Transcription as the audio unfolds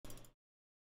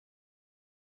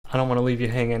I don't want to leave you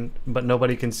hanging, but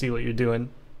nobody can see what you're doing.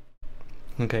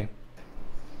 Okay.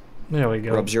 There we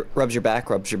go. Rubs your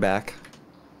back.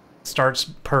 Starts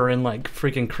purring like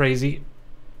freaking crazy.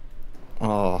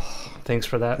 Oh. Thanks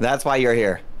for that. That's why you're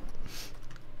here.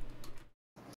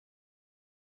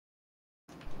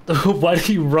 Why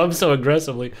do you rub so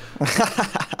aggressively?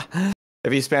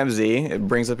 If you spam Z, it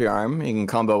brings up your arm. You can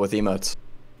combo with emotes.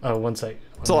 Oh, one sec.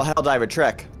 It's a little Helldiver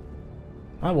trick.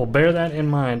 I will bear that in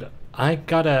mind. I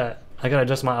gotta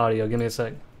adjust my audio. Give me a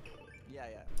sec. Yeah.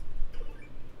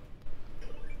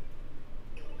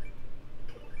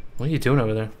 What are you doing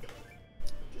over there?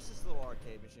 Just this little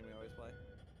arcade machine we always play.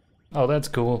 Oh, that's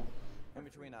cool. In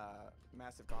between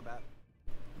massive combat.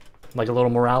 Like a little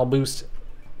morale boost.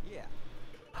 Yeah.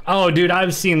 Oh, dude,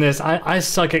 I've seen this. I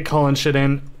suck at calling shit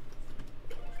in.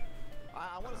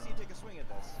 I want to see you take a swing at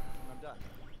this when I'm done.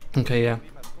 Okay, yeah.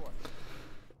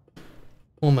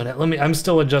 1 minute. I'm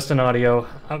still adjusting audio.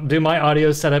 Dude, my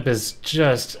audio setup is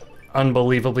just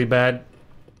unbelievably bad.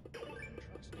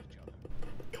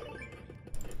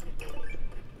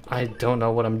 I don't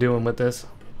know what I'm doing with this.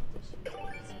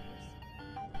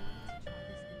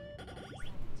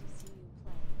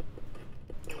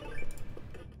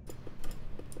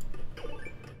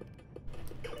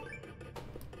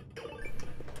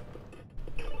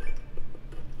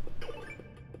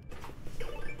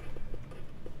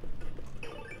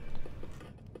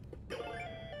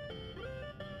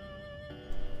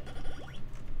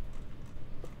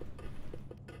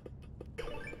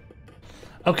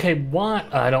 Okay, why?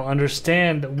 I don't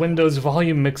understand. Windows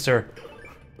volume mixer.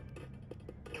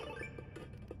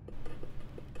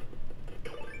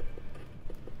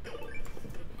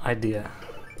 Idea.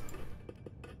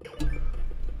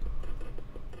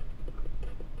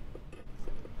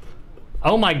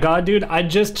 Oh my god, dude, I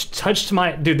just touched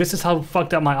my... Dude, this is how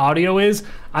fucked up my audio is.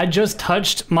 I just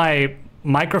touched my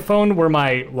microphone where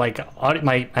my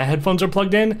my headphones are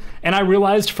plugged in, and I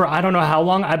realized for I don't know how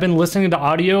long I've been listening to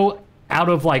audio out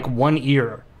of like one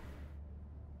ear.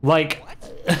 Like,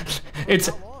 it's...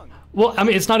 Well, I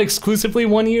mean, it's not exclusively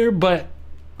one ear, but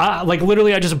like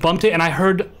literally I just bumped it and I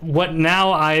heard what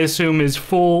now I assume is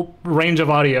full range of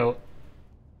audio.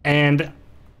 And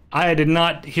I did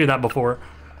not hear that before.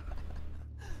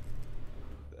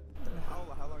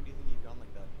 How long do you think you've gone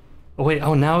like that? Oh wait,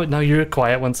 oh now you're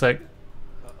quiet, 1 sec.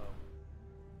 Uh-oh.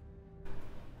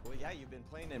 Well, yeah, you've been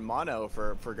playing in mono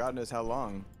for God knows how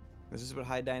long. This is what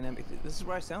high dynamic, this is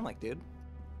what I sound like, dude.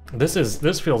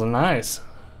 This feels nice.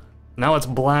 Now it's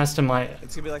blasting my...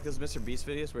 It's gonna be like those Mr. Beast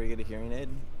videos where you get a hearing aid.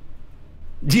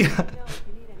 Yeah.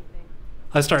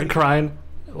 I started crying.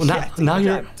 Well, now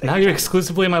you're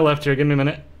exclusively in my left ear. Give me a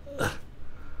minute.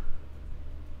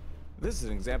 This is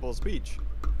an example of speech.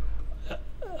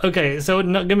 Okay, so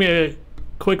give me a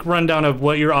quick rundown of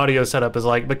what your audio setup is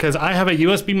like, because I have a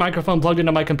USB microphone plugged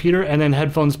into my computer and then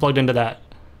headphones plugged into that.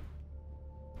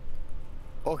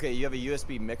 Okay, you have a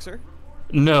USB mixer?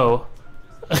 No.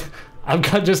 I've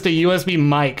got just a USB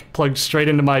mic plugged straight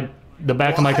into the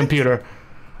back of my computer.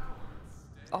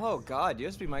 Oh god,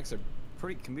 USB mics are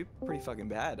can be pretty fucking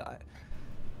bad.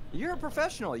 You're a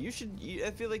professional. You should. I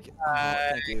feel like. Oh,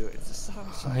 thank you. It's just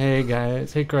so Hey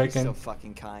guys, hey Kraken. He's so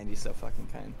fucking kind. He's so fucking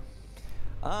kind.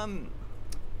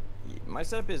 My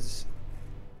setup is,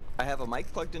 I have a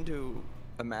mic plugged into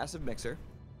a massive mixer,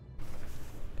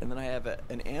 and then I have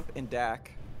an amp and DAC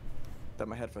that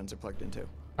my headphones are plugged into.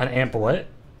 An amp what?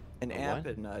 An amp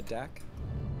and a DAC.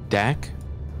 DAC?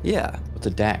 Yeah. What's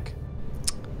a DAC?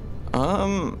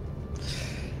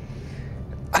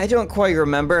 I don't quite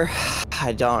remember.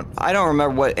 I don't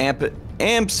remember what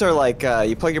amps are like.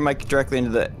 You plug your mic directly into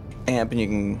the amp and you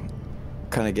can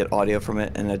kind of get audio from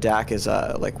it, and a DAC is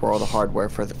like where all the hardware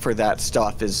for that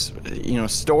stuff is, you know,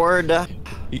 stored.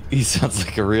 He sounds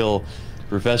like a real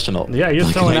professional. Yeah, you're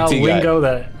like throwing out lingo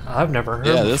that I've never heard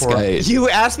before. This guy. You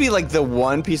asked me like the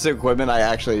one piece of equipment I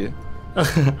actually.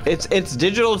 it's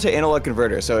digital to analog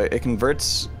converter, so it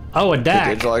converts. Oh, a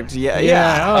DAC. Digital, yeah.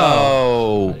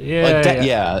 Yeah, a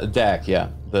DAC. Yeah,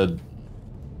 the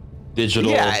digital.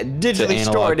 Yeah, digitally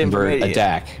stored information. A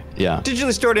DAC. Yeah.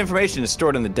 Digitally stored information is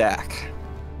stored in the DAC.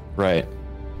 Right.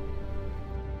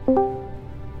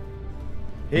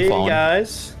 Hey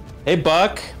guys. Hey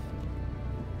Buck.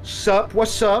 Sup?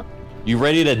 What's up? You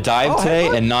ready to dive today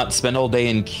and not spend all day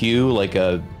in queue like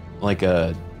a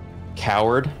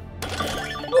coward?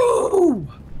 Ooh.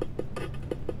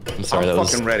 I'm sorry, I'm that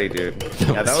was fucking ready, dude.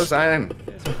 Yeah, that was I am.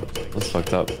 That's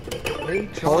fucked up. Hey,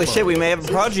 holy shit, we may have a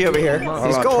prodigy over here.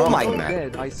 Let's go, Mike.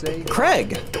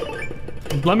 Craig.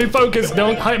 Let me focus.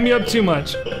 Don't hype me up too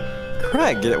much.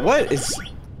 Craig, what is?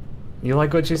 You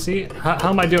like what you see? How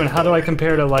am I doing? How do I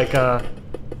compare to like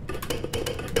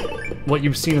what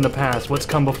you've seen in the past. What's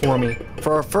come before me?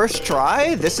 For our first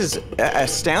try, this is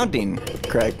astounding,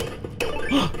 Craig.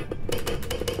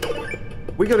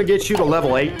 We're gonna get you to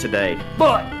level 8 today.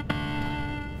 But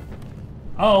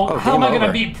how am I game gonna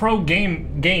over. beat pro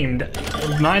gamed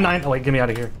 9-9? Oh wait, get me out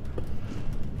of here.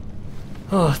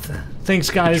 Oh, thanks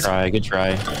guys. Good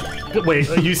try. Wait,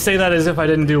 you say that as if I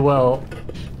didn't do well.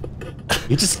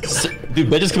 You just, dude,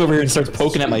 Ben just came over here and starts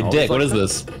poking at my dick. What is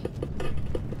this?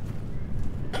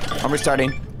 I'm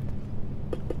restarting.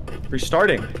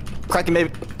 Restarting. Cracking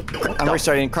maybe. I'm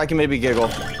restarting. Cracking maybe giggle.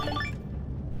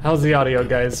 How's the audio,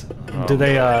 guys? Do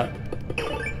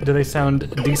they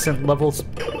sound decent levels?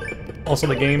 Also,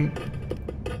 the game.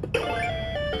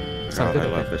 Sound good?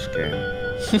 I love this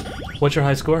game. What's your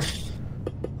high score?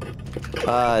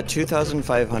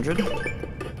 2,500.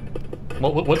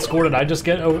 What score did I just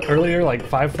get earlier? Like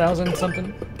 5,000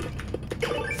 something?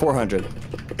 400.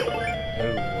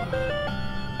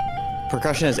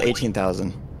 Percussion is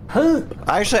 18,000. Huh?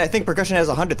 Actually, I think percussion has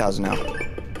 100,000 now.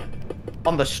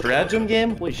 On the stratagem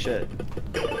game? Holy shit.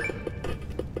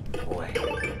 Boy.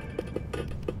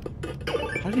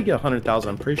 How did you get 100,000?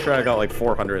 I'm pretty sure I got like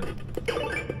 400.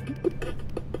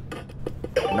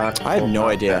 Not I have no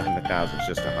idea. In the thousands,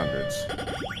 just the hundreds.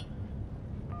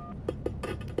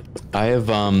 I have,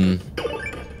 I don't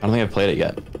think I've played it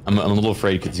yet. I'm a little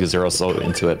afraid because they're also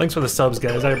into it. Thanks for the subs,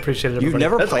 guys. I appreciate it. You've everybody.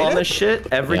 never That's played on it? this shit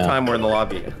every Yeah. time we're in the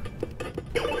lobby.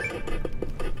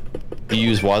 Do you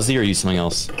use WASD or use something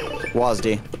else?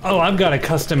 WASD. Oh, I've got a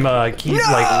custom key, No,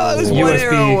 like there's one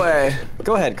arrow USB. away.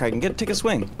 Go ahead, Craig, and take a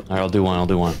swing. All right, I'll do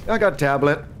one. I got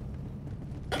tablet.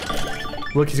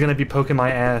 Look, he's gonna be poking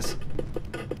my ass.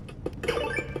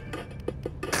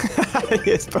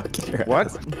 He's poking your What?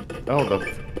 ass. Oh, the.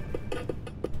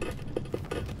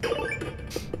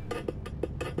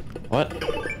 What?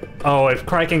 Oh, if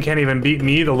Kraken can't even beat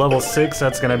me to level 6,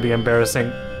 that's gonna be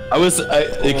embarrassing.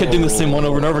 It kept doing the same one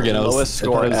over and over again. Lowest I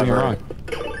thought score I was doing it ever. wrong.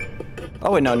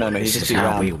 Oh wait, no, he just beat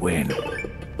round. win.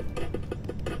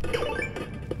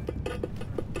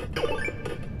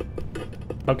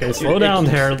 Okay, slow down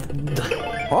there.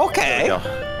 Okay.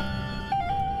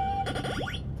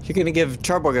 You're gonna give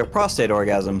Charborg a prostate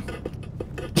orgasm.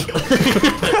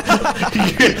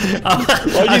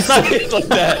 Why'd you say it like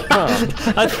that?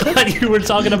 I thought you were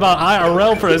talking about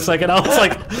IRL for a second. I was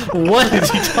like, what is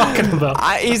he talking about?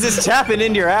 He's just tapping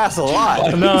into your ass a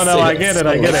lot. No, say I it get it, so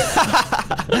I get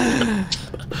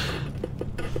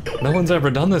it. No one's ever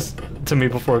done this to me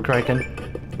before, Kraken.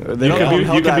 They You don't call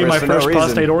them could be my Helldivers for no first reason.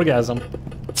 prostate orgasm.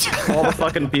 All the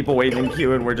fucking people waiting in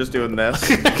queue and we're just doing this.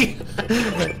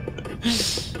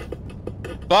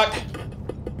 Fuck.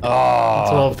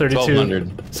 Oh, 1232.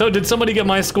 1200. So did somebody get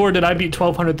my score? Did I beat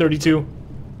 1232?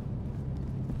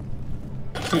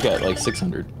 You got like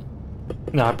 600.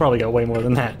 No, I probably got way more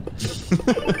than that.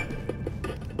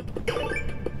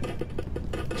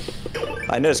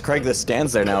 I noticed Craig just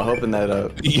stands there now, hoping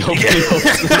that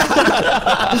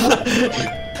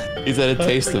He's had a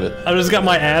taste of it. I just got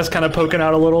my ass kind of poking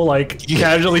out a little, like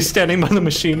casually standing by the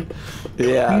machine.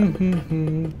 yeah.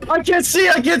 I can't see!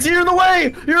 You're in the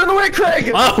way! You're in the way,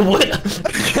 Craig! Oh, what?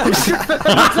 You're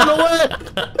in the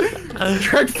way!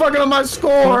 Craig fucking on my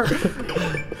score!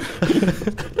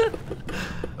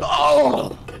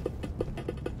 Oh!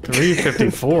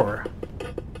 354.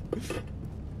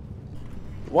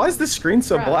 Why is the screen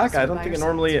so Browse black? I don't think it by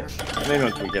normally. Maybe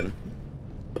I'm tweaking.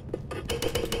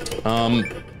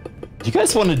 Do you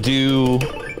guys want to do,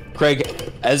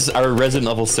 Craig, as our resident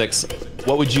level 6?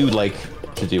 What would you like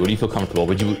to do? What do you feel comfortable?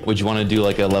 Would you want to do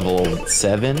like a level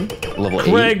 7, level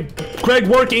 8? Craig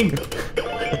working.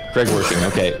 Craig working.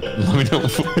 Okay, let me know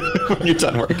when you're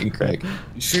done working, Craig.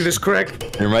 You see this, Craig?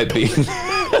 There might be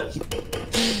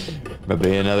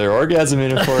another orgasm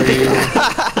in it for you.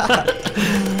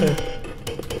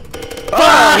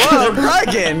 Oh,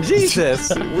 Kraken!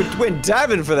 Jesus! We went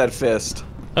diving for that fist.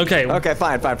 Okay. Okay,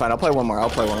 fine. I'll play one more.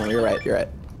 You're right.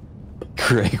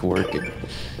 Craig working.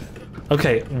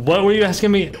 Okay, what were you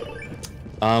asking me?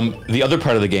 The other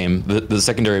part of the game, the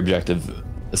secondary objective,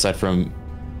 aside from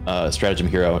Stratagem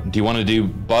Hero, do you want to do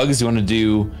bugs? Do you want to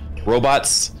do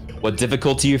robots? What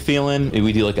difficulty you feeling? Maybe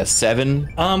we do like a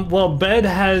 7? Well, Bed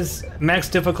has max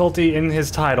difficulty in his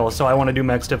title, so I want to do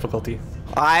max difficulty.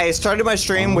 I started my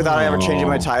stream without ever changing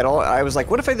my title. I was like,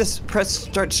 what if I just press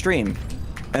start stream?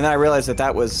 And then I realized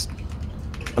that was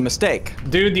a mistake.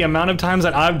 Dude, the amount of times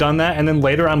that I've done that, and then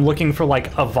later I'm looking for like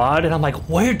a VOD, and I'm like,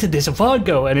 where did this VOD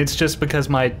go? And it's just because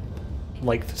my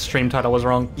like stream title was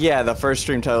wrong. Yeah, the first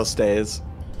stream title stays.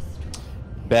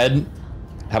 Bed,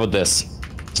 how about this?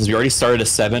 Since we already started a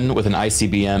 7 with an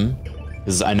ICBM,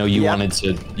 because I know you wanted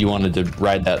to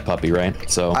ride that puppy, right?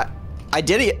 So I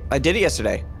did it. I did it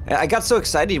yesterday. I got so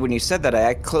excited when you said that.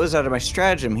 I closed out of my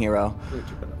stratagem hero.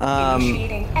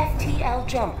 Initiating FTL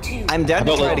jump 2. I'm down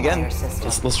to try it again.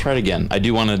 Let's try it again. I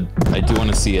do want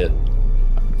to see it.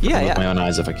 Yeah, with my own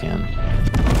eyes if I can.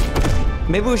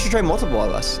 Maybe we should try multiple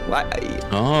of us.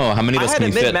 Oh, how many of us can you I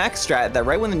had a fit? mid-max strat that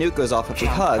right when the nuke goes off, if we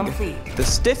hug, the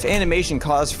stiff animation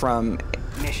caused from,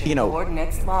 you know,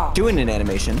 doing an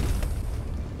animation. Is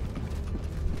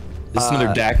this another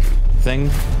DAC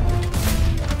thing?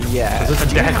 Yeah. Is this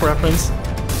a DAC reference?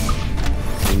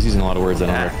 He's using a lot of words I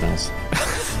don't recognize.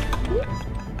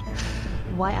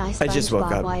 I just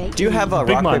woke up. Do you have a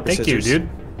rock, paper, thank scissors? you, dude.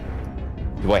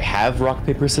 Do I have rock,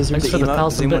 paper, scissors? Thanks for the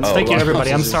 1,000 bits. Thank you,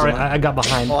 everybody. I'm sorry, I got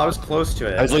behind. Oh, I was close to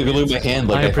it. I was looking at my hand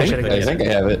like, I think I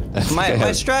have it. My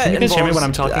strat Can you guys hear me when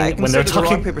I'm talking? When they're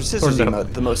talking? Rock, paper, scissors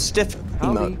emote, the most stiff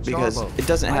emote, because it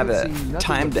doesn't have a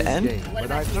time to end.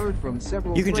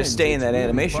 You can just stay in that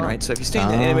animation, right? So if you stay in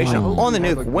that animation on the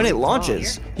nuke, when it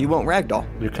launches, you won't ragdoll.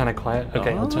 You're kind of quiet.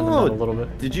 Okay, I'll turn them down a little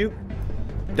bit. Did you?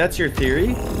 That's your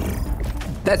theory?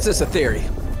 That's just a theory.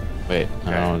 Wait,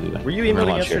 I don't want to do that. Were you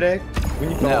emoting yesterday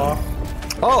when you fell off?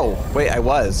 Oh, wait, I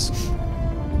was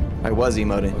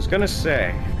emoting. I was gonna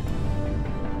say,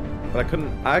 but I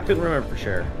couldn't remember for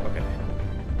sure. Okay.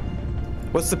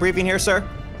 What's the briefing here, sir?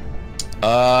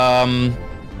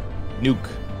 Nuke.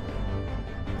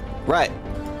 Right.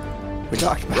 We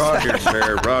talked about Roger,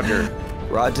 sir. Roger.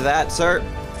 Roger that, sir.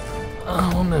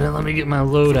 Oh, 1 minute. Let me get my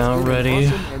loadout ready.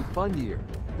 Awesome and fun year.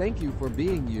 Thank you for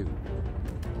being you.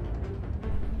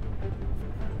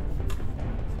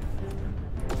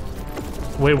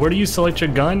 Wait, where do you select your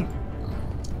gun?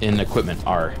 In equipment,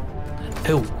 R.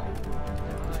 Oh.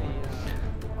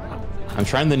 I'm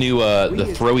trying the new,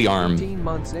 the throwy arm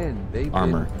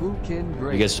armor.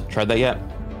 You guys tried that yet?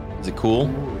 Is it cool?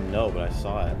 Ooh, no, but I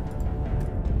saw it.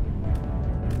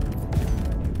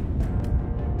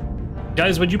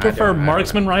 Guys, would you prefer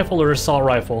marksman rifle or assault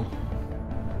rifle?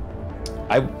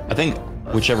 I think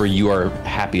whichever you are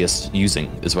happiest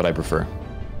using is what I prefer.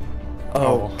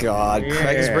 Oh God,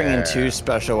 Craig's bringing 2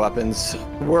 special weapons.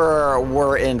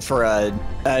 We're in for a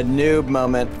noob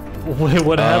moment. Wait,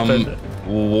 what happened?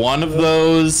 One of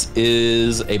those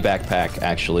is a backpack,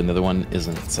 actually. Another one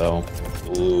isn't. So,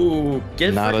 ooh,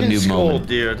 get not a freaking noob skull, moment,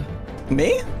 dude.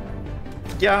 Me?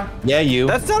 Yeah. Yeah, you.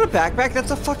 That's not a backpack.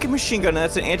 That's a fucking machine gun. And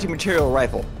that's an anti-material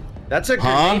rifle. That's a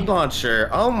grenade launcher.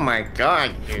 Oh my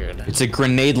God, dude. It's a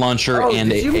grenade launcher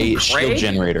and a shield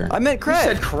generator. I meant Craig.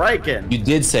 You said Kraken. You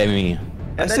did say me.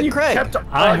 I said Craig.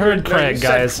 I heard Craig,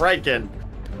 guys. Kraken.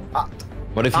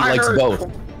 What if he likes both?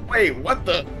 Wait, what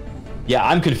the? Yeah,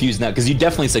 I'm confused now because you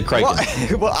definitely said Craig.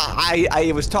 Well,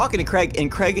 I was talking to Craig, and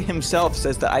Craig himself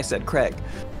says that I said Craig.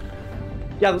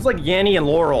 Yeah, it was like Yanni and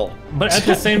Laurel. But at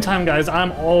the same time, guys,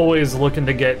 I'm always looking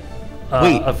to get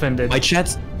offended.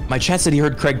 My chat said he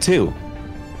heard Craig too.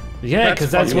 Yeah, because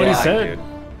that's what he said. Dude.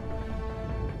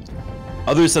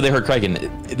 Others said they heard Craig, and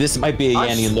this might be a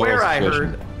Yanni and Laurel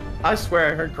situation. I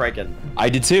swear I heard Kraken. I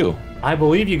did too. I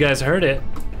believe you guys heard it.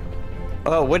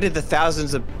 Oh, what did the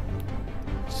thousands of...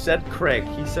 Said Craig.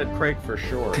 He said Craig for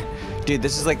sure. Dude,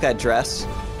 this is like that dress.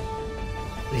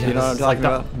 Yeah, you know what I'm talking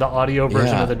about? The audio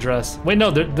version of the dress. Wait,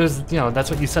 no, there's, you know, that's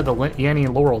what you said, the Yanni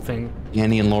and Laurel thing.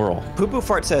 Yanni and Laurel. Poo Poo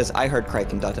Fart says, I heard Craig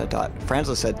and ...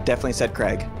 Franzla said, definitely said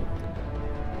Craig.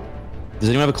 Does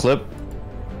anyone have a clip?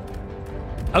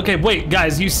 Okay, wait,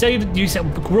 guys, you said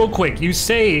real quick, you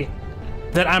say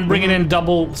that I'm bringing in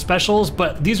double specials,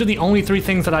 but these are the only 3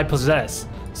 things that I possess.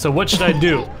 So what should I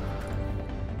do?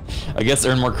 I guess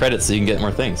earn more credits so you can get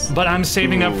more things. But I'm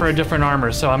saving up for a different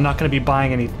armor, so I'm not going to be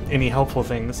buying any helpful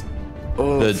things.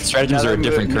 The stratagems are a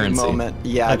different currency.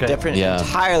 Yeah, Okay.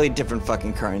 Entirely different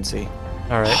fucking currency.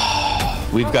 All right.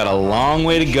 We've got a long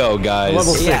way to go, guys.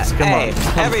 Level 6, come on.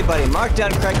 Everybody, mark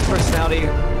down Craig's personality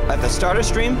at the start of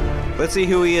stream. Let's see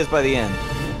who he is by the end.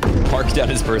 Mark down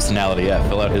his personality, yeah.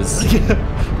 Fill out his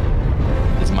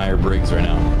Myers-Briggs right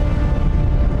now.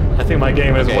 I think my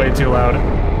game is way too loud.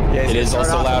 Yeah, it is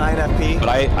also loud, 9 FP. but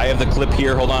I have the clip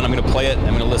here. Hold on, I'm gonna play it.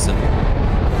 I'm gonna listen.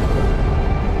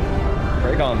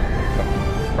 Craig on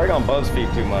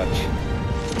BuzzFeed too much.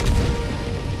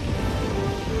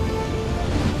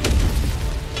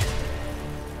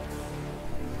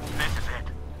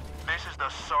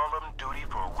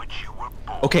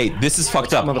 Okay, this is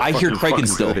fucked up. I hear Kraken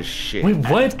still. Wait,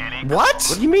 what? What?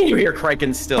 What do you mean you hear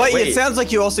Kraken still? But Wait. It sounds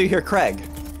like you also hear Craig.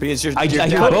 Because you're, I hear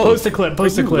down. both. Post a clip,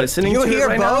 post a clip. Listening You to hear it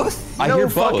right both? Now? I No hear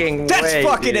both. fucking That's way,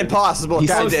 fucking dude. impossible. He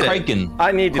God says damn it. Kraken.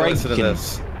 I need to Kraken. listen to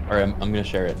this. Alright, I'm gonna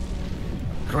share it.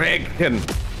 Kraken.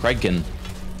 Kraken.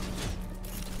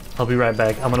 I'll be right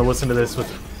back. I'm gonna listen to this with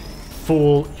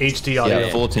full HD audio.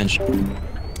 Yeah, full attention.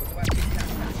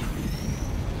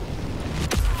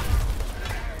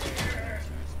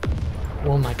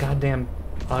 Well, my goddamn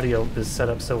audio is set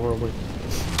up so horribly.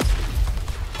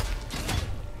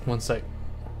 One sec.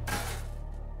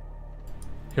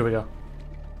 Here we go.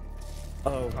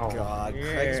 Oh god,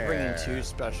 Craig's bringing 2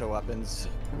 special weapons.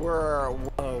 Oh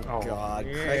god,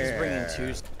 Craig's bringing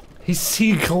 2.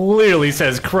 He clearly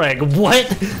says Craig. What?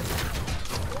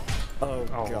 Oh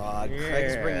god,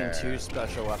 Craig's bringing 2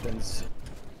 special weapons.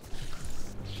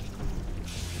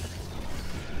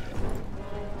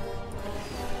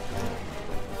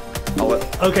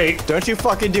 Okay. Don't you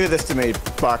fucking do this to me,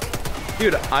 Buck.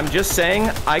 Dude, I'm just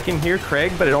saying, I can hear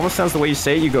Craig, but it almost sounds the way you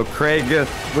say it. You go Craig,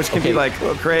 which can be like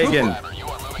Craig and...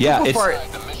 Yeah, it's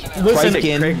Listen,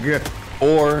 Craig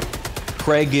or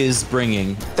Craig is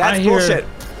bringing. That's bullshit.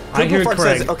 I hear Craig.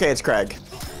 Says, okay, it's Craig.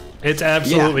 It's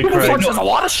absolutely Craig. Craig. Does a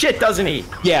lot of shit, doesn't he?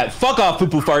 Yeah, fuck off, poo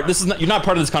poo fart. This is not, you're not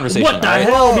part of this conversation. What the right?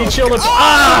 hell? Be chill.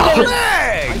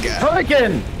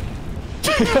 Craig!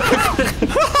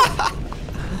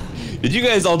 Did you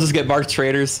guys all just get marked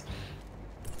traitors?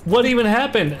 What even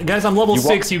happened? Guys, I'm level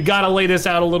 6. You gotta lay this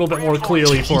out a little bit more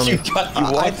clearly for me. You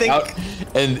walked out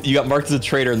and you got marked as a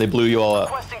traitor and they blew you all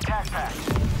up.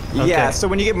 Yeah, so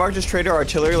when you get marked as traitor,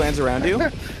 artillery lands around you.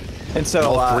 And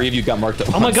so all 3 of you got marked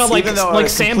up. Oh my god, like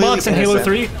Sandbox and Halo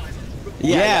 3?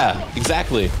 Yeah,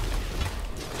 exactly.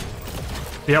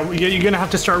 Yeah, you're gonna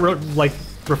have to start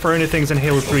referring to things in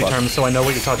Halo 3 terms so I know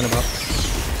what you're talking about.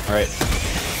 Alright.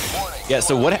 Yeah,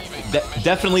 so what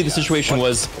definitely the situation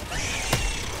was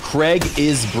Craig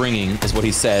is bringing, is what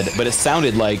he said, but it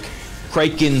sounded like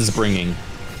Kraken's bringing.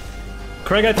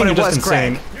 Craig, I think you're just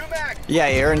insane. Yeah,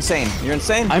 you're insane. You're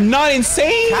insane. I'm not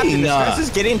insane! Captain, the stress is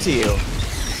getting to you.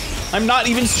 I'm not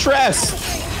even stressed!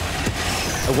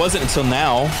 I wasn't until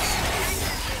now.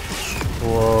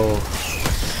 Whoa.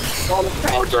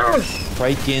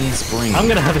 Kraken's bringing. I'm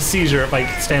gonna have a seizure if I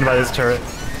stand by this turret.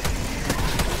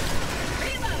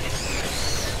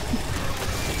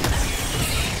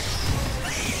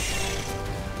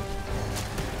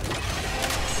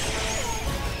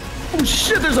 Oh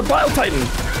shit, there's a Bile Titan!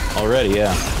 Already,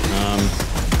 yeah.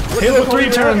 Halo 3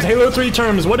 terms, Halo 3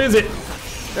 terms, what is it?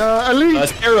 Elite!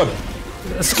 Scarab!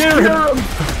 Scarab!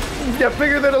 Yeah,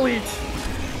 bigger than Elite.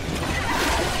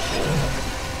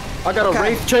 I got a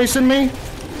Wraith chasing me.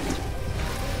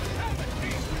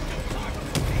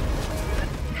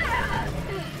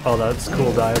 Oh, that's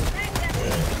cool dive.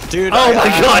 Dude, oh my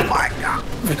god! Oh my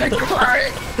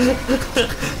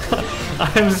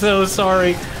god! I'm so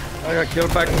sorry. I got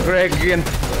killed by Craig again.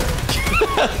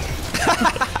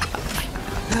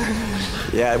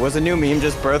 Yeah, it was a new meme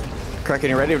just birthed. Craig,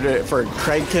 you ready for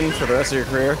Craigkin for the rest of your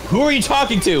career? Who are you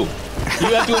talking to? You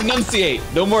have to enunciate.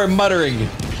 No more muttering.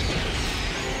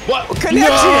 What? Connection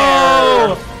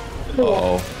No! error!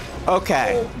 Uh-oh.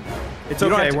 Okay. It's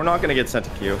okay, we're not gonna get sent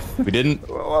to queue. We didn't.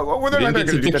 Well, we didn't get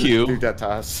sent to queue. Do that to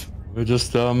us. We're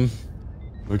just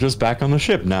back on the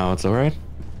ship now. It's all right.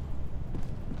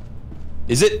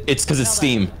 Is it? It's because it's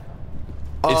Steam.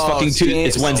 It's fucking Tuesday.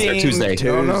 It's Wednesday, Tuesday.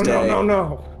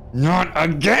 No. Not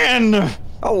again.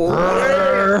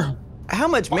 Oh. How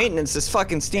much maintenance does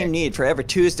fucking Steam need for every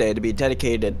Tuesday to be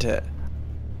dedicated to?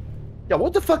 Yeah,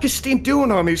 what the fuck is Steam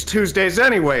doing on these Tuesdays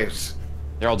anyways?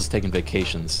 They're all just taking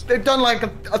vacations. They've done like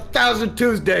 1,000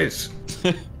 Tuesdays.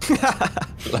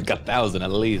 Like 1,000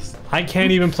 at least. I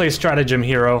can't even play Stratagem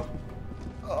Hero.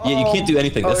 Yeah, you can't do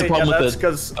anything. That's the problem with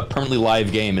a a permanently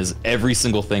live game is every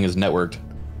single thing is networked.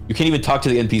 You can't even talk to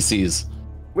the NPCs.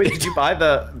 Wait, did you buy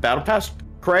the battle pass,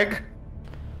 Craig?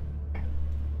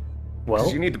 Well,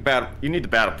 you need the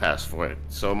battle pass for it.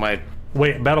 So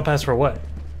wait, battle pass for what?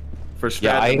 For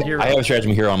Stratagem Hero. I have a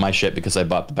Stratagem Hero on my ship because I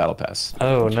bought the battle pass.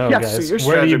 Oh no, yeah, guys, so your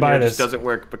where do you buy this? Doesn't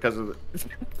work because of the.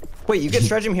 Wait, you get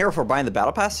Stratagem Hero for buying the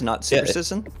battle pass and not Super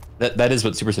Citizen? That is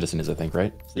what Super Citizen is, I think,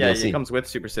 right? Yeah, it comes with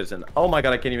Super Citizen. Oh my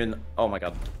god, I can't even. Oh my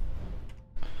god.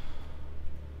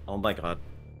 Oh my god.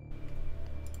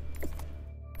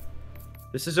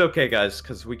 This is okay, guys,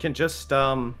 because we can just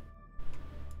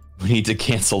We need to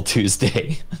cancel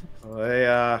Tuesday.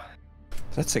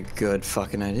 That's a good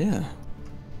fucking idea.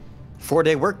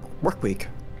 4-day work week.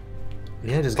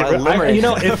 Yeah, just By get rid. You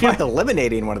know, if by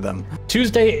eliminating one of them.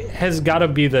 Tuesday has got to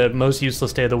be the most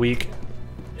useless day of the week,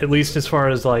 at least as far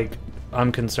as like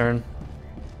I'm concerned.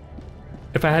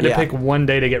 If I had to pick one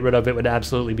day to get rid of, it would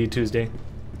absolutely be Tuesday.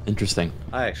 Interesting.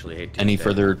 I actually hate Tuesday. Any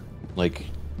further like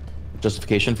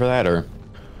justification for that, or?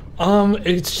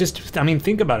 It's just, I mean,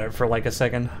 think about it for like a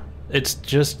second. It's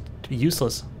just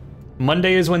useless.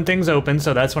 Monday is when things open,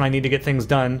 so that's when I need to get things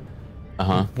done.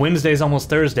 Wednesday's almost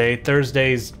Thursday.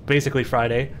 Thursday's basically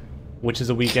Friday, which is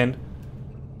a weekend.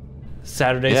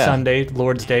 Saturday, Sunday,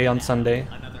 Lord's Day on Sunday.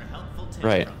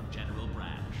 Right.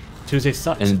 Tuesday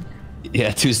sucks. And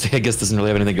Yeah, Tuesday I guess doesn't really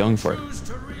have anything going for it.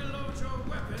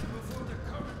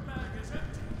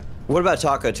 What about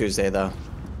Taco Tuesday though?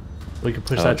 We could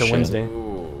push Oh, that to shit. Wednesday.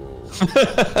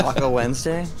 Taco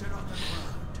Wednesday?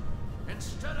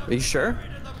 Are you sure?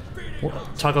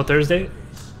 Taco Thursday?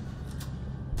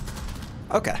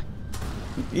 Okay.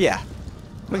 Yeah,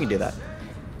 we can do that.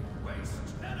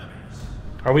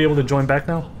 Are we able to join back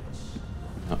now?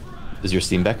 Is your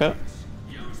Steam back up?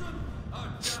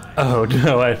 Oh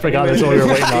no, I forgot that's what we were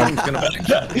waiting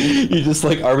on. You just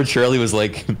like arbitrarily was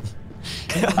like.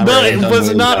 No, it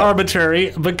was not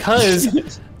arbitrary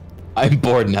because I'm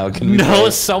bored now. Can we no,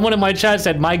 play? someone in my chat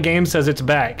said my game says it's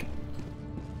back.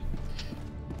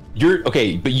 You're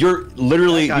okay, but you're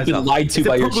literally That guy's you've been up. lied to Is it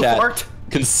by your Purple chat Fart?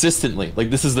 consistently. Like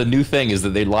this is the new thing is that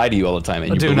they lie to you all the time,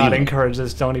 and you Do believe not it. encourage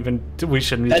this. Don't even. We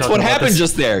shouldn't be That's talking what about happened this.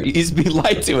 just there. He's being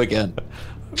lied to again.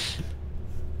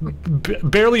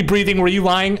 Barely breathing. Were you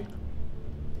lying?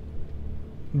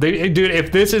 Dude,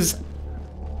 if this is,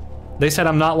 they said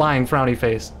I'm not lying. Frowny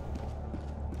face.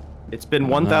 It's been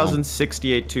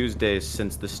 1,068 Tuesdays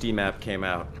since the Steam app came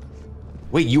out.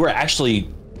 Wait, you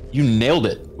you nailed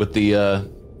it with the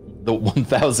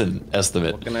 1,000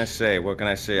 estimate. What can I say? What can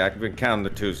I say? I've been counting the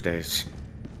Tuesdays.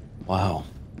 Wow,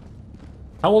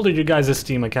 How old are you guys'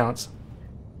 Steam accounts?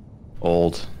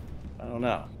 old. I don't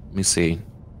know. Let me see.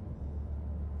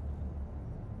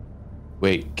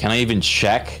 Wait, can I even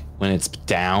check when it's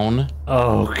down?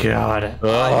 Oh god.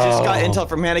 I just got intel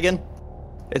from Hannigan.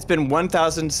 It's been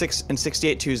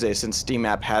 1,068 Tuesdays since Steam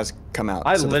app has come out.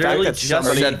 I So the fact literally that just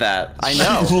somebody- said that. I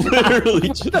know. Literally.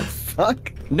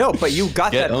 Fuck. No, but you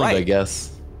got Get that owned, right. I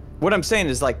guess. What I'm saying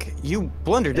is like you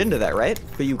blundered into that, right?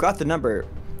 But you got the number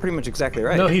pretty much exactly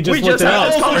right. No, he just We looked just it had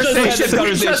up. this conversation.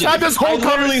 We just had this whole I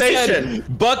literally conversation.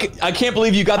 said, Buck, I can't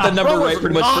believe you got the number right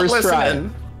pretty much first try.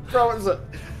 Bro, is it?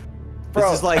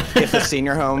 This is like if the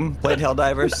senior home played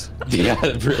Helldivers. Yeah,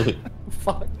 really.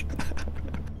 Fuck.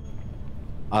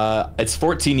 It's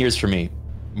 14 years for me.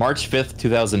 March 5th,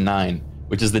 2009,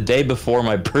 which is the day before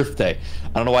my birthday.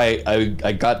 I don't know why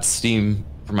I got Steam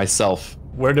for myself.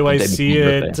 Where do I The day see before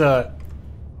my it? birthday.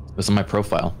 It was on my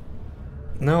profile.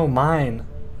 No, mine.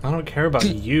 I don't care about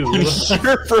you.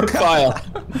 Your profile.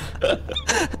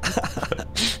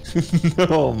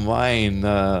 No, mine.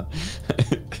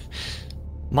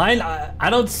 Mine, I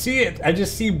don't see it. I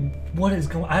just see what is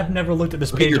going. I've never looked at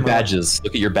this Look at page. your in my life. badges.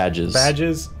 Look at your badges.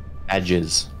 Badges.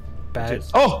 Badges.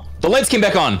 Badges. Oh, the lights came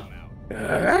back on.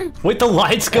 Wait, the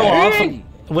lights go off The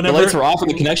whenever. lights were off and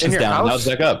the connection's your down. Now house? it's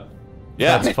back up.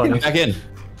 Yeah, That's funny. back in.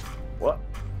 What?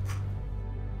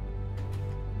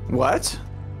 What?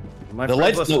 My The friend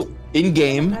lights was- go in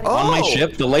game on my Oh.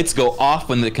 ship. The lights go off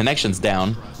when the connection's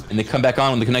down, and they come back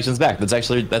on when the connection's back.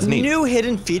 That's neat. New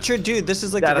hidden feature, dude. This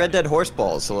is like That- the Red Dead horse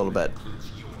balls a little bit.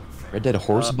 Red Dead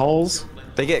horse balls.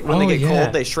 They get when Oh, they get yeah.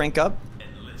 cold, they shrink up.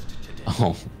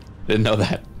 Oh, didn't know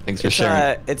that. Thanks for It's,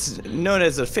 sharing. it's known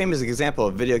as a famous example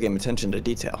of video game attention to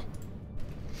detail.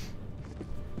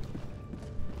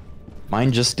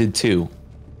 Mine just did too.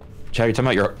 Chad, you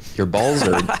talking about your balls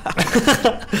or?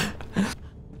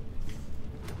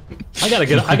 I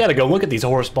gotta go look at these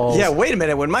horse balls. Yeah, wait a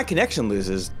minute. When my connection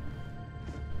loses,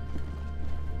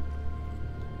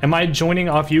 Am I joining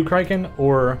off you, Kraken,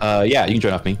 or? Yeah, you can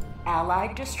join off me.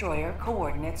 Allied destroyer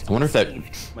coordinates I wonder if that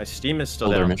received. My Steam is still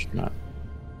killed our down. mission or not.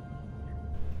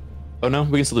 Oh no,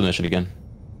 we can still do the mission again.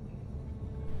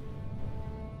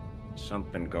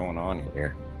 Something going on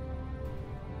here.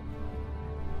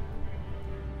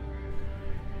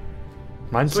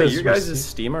 Mine So wait, says you guys' receive-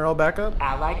 Steam are all back up?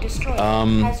 Allied destroyer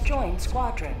has joined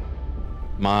squadron.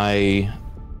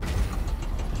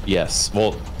 Yes.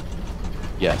 Well,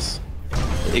 yes.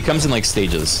 It comes in like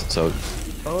stages, so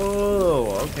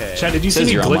Oh, okay. Chad, did you see Says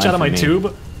me you're glitch online out of my for me.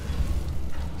 tube?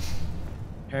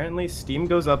 Apparently, Steam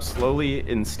goes up slowly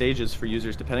in stages for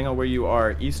users depending on where you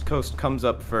are. East Coast comes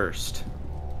up first.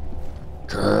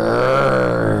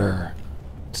 Grrr.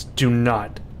 Do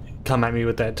not come at me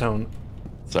with that tone.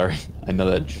 Sorry, I know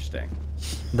that. Interesting.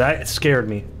 That scared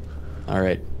me. All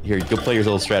right, here, go play your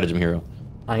little stratagem hero.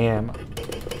 I am.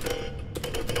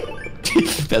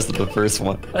 That's the first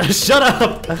one. Shut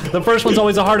up! The first one's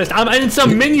always the hardest. I'm in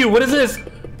some menu. What is this?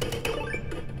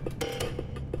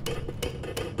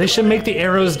 They should make the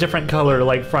arrows different color,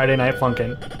 like Friday Night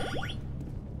Funkin'.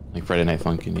 Like Friday Night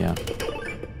Funkin', yeah.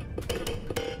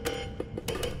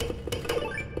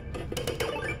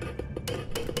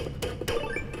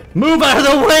 Move out of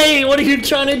the way! What are you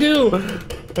trying to do?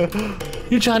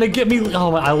 You're trying to get me.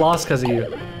 Oh, I lost because of you.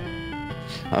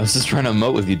 I was just trying to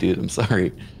emote with you, dude. I'm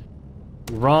sorry.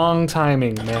 Wrong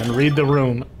timing, man. Read the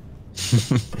room.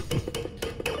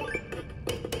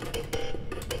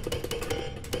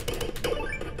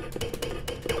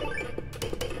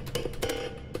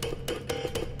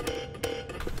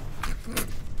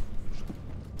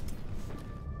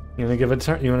 You wanna give it?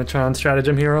 You wanna try on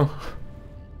Stratagem Hero?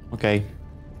 Okay.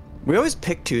 We always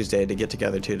pick Tuesday to get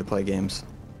together too to play games.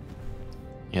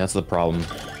 Yeah, that's the problem.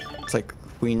 It's like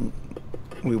we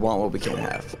want what we can't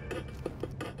have.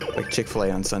 Like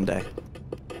Chick-fil-A on Sunday.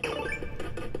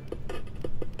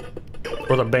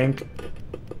 Or the bank.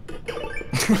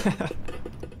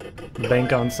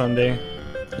 Bank on Sunday.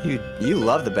 You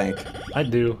love the bank. I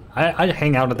do. I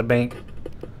hang out at the bank.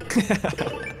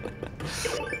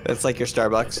 It's like your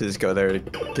Starbucks. You just go there to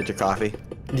get your coffee.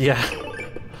 Yeah.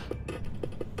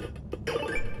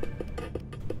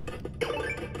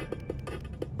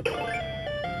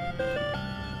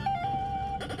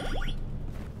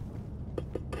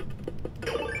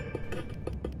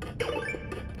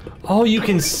 Oh, you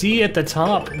can see at the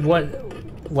top what,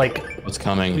 like... What's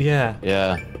coming? Yeah.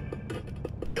 Yeah.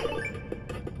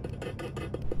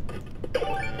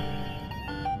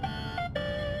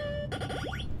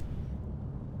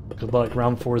 Good luck.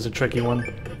 Round 4 is a tricky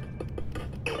one.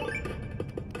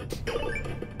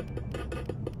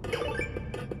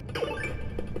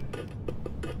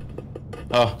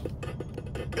 Oh.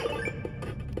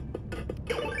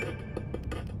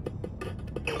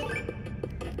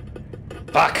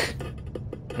 Fuck!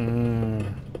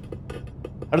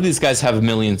 How do these guys have a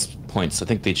million points? I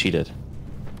think they cheated.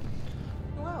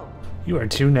 You are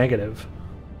too negative.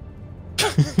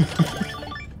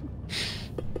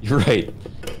 You're right.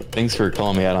 Thanks for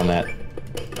calling me out on that.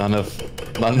 Not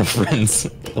enough friends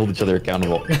hold each other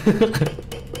accountable.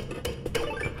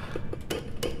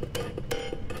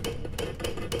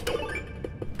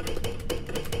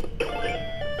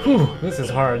 Whew, this is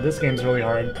hard. This game's really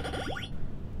hard.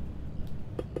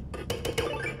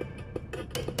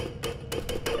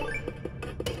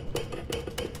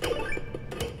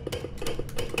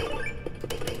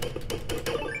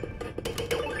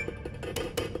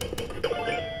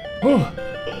 Whew.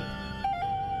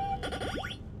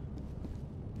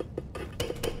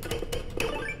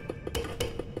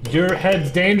 Your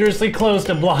head's dangerously close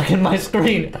to blocking my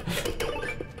screen.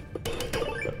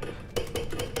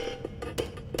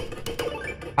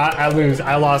 I lose.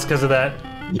 I lost because of that.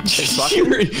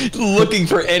 You're looking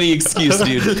for any excuse,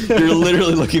 dude. You're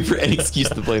literally looking for any excuse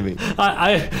to play me.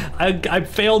 I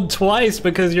failed twice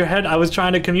because your head. I was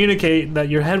trying to communicate that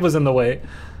your head was in the way.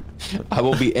 I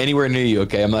won't be anywhere near you.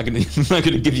 Okay, I'm not gonna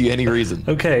give you any reason.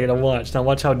 Okay, now watch. Now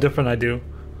watch how different I do.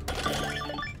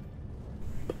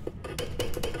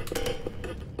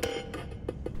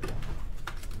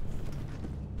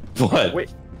 What?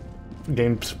 Wait,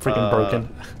 Game's freaking broken.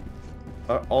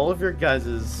 are all of your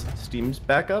guys' Steams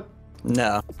back up?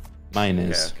 No. Mine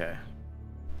is. Okay.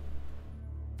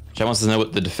 Chat wants to know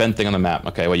what the defend thing on the map.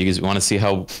 Okay, well, you guys want to see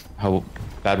how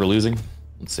bad we're losing?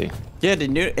 Let's see. Yeah,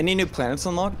 any new planets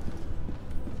unlock?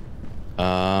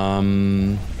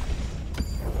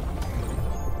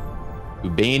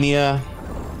 Ubania.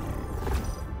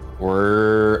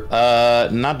 We're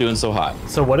not doing so hot.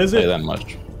 So what is it? That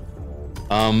much.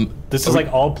 This is like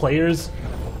all players.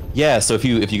 Yeah, so if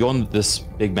you go on this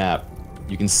big map,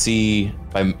 you can see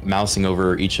by mousing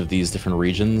over each of these different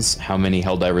regions how many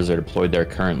Helldivers are deployed there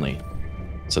currently.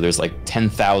 So there's like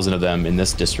 10,000 of them in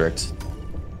this district,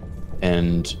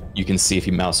 and you can see if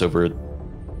you mouse over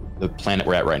the planet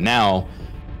we're at right now,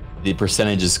 the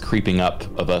percentage is creeping up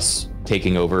of us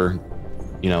taking over,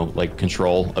 you know, like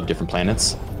control of different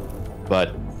planets.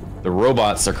 But the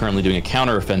robots are currently doing a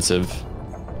counteroffensive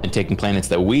and taking planets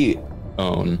that we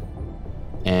own,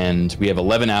 and we have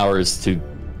 11 hours to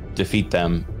defeat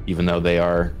them, even though they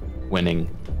are winning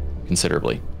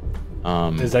considerably.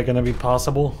 Is that going to be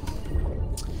possible?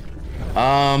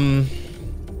 Well,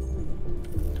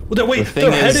 wait,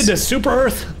 they're headed to Super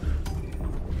Earth.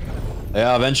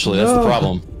 Yeah, eventually. That's the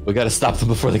problem. We got to stop them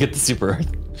before they get to Super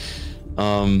Earth.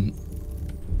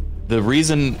 The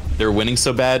reason they're winning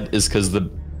so bad is because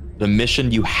the mission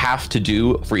you have to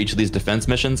do for each of these defense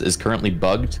missions is currently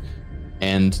bugged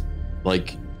and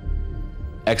like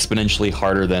exponentially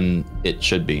harder than it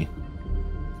should be.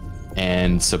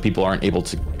 And so people aren't able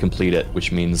to complete it,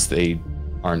 which means they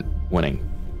aren't winning.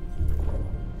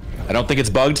 I don't think it's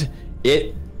bugged.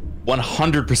 It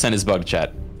 100% is bugged,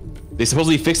 chat. They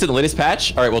supposedly fixed it in the latest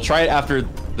patch. All right, we'll try it after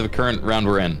the current round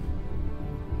we're in.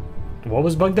 What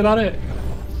was bugged about it?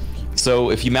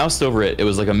 So if you moused over it, it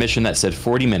was like a mission that said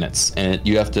 40 minutes, and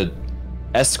you have to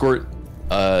escort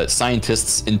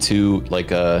scientists into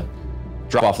like a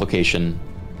drop-off location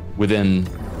within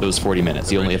those 40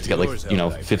 minutes. You only have to get like, you know,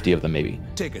 50 of them maybe.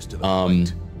 Take us to the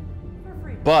point.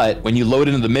 But when you load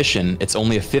into the mission, it's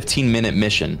only a 15-minute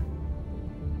mission,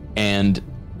 and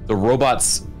the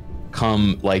robots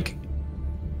come like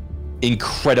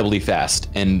incredibly fast,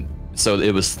 and So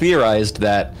it was theorized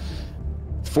that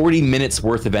 40 minutes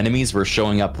worth of enemies were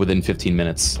showing up within 15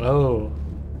 minutes. Oh.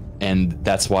 And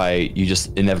that's why you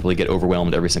just inevitably get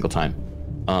overwhelmed every single time.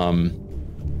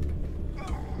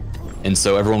 And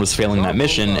so everyone was failing that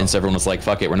mission, and so everyone was like,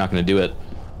 fuck it, we're not going to do it.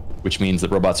 Which means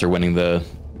that robots are winning the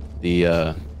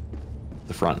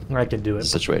front. I could do it.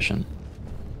 Situation.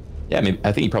 Yeah, I mean,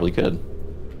 I think you probably could.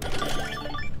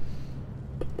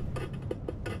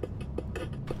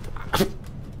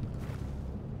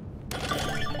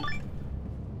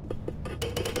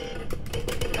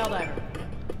 Helldiver.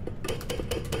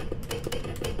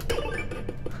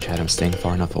 Chad, I'm staying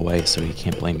far enough away so you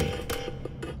can't blame me.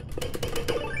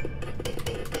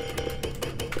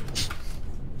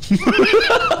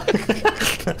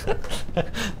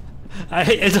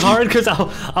 It's hard because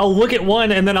I'll look at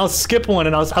one and then I'll skip one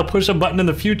and I'll push a button in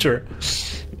the future.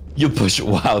 You push.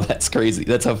 Wow, that's crazy.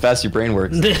 That's how fast your brain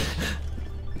works.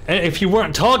 If you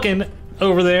weren't talking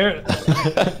over there.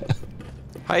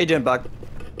 How you doing, Buck?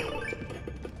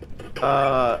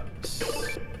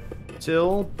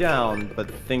 Still down, but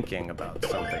thinking about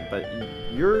something. But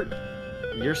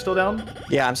you're still down?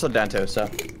 Yeah, I'm still down too. So,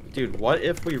 dude, what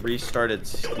if we restarted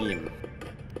Steam?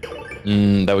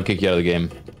 That would kick you out of the game.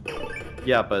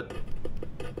 Yeah, but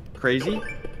crazy?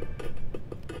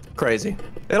 Crazy.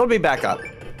 It'll be back up.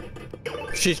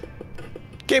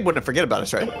 Gabe wouldn't forget about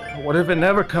us, right? What if it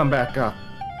never come back up?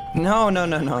 No.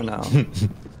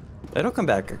 It'll come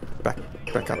back up.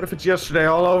 What if it's yesterday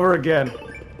all over again?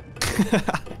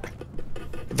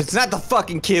 If it's not the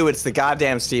fucking queue, it's the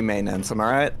goddamn Steam maintenance, am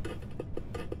I right?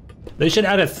 They should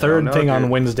add a third no, thing on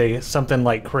dude. Wednesday. Something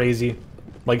like crazy.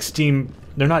 Like Steam,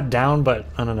 they're not down, but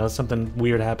I don't know, something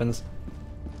weird happens.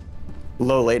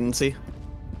 Low latency.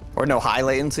 Or no, high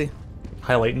latency.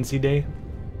 High latency day.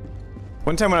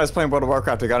 One time when I was playing World of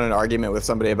Warcraft, I got in an argument with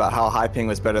somebody about how high ping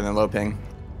was better than low ping.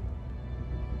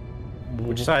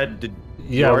 Which side did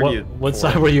Yeah, you argue what for?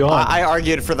 side were you on? I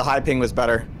argued for the high ping was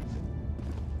better.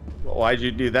 Why'd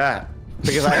you do that?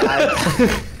 Because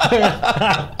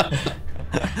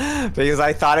because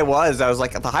I thought it was. I was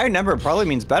like, the higher number probably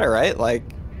means better, right? Like,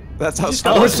 that's how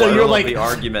stuff Oh, works. so you're like the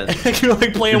argument. you're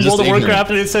like playing You're just World of ignorant. Warcraft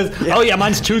and it says, oh yeah,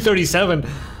 mine's 237.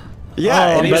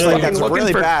 Yeah, Oh, and he's better like, than- that's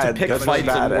really bad. To pick That's really fights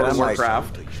bad. in And World I'm of like,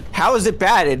 Warcraft. how is it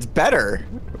bad? It's better.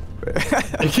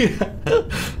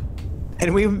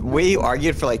 And we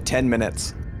argued for like 10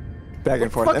 minutes, back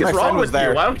and forth. What And the my fuck is friend wrong was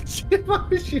with there. you? Why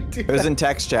would you do It was that? in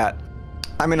text chat.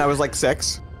 I mean, I was like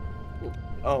 6.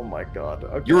 Oh my god.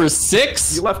 Okay. You were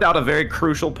 6? You left out a very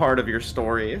crucial part of your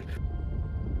story.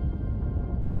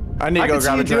 I need to go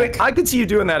grab a drink. I could see you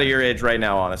doing that at your age right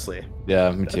now, honestly.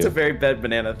 Yeah, me That's too. a very bed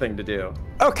banana thing to do.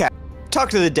 Okay, talk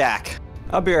to the DAC.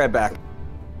 I'll be right back.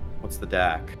 What's the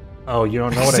DAC? Oh, you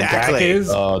don't know what a DAC Exactly. is?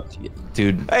 Oh,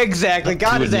 dude. Exactly. He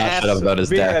Got would his not ass. shut up about his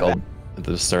Be right DAC back. at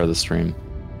the start of the stream.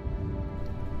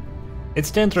 It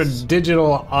stands for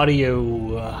digital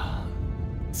audio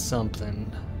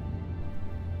something.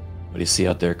 What do you see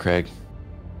out there, Craig?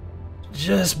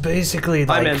 Just basically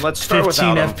Hi, like man, let's start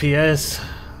 15 without 'em. FPS.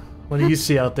 What do you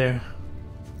see out there?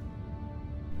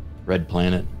 Red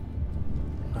Planet.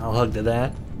 I'll hug to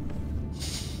that.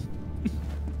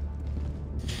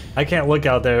 I can't look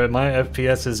out there. My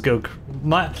FPSs go.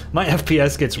 My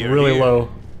FPS gets really low.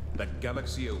 The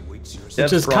galaxy awaits your That's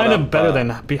Which is brought kind of up, better than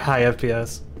high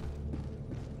FPS.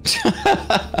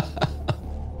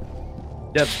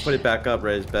 Yeah, put it back up,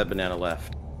 Ray's bed banana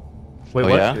left. Wait, Oh,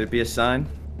 what? yeah? Could it be a sign?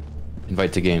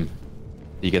 Invite to game.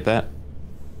 Do you get that?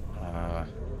 I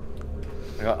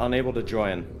got unable to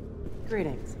join.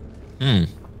 Greetings. I'll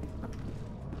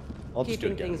just do it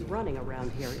Keeping again. things running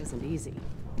around here isn't easy.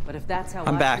 But if that's how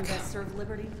I'm I back. can best serve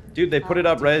Liberty, Dude, they put it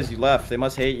up, Rez. You left. They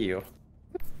must hate you.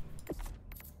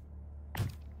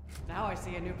 now I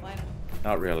see a new planet.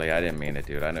 Not really. I didn't mean it,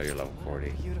 dude. I know you're level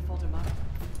 40. Beautiful democracy.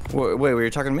 Wait, were you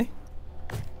talking to me?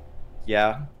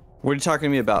 Yeah. What are you talking to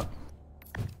me about?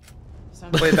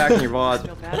 Play it back in your Feel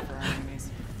VOD. bad for our enemies.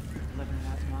 Living in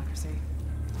that democracy.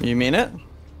 You mean it?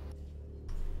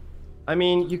 I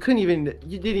mean, you couldn't even.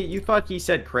 You didn't. You thought he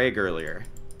said Craig earlier.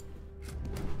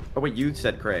 Oh wait, you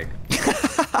said Craig.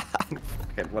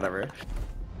 Okay, whatever.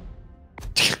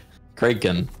 Craig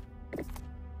can.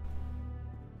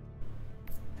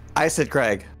 I said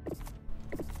Craig.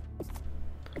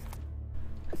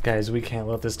 Guys, we can't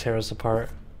let this tear us apart.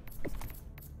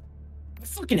 I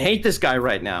fucking hate this guy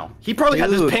right now. He probably had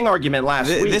Dude, this ping argument last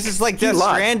week. This is like He Death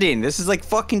lied. Stranding. This is like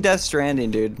fucking Death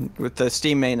Stranding, dude, with the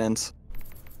Steam maintenance.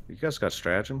 You guys got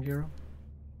stratagem, hero?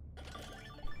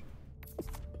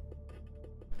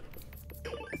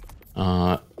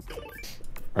 Are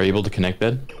you able to connect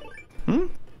bed? It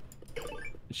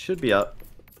should be up.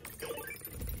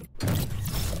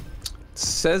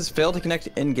 says fail to connect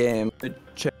in game.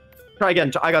 Try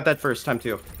again. I got that first time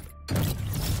too.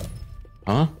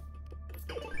 Huh?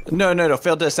 No.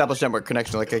 Failed to establish network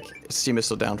connection. Like Steam is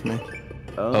still down for me.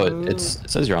 Oh, it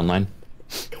says you're online.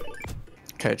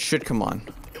 Okay, it should come on.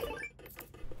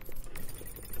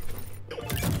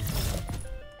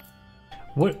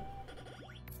 What?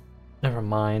 Never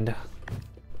mind.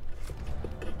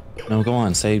 No, go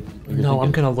on. Say. No,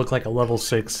 I'm gonna look like a level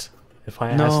 6 if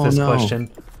I ask this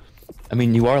question. I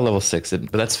mean, you are level 6,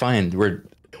 but that's fine. You're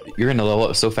gonna level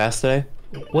up so fast today.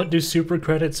 What do super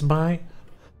credits buy?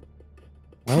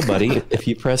 Well, buddy, if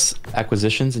you press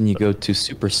acquisitions and you go to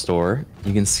Superstore,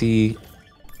 you can see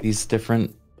these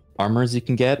different armors you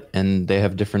can get, and they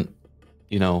have different,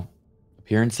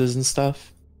 appearances and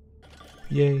stuff.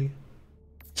 Yay.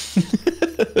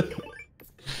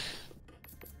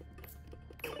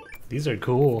 These are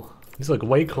cool. These look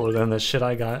way cooler than the shit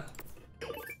I got.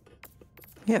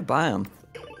 Yeah, buy them.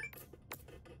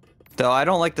 Though I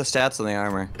don't like the stats on the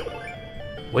armor.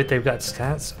 Wait, they've got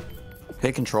stats?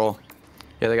 Hit control.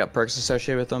 Yeah, they got perks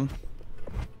associated with them.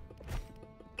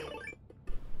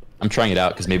 I'm trying it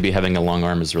out because maybe having a long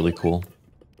arm is really cool.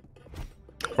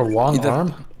 A long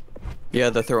arm?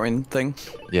 Yeah, the throwing thing.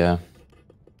 Yeah.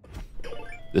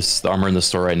 The armor in the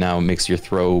store right now makes your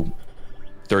throw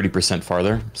 30%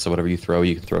 farther. So whatever you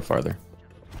can throw farther.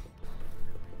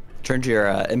 Turns your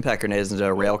impact grenades into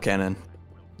a rail cannon.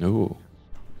 Ooh.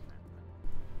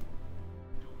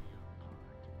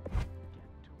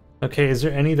 Okay, is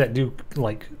there any that do,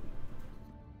 like,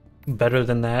 better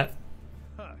than that?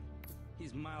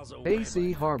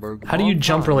 AC Harburg. How do you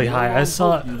jump really high? I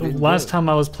saw, last time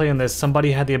I was playing this,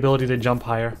 somebody had the ability to jump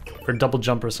higher. Or double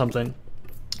jump or something.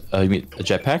 You mean a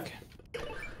jetpack?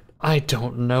 I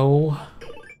don't know.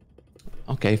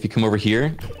 Okay, if you come over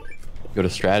here, go to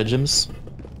stratagems.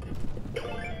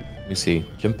 Let me see.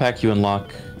 Jump pack you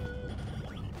unlock.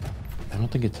 I don't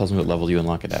think it tells me what level you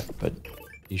unlock it at, but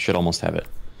you should almost have it.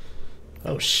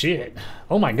 Oh shit.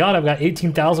 Oh my god, I've got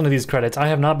 18,000 of these credits. I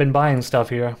have not been buying stuff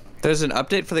here. There's an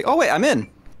update for the... Oh wait, I'm in!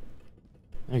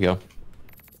 There you go.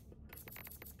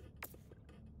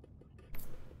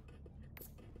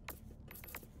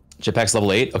 Jetpack's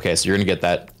level 8? Okay, so you're gonna get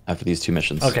that after these 2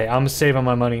 missions. Okay, I'm saving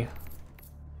my money.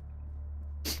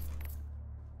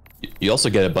 You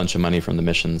also get a bunch of money from the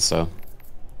missions, so...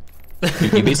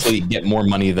 you basically get more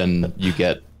money than you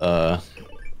get, than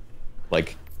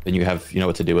you have,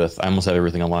 what to do with. I almost have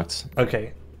everything unlocked.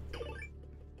 Okay.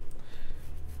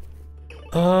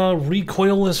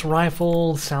 Recoilless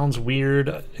rifle sounds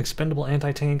weird. Expendable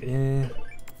anti-tank, eh.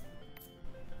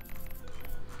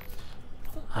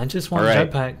 I just want a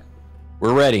jetpack.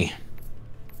 We're ready.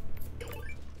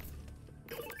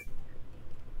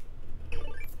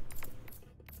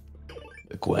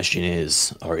 The question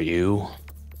is, are you?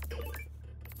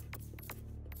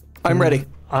 I'm ready.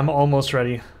 I'm almost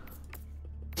ready.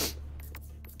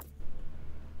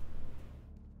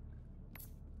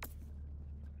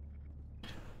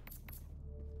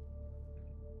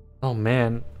 Oh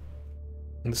man,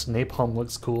 this napalm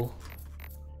looks cool.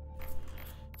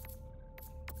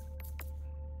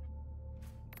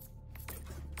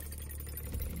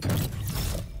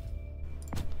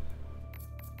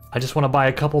 I just want to buy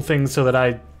a couple things so that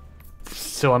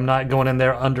I'm not going in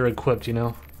there under-equipped, you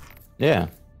know? Yeah.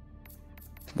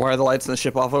 Why are the lights in the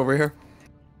ship off over here?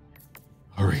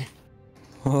 Hurry.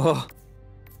 Oh.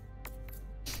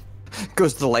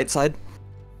 Goes to the light side.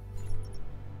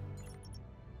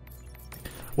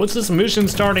 What's this mission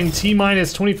starting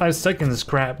T-minus 25 seconds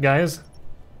crap, guys?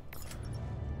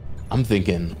 I'm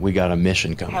thinking we got a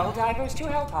mission coming. Helldivers to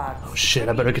Hellpods. Oh shit,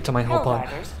 I better get to my hell pod.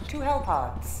 Helldivers to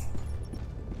Hellpods.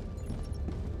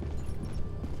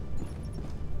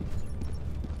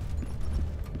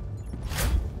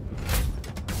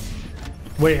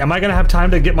 Wait, am I gonna have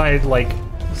time to get my,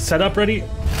 setup ready?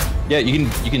 Yeah, you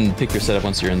can pick your setup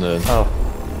once you're in the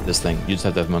this thing. You just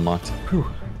have to have them unlocked. Whew.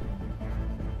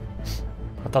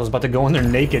 I thought I was about to go in there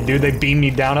naked, dude. They beam me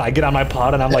down. I get on my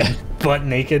pod and I'm like butt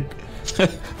naked.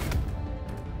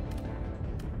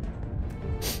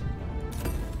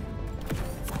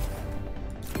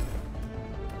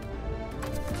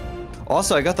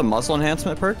 Also, I got the muzzle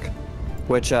enhancement perk,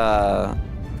 which,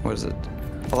 what is it?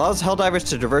 Allows Helldivers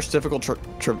to traverse difficult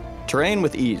terrain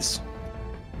with ease.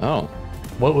 Oh.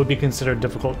 What would be considered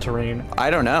difficult terrain? I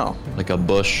don't know. Like a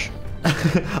bush.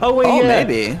 Oh wait, oh, yeah.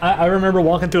 maybe. I remember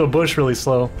walking through a bush really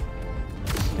slow.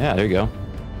 Yeah, there you go.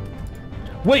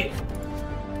 Wait!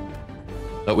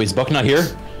 Oh, wait, is Buck not here?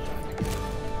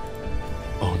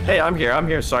 Oh, no. Hey, I'm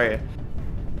here, sorry.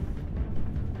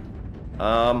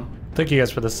 Thank you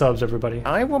guys for the subs, everybody.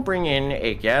 I will bring in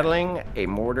a Gatling, a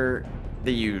mortar,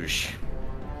 The usual.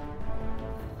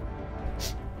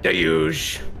 The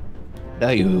usual.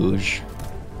 The usual.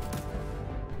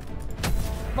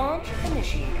 Launch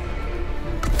initiated.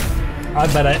 I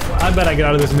bet I get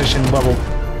out of this mission level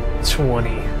 20.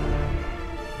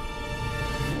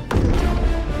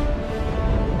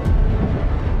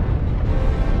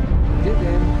 Get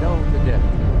in, hell to death.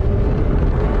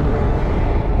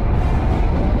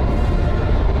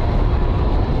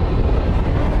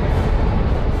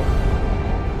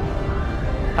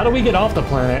 How do we get off the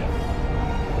planet?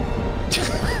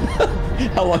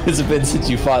 How long has it been since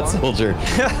you fought Soldier?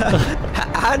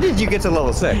 How did you get to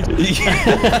level 6?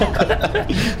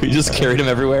 We just carried him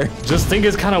everywhere. Just think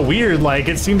it's kind of weird. Like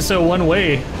it seems so one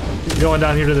way going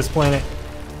down here to this planet.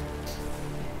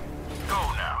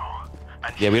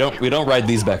 Yeah, we don't ride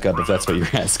these back up if that's what you're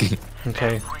asking.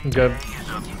 Okay, good.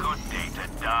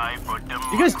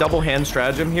 You guys double hand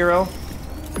stratagem hero?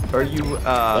 Or are you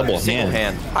single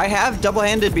hand? I have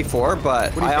double-handed before,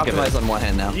 but What do you I think of optimize it? on one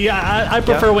hand now. Yeah, I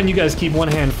prefer when you guys keep one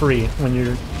hand free when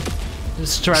you're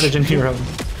stratagem hero.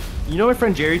 You know what my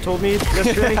friend Jerry told me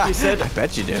yesterday? He said I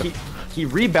bet you do. he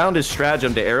rebound his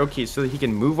stratagem to arrow keys so that he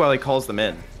can move while he calls them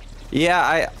in.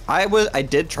 Yeah, I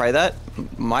did try that.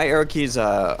 My arrow keys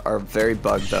are very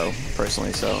bugged though,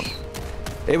 personally. So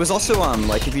it was also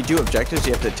like if you do objectives,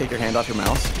 you have to take your hand off your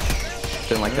mouse.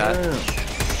 Something like that.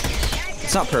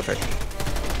 It's not perfect.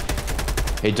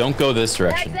 Hey, don't go this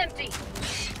direction.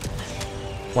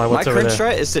 Why? My What's over current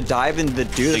there? strat is to dive and do the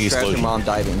Big stratagem explosion. while I'm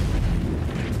diving.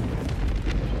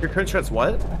 Your current strat's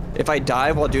what? If I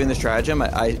dive while doing the stratagem,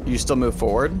 you still move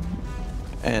forward,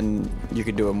 and you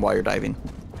can do them while you're diving.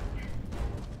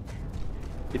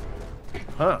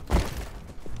 Huh.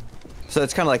 So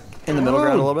it's kind of like in the middle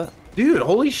ground a little bit. Dude,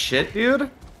 holy shit, dude.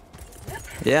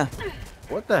 Yeah.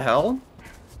 What the hell?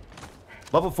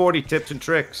 Level 40 tips and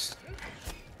tricks.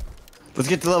 Let's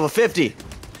get to level 50.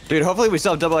 Dude, hopefully we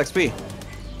still have double XP.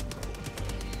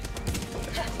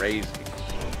 That's crazy.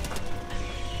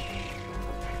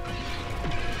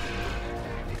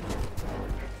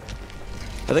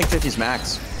 I think 50's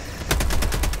max.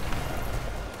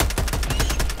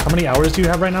 How many hours do you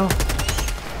have right now?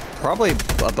 Probably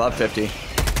above 50.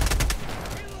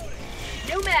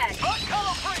 New mag.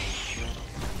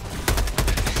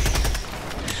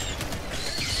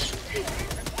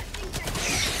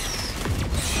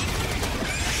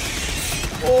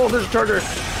 Oh, there's a charger.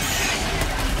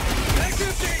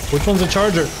 Which one's a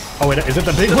charger? Oh wait, is it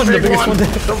the big one? The Big biggest one?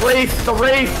 The Wraith, the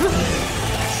Wraith.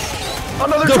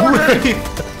 Another The charger. Wraith.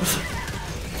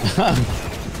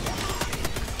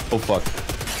 Oh fuck.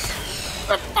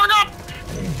 Fuck up.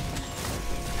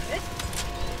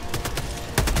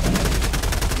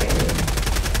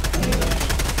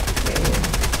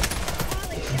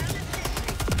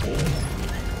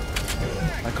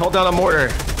 I called down a mortar.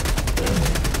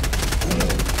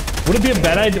 Would it be a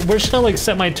bad idea? Where should I like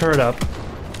set my turret up?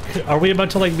 Are we about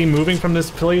to like be moving from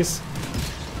this place?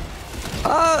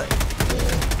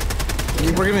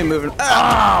 We're gonna be moving.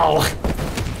 Ow!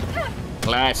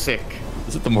 Classic.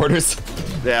 Is it the mortars?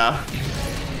 Yeah.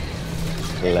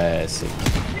 Classic.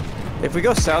 If we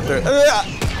go south there,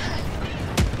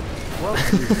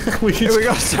 We if we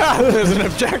go south, there's an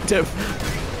objective.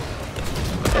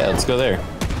 Yeah, let's go there.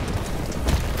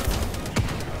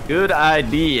 Good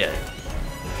idea.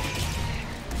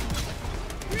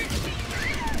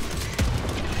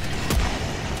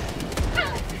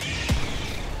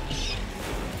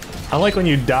 I like when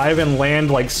you dive and land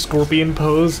like scorpion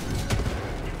pose.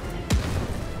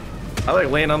 I like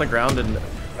laying on the ground and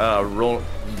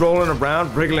rolling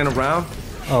around, wriggling around.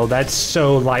 Oh, that's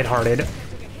so lighthearted.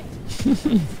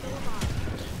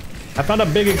 I found a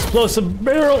big explosive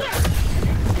barrel.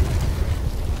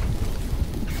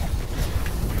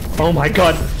 Oh my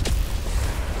god.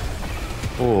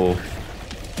 Oh.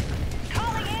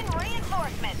 Calling in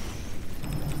reinforcements.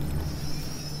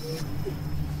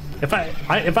 If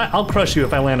I'll crush you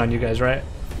if I land on you guys, right?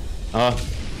 No.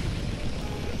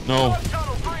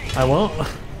 I won't.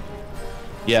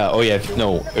 Yeah, oh yeah,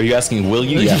 no. Are you asking will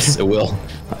you? Yes, it will.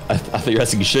 I thought you were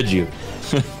asking should you.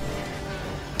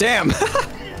 Damn.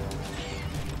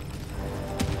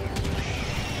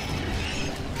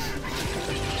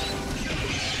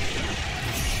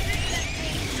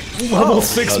 Level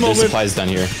 6 There's moment. supplies down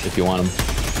here if you want them.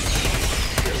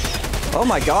 Oh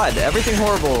my god, everything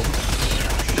horrible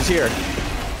is here.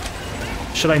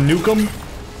 Should I nuke them?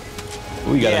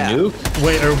 Ooh, you got Yeah. a nuke?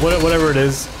 Wait, or whatever it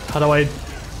is. How do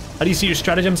you see your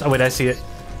stratagems? Oh wait, I see it.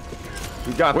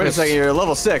 You got Wait a this. second, you're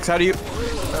level 6. How do you?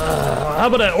 How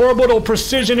about an orbital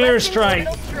precision airstrike?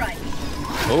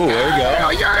 Oh,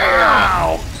 there you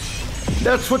go.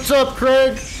 That's what's up,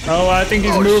 Craig. Oh, I think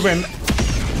he's moving.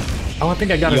 Oh, I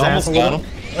think I got his ass a little.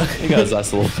 You got his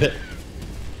ass a little bit.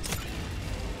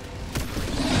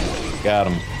 Got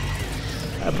him.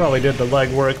 I probably did the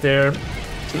leg work there.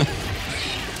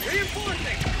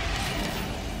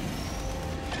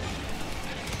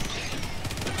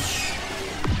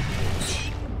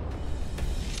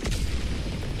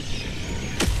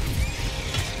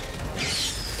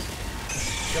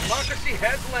 Democracy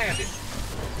has landed.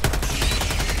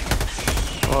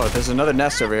 Oh, there's another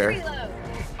nest over here.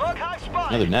 Bug high spot.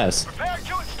 Another nest. Prepare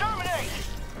to exterminate.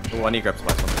 Oh, I need to grab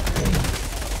supplies.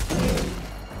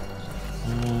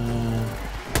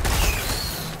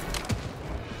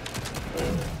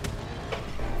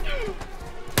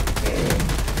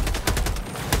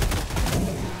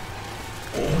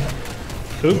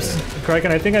 Oops,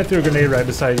 Kraken, I think I threw a grenade right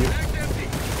beside you.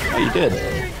 Oh, you did.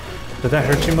 Did that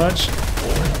hurt you much?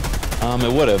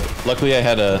 It would have. Luckily, I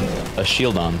had a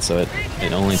shield on, so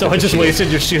it only. So took I the just shield. wasted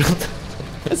your shield.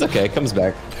 It's okay. It comes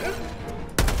back.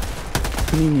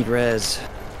 You need res.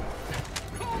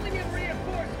 Calling in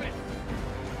reinforcements.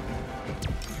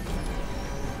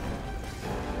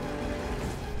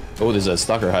 Oh, there's a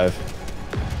stalker hive.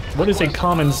 What is a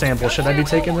common sample? Should I be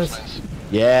taking this?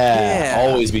 Yeah, Yeah.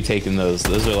 always be taking those.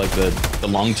 Those are like the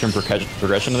long-term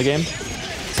progression of the game.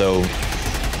 So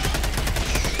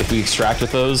if we extract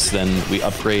with those, then we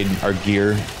upgrade our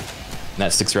gear, and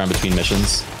that sticks around between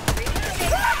missions.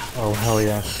 Oh, hell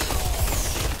yeah.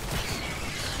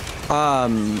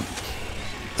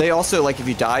 They also, like, if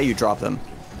you die, you drop them.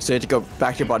 So you have to go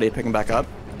back to your body to pick them back up.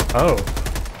 Oh.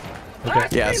 Okay.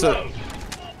 Yeah, so...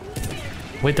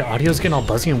 Wait, the audio's getting all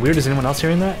buzzy and weird. Is anyone else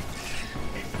hearing that?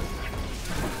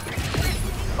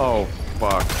 Oh,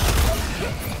 fuck.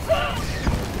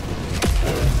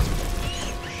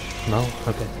 No?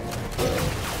 Okay.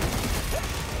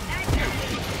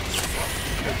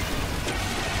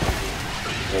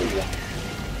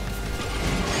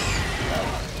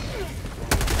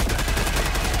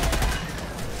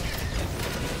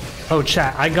 Oh,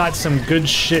 chat, I got some good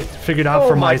shit figured out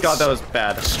for Oh my my god, that was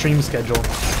bad. stream schedule.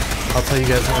 I'll tell you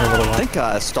guys in a little I while.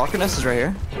 think Stalker Nest is right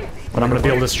here. But I'm gonna be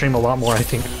able to stream a lot more, I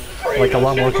think. Like, a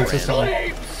lot more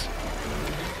consistently.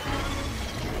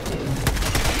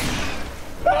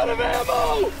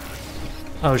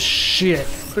 Oh, shit.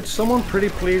 Could someone pretty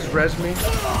please res me?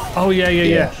 Oh, yeah.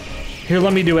 Here,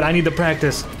 let me do it. I need to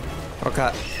practice.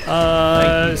 Okay.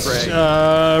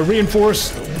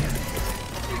 Reinforce.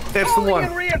 That's the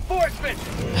one. Reinforcements.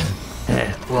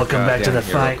 Welcome back to the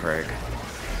Goddamn fight. hero, Craig.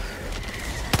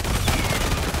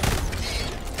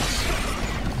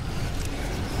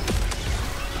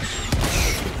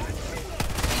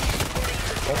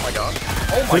 Oh my god.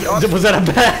 Oh my god. Was that a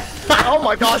bad? Oh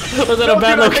my god. Was that a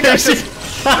bad location?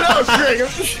 No, Craig.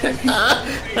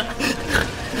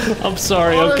 I'm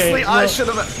sorry. Honestly, Okay. I should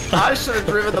have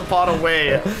driven the bot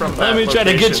away from that Let me try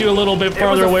to get you a little bit It was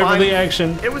farther a away from fine- the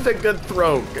action. It was a good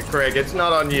throw, Craig. It's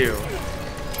not on you.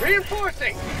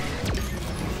 Reinforcing.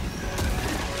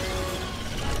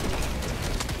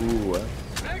 Ooh.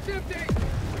 Max empty.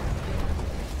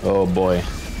 Oh boy,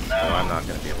 Oh, I'm not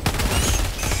gonna be able to.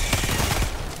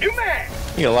 New mag.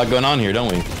 we got a lot going on here,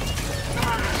 don't we?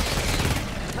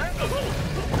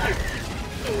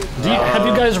 Have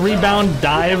you guys rebound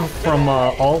dive from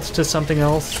alt to something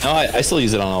else? No, I still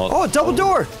use it on all. Oh, double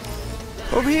door!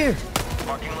 Over here.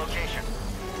 Marking location.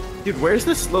 Dude, where's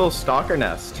this little stalker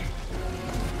nest?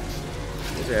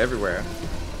 These are everywhere.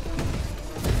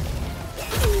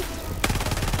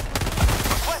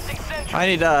 Requesting sentry. I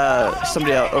need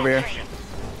somebody out over here.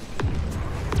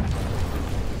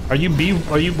 Are you B?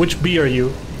 Are you which B are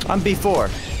you? I'm B4.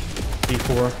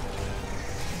 B4.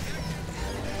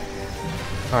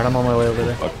 All right, I'm on my way over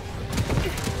there. Fuck.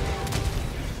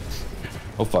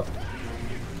 Oh fuck.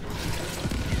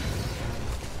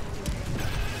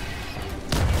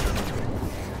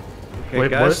 Okay,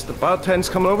 Wait, guys, what? the bot 10's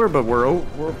coming over, but we're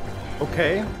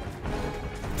okay.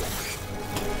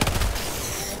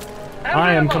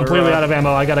 I am completely out of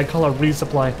ammo. I gotta call a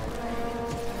resupply.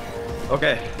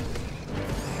 Okay.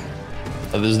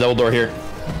 There's a double door here.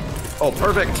 Oh,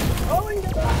 perfect.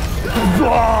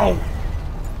 Whoa!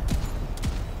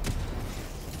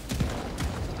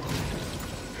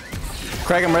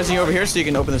 Craig, I'm resing you over here so you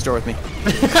can open this door with me.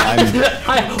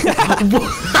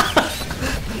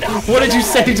 What did you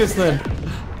say just then?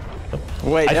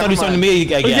 Wait, I thought never he was talking to mind. me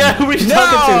again. Yeah, who were you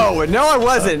talking No! No, I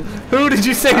wasn't. to? Who did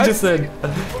you say just then?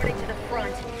 Reporting to the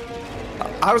front.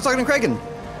 I was talking to Kraken.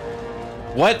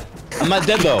 What? I'm not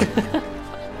dead though.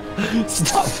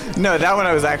 Stop. No, that one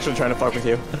I was actually trying to fuck with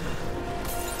you.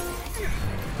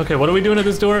 Okay, what are we doing at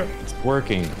this door? It's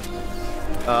working.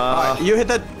 You hit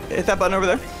that. hit that button over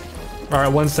there. All right,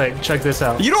 one sec. Check this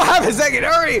out. You don't have a second.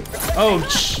 Hurry! Oh,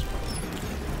 shh.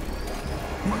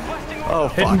 Oh,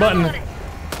 Hitting fuck. button.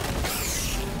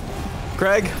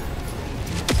 Craig.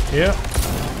 Yeah.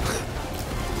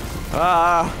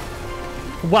 Ah.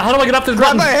 Well, how do I get up to the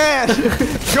Grab button? my hand.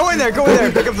 Go in there. Go in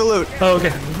there. Pick up the loot. Oh,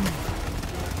 okay.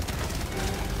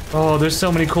 Oh, there's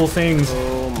so many cool things.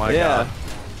 Oh my Yeah. god.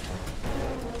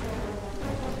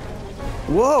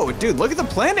 Whoa, dude, look at the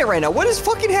planet right now. What is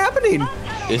fucking happening?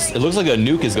 It looks like a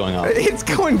nuke is going off. It's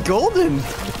going golden.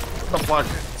 What the fuck?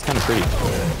 It's kind of pretty.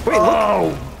 Wait,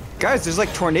 look. Guys, there's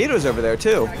like tornadoes over there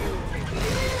too.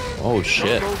 Oh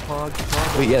shit.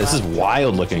 Wait, yeah, this is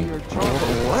wild looking.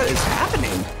 What is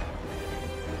happening?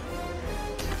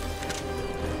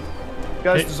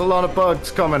 Guys, there's a lot of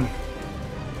bugs coming.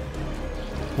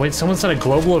 Wait, someone said a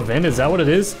global event? Is that what it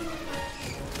is?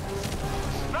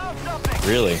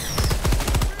 Really?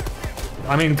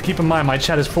 I mean, keep in mind, my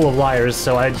chat is full of liars,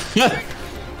 so I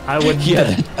would... Yeah,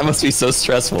 that must be so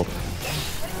stressful.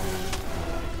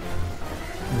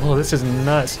 Whoa, this is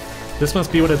nuts. This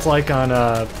must be what it's like on,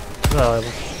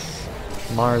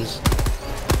 Mars.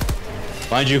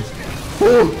 Find you.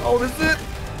 Oh, this is it?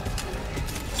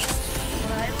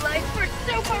 My life for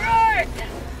super art!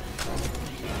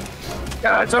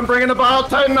 Guys, I'm bringing the Bile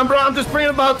Titan. I'm just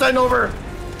bringing the Bile Titan over.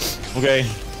 Okay.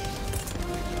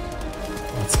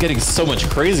 It's getting so much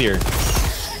crazier.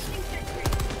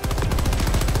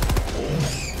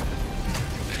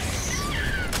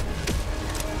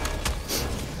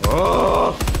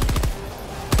 Oh.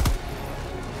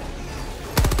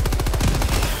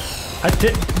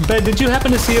 Ben, did you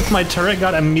happen to see if my turret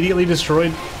got immediately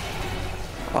destroyed?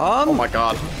 Oh my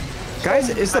god. Guys,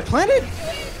 is the planet?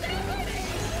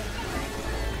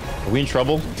 Are we in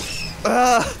trouble?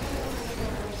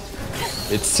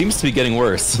 It seems to be getting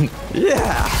worse.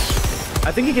 Yeah.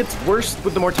 I think it gets worse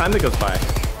with the more time that goes by.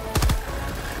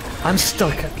 I'm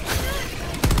stuck.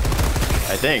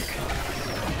 I think.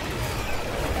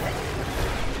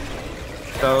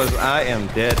 Fellas, I am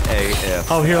dead AF.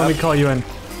 Oh, here, let me call you in.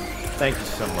 Thank you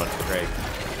so much, Craig.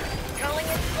 Calling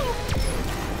it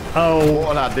Oh, What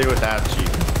would I do without you?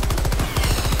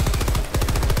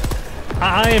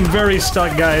 I am very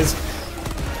stuck, guys.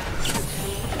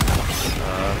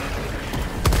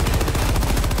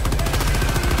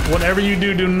 Whatever you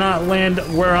do, do not land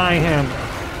where I am.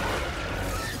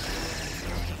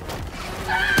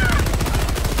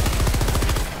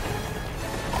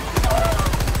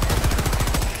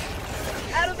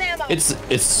 out of ammo!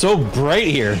 It's so bright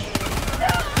here.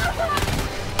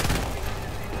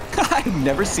 I've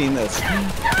never seen this.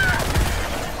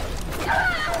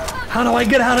 How do I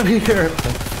get out of here?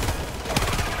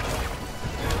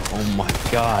 Oh my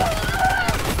god.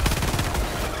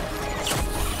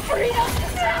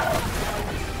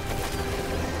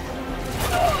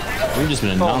 We've just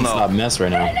been a non-stop mess right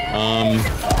now.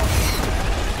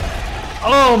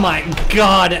 Oh my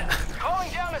god.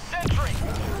 Calling down a sentry!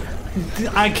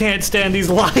 I can't stand these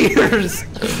liars.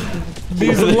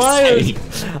 These What are they liars. saying? I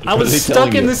What are was they stuck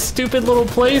telling in you? this stupid little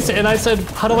place and I said,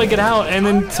 how do I get out? And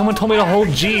then someone told me to hold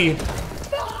G.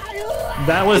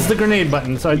 That was the grenade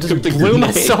button, so I just took the blew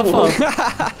grenade. myself up.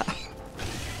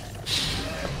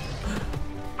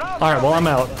 Alright, well, I'm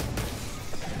out.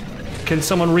 Can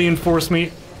someone reinforce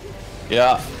me?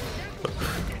 Yeah.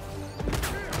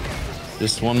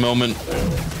 Just one moment.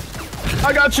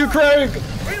 I got you, Craig!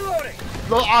 Reloading!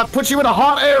 I'll put you in a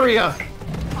hot area!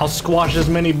 I'll squash as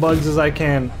many bugs as I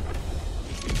can.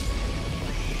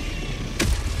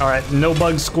 Alright, no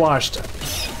bugs squashed.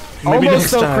 Maybe Almost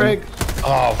next though, time. Craig.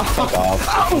 Oh, fuck off.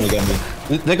 Oh my god.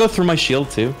 Did they go through my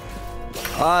shield too?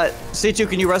 C2,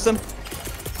 can you rest them?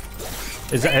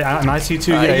 Is that an IC2?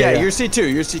 Yeah, you're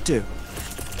C2, you're C2.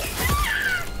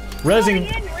 Resing.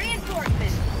 In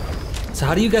reinforcements! So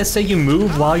how do you guys say you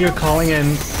move while you're calling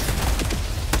in?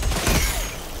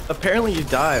 Apparently you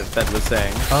dive, Ben was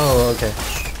saying. Oh, okay.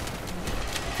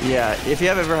 Yeah, if you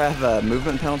ever have a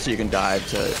movement penalty, you can dive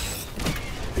to...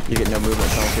 You get no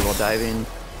movement penalty while diving.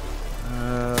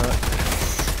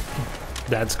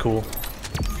 That's cool.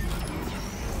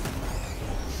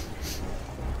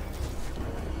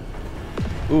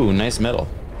 Ooh, nice metal.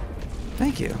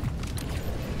 Thank you.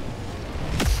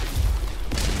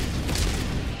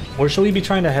 Where should we be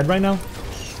trying to head right now?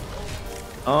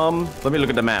 Let me look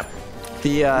at the map.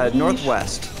 The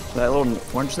northwest. That little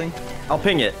orange thing? I'll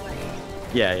ping it.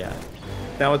 Yeah, yeah.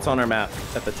 Now it's on our map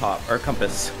at the top, our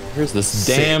compass. Here's this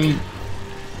damn.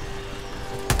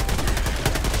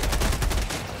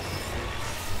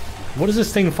 What is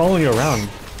this thing following you around?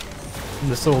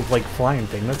 This little, like, flying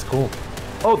thing. That's cool.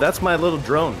 Oh, that's my little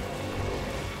drone.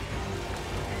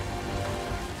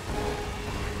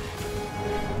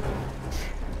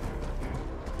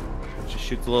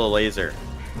 shoots a little laser.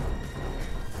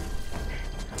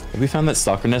 Have we found that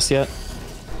stalker nest yet?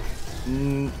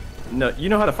 No, you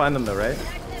know how to find them though, right?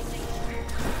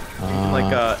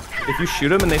 Like, if you shoot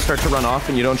them and they start to run off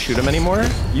and you don't shoot them anymore,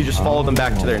 you just follow them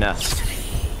back to their nest.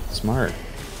 Smart.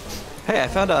 Hey, I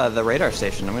found the radar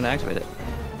station. I'm gonna activate it.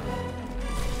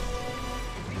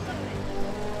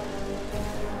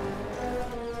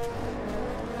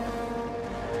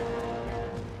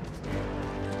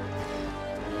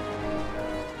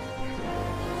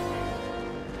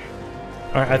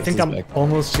 All right, I think I'm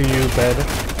almost to you, bed.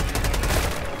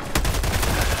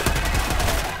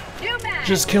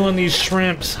 Just killing these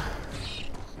shrimps.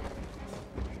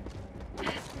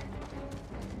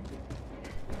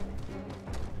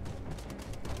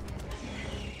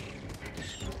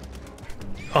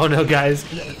 Oh no, guys.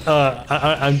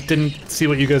 I didn't see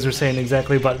what you guys were saying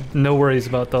exactly, but no worries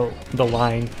about the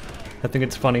line. I think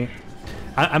it's funny.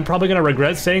 I'm probably gonna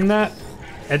regret saying that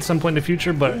at some point in the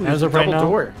future, but as of right now.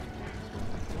 Door.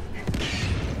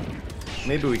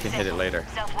 Maybe we can hit it later.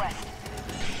 Southwest.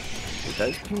 Did that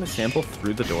just ping the sample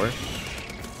through the door?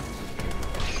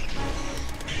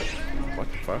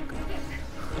 What the fuck?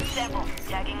 Sample.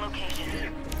 Tagging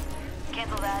location.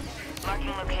 Cancel that.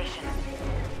 Marking location.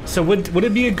 So would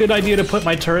it be a good idea to put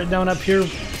my turret down up here?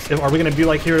 Are we gonna be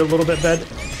like here a little bit, bed?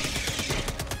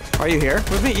 Are you here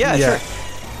with me? Yeah, Yeah. sure.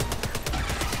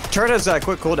 Turret has a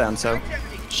quick cooldown, so.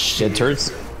 Yeah,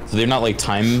 turrets, so they're not like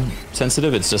time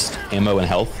sensitive, it's just ammo and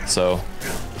health, so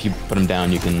if you put them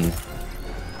down, you can...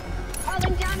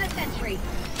 Calling down a sentry.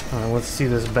 Alright, let's see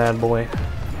this bad boy.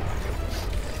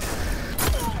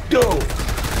 Go!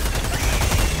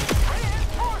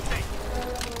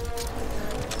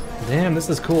 Damn, this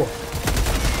is cool.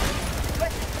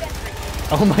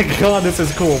 Oh my god, this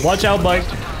is cool. Watch out, Mike.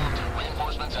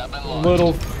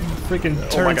 Little freaking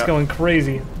turret's God. going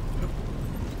crazy.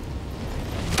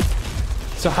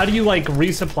 So how do you like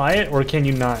resupply it, or can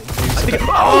you not? I think it,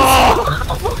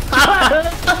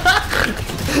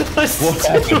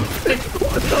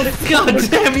 God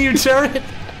damn you, turret!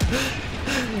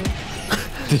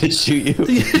 Did it shoot you?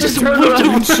 You just turned whipped around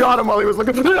him. and shot him while he was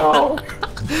looking for no.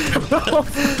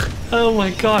 Oh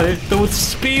my god, the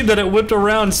speed that it whipped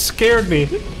around scared me.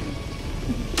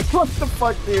 What the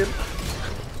fuck, dude?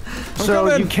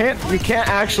 So you can't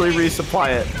actually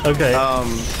resupply it. Okay.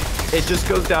 It just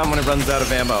goes down when it runs out of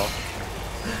ammo.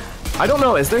 I don't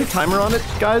know, is there a timer on it,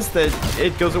 guys, that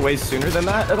it goes away sooner than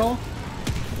that at all?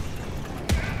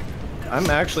 I'm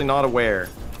actually not aware.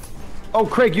 Oh,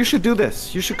 Craig, you should do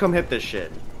this. You should come hit this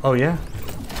shit. Oh yeah?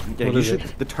 Yeah, What you is should.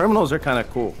 it? The terminals are kind of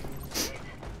cool.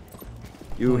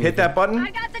 You hit that button. I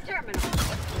got the terminal.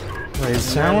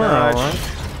 Raise tower, alright.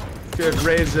 Should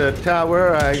raise a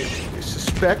tower, I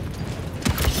suspect.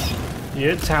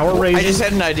 Yeah, tower I raising. just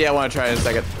had an idea I want to try in a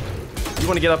second. You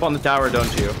want to get up on the tower,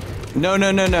 don't you? No.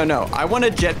 I want a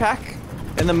jetpack,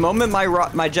 and the moment my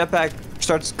jetpack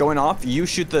starts going off, you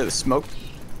shoot the smoke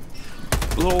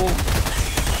little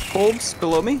bulbs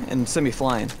below me and send me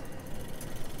flying.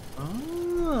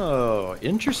 Oh,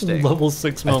 interesting. Level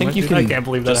 6 moment. I think you can I can't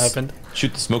believe that just happened.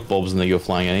 shoot the smoke bulbs and they go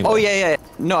flying anyway. Oh yeah.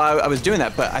 No, I was doing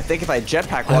that, but I think if I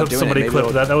jetpack I while hope doing somebody it, maybe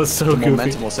clipped that. That was so the goofy.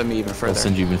 momentum will send me even They'll further.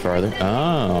 send you even farther.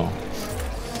 Oh.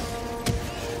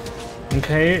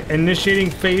 Okay, initiating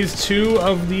phase 2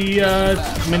 of the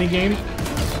mini game.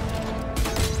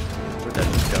 Where'd that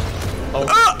just go? Oh,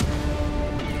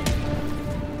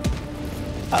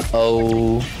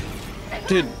 Uh-oh.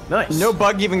 Dude, nice. no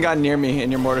bug even got near me,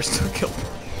 and your mortar still killed me.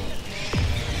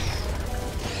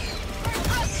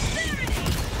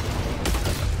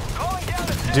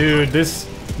 Dude, this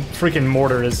freaking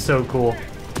mortar is so cool.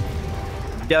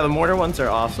 Yeah, the mortar ones are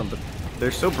awesome, but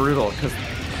they're so brutal because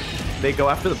they go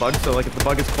after the bug. So like, if the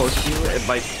bug is close to you, it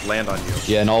might land on you.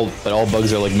 Yeah, and all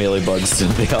bugs are like melee bugs. So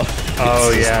they all,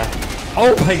 Oh yeah.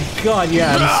 Oh my god,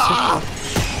 yeah.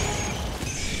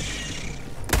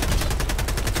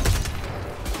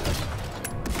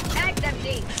 Tag's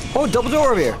empty. Oh, double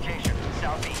door over here.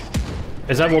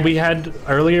 Is that what we had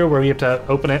earlier, where we have to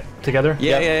open it together?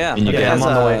 Yeah. And you It get- has, I'm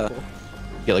on the way.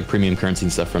 get like premium currency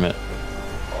and stuff from it.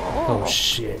 Oh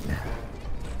shit.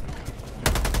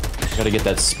 Gotta get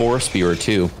that spore spear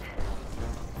too.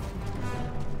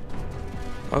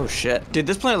 Oh shit, dude,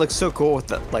 this planet looks so cool with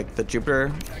the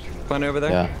Jupiter planet over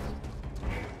there. Yeah.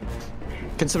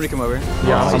 Can somebody come over?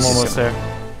 Yeah, I'm nice. almost there.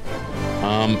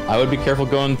 I would be careful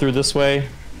going through this way.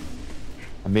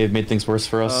 I may have made things worse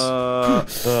for us.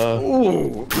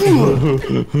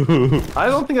 I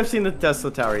don't think I've seen the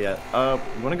Tesla Tower yet. You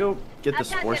wanna go get the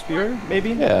Spore Spear,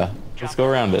 maybe? Yeah, let's go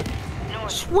around it.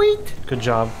 Sweet! Good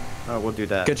job. We'll do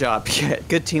that. Good job. Yeah,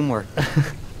 good teamwork.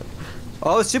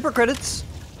 Oh, super credits.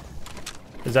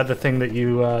 Is that the thing that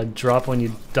you drop when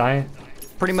you die?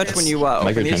 Pretty much when you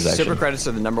open these, Microtransaction. super credits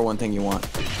are the #1 thing you want.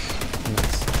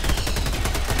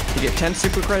 You get 10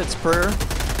 super credits per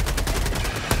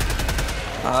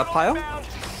pile.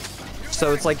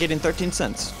 So it's like getting 13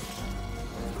 cents.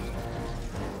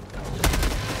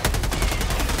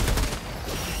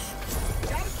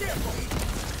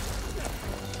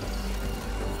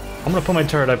 I'm gonna put my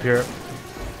turret up here.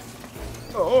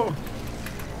 Oh.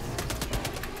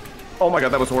 Oh my god,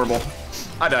 that was horrible.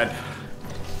 I died.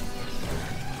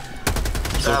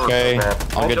 It's okay.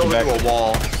 I'll get you back. Into a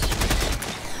wall.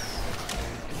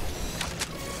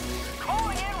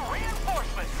 Calling in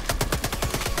reinforcements.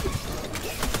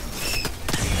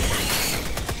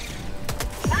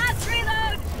 Fast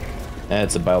reload.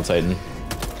 It's a Bile Titan.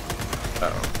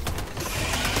 Uh-oh.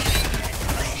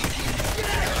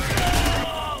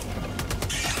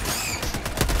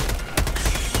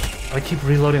 I keep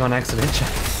reloading on accident.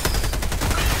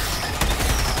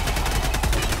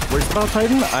 Where's the Bile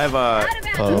Titan? I have a...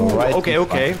 Right.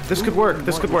 Okay. This could work.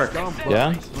 This could work.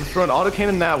 Yeah? We throw an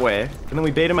autocannon that way, and then we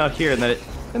bait him out here, and then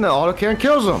the autocannon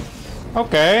kills him.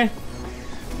 Okay.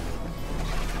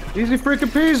 Easy freaking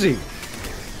peasy.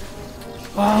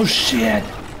 Oh shit!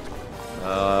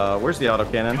 Where's the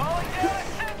autocannon?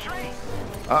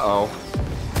 Uh-oh.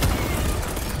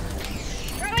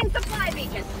 Throwing supply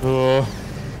beacon. Oh.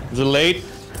 Is it late?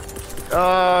 It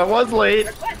was late,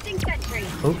 Requesting sentry.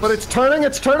 but it's turning,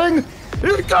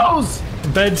 Here it goes!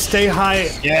 Bed, stay high.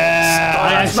 Yeah!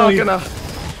 I It's not actually gonna...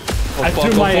 I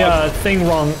threw my thing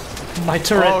wrong. My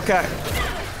turret. Oh, okay.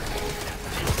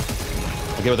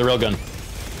 Okay, with the railgun.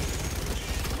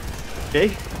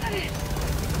 Okay.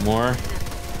 More.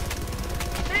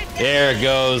 There it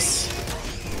goes.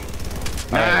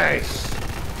 Nice.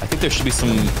 I think there should be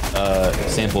some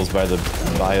samples by the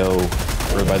bio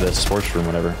or by the sports room,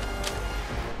 whatever.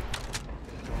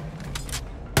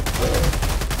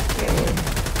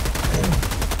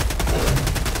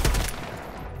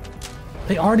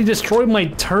 They already destroyed my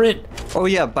turret. Oh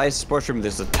yeah, by sports room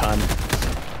there's a ton.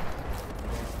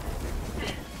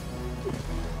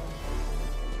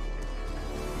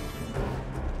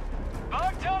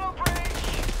 Bug tunnel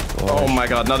breach. Oh my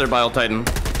god, another Bile Titan.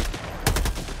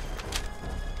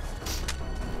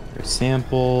 There's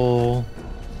sample.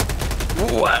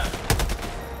 What?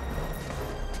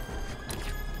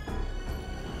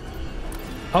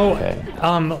 Oh, Okay.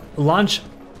 launch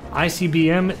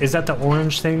ICBM. Is that the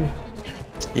orange thing?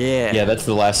 Yeah. Yeah, that's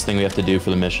the last thing we have to do for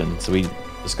the mission. So we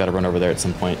just got to run over there at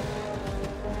some point.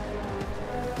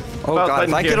 Oh Well, god, if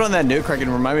then I here. get on that nuke, I can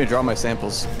remind me to draw my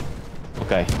samples.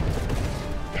 Okay.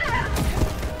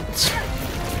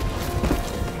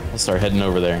 I'll start heading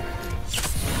over there.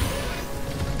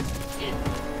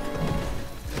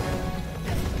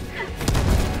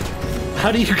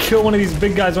 How do you kill one of these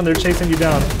big guys when they're chasing you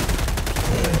down?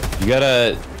 You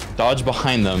gotta dodge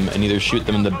behind them and either shoot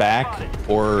them in the back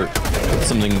or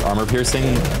something armor piercing,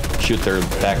 shoot their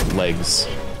back legs.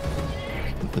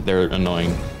 They're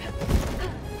annoying.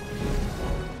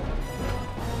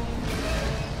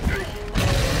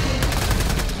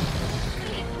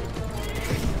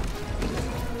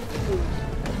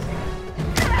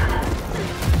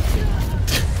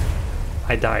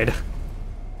 I died.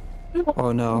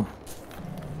 Oh no.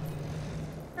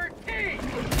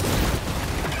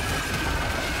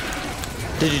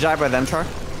 Did you die by them, Char?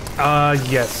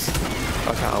 Yes.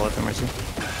 Okay, I'll let them mercy.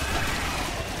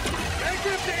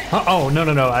 Oh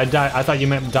no! I died. I thought you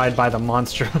meant died by the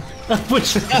monster,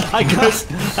 which I guess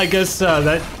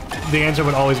that the answer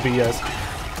would always be yes.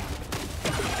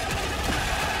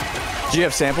 Do you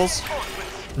have samples?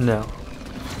 No.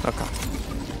 Okay.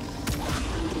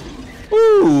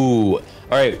 Ooh!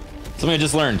 Alright, something I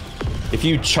just learned. If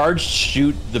you charge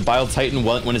shoot the Bile Titan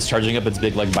when it's charging up its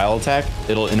big like bile attack,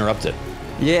 it'll interrupt it.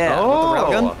 Yeah. Oh. With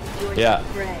the railgun. Yeah.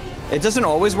 It doesn't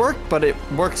always work, but it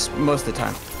works most of the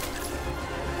time.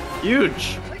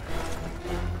 Huge.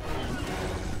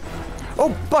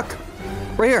 Oh, Buck!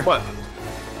 Right here. What?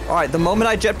 Alright, the moment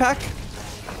I jetpack,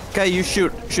 okay, you shoot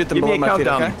them Give me below a my feet,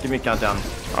 countdown. okay? Give me a countdown.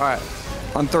 Alright.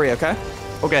 On 3, okay?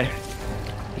 Okay.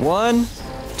 1,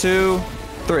 2,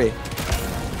 3.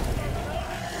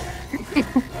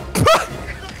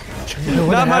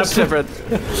 Not much different.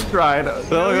 Tried. That looks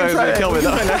like it's gonna kill me,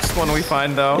 though. The next one we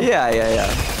find though. Yeah.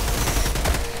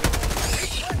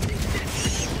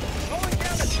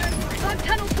 Bug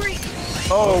tunnel breach.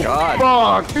 Oh God.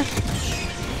 fuck!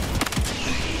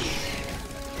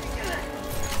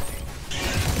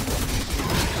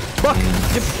 Buck!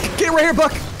 Get right here,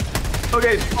 Buck!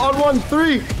 Okay, on 1,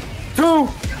 3, 2,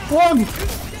 1.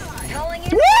 Calling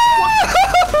in.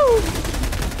 Woo!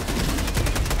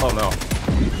 Oh no.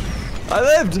 I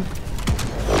lived!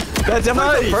 That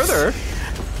definitely Nice. went further.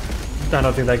 I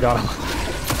don't think that got him.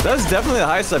 That's definitely the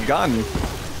highest I've gotten.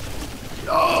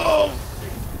 Oh!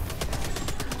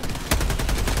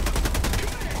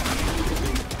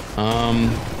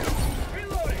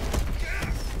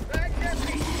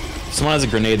 Someone has a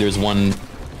grenade. There's one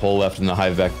hole left in the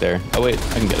hive back there. Oh wait,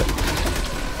 I can get it.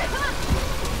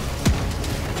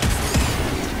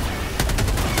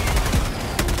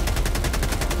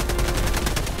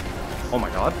 Oh my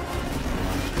god.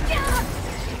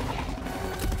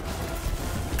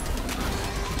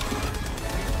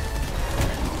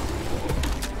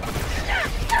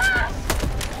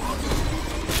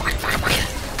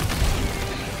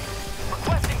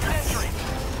 Requesting sentry.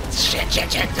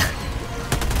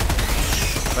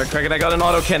 Alright, Craig, and I got an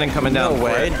auto cannon coming down. No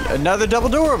way. Another double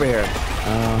door over here.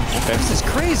 Okay. This is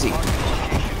crazy.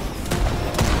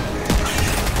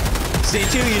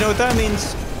 C2, you know what that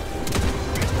means.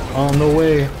 On the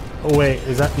way. Oh wait,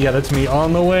 is that? Yeah, that's me.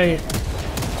 On the way.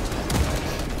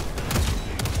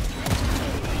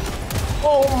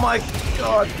 Oh my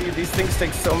god, dude, these things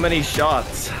take so many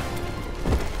shots.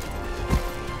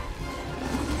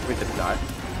 Wait, did it die?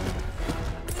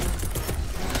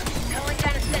 Calling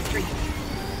down a sentry.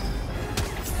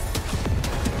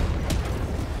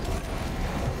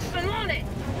 I'm on it.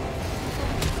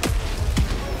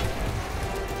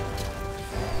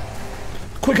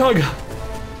 Quick hug.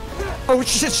 Oh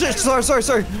shit,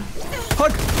 sorry.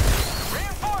 Hug!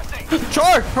 Reinforcing.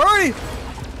 Char, hurry!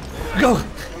 Go.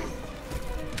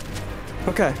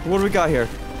 Okay, what do we got here?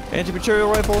 Anti-material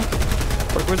rifle,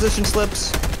 requisition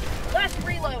slips. Last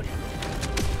reload.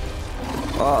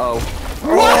 Uh-oh.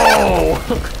 Oh.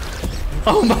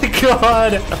 Oh my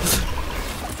god.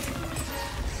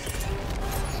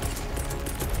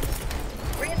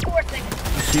 Reinforcing.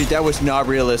 Dude, that was not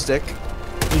realistic.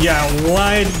 Yeah.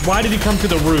 Why did he come to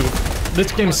the roof? This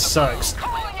game sucks.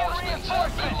 Calling in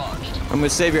reinforcements. I'm gonna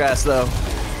save your ass though.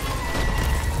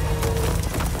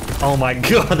 Oh my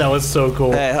god, that was so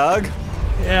cool. Hey, hug.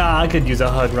 Yeah, I could use a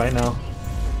hug right now.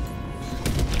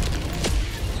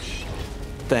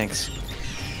 Thanks.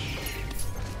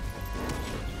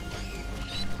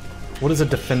 What is a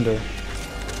defender?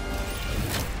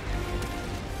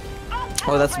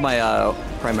 Oh, that's my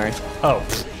primary. Oh.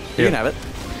 You can have it.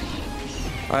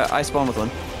 Alright, I spawn with one.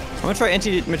 I'm gonna try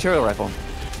anti-material rifle.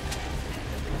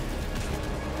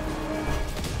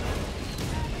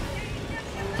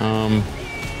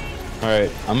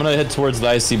 Alright, I'm gonna head towards the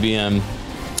ICBM.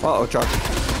 Uh-oh, Char.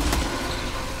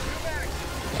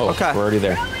 Oh, Okay. we're already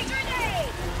there. Throwing grenade.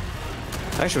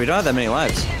 Actually, we don't have that many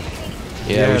lives.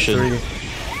 Yeah, we should. 3.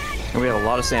 And we have a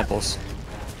lot of samples.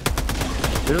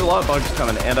 There's a lot of bugs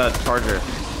coming and a charger.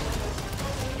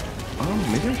 Oh,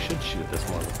 maybe I should shoot this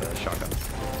one with a shotgun.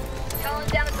 Calling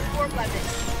down a support weapon.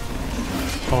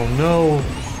 Oh no.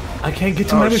 I can't get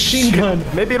to my machine gun.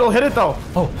 Maybe it'll hit it though.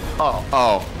 Oh.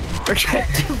 Oh. Okay.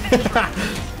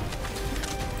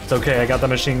 It's okay, I got the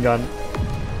machine gun.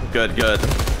 Good.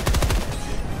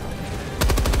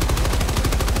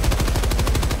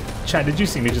 Chat, did you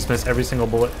see me just miss every single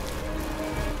bullet?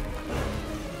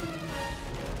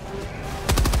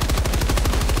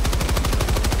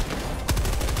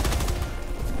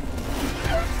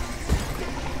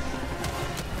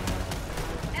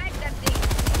 Mag's empty.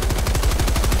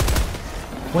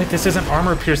 Wait, this isn't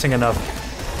armor piercing enough.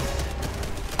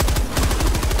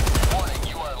 Warning,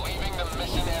 you are leaving the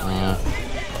mission area.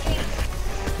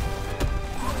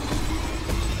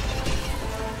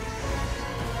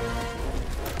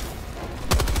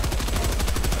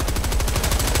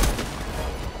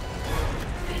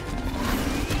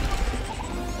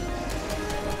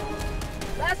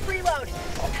 Last reload.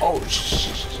 Oh, shh.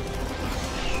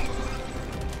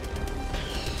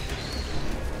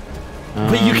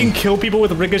 Wait, you can kill people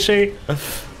with ricochet?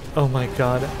 Oh my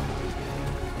god.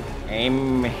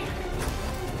 Aim.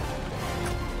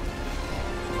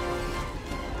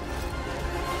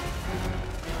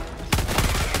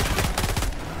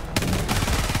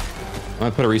 I'm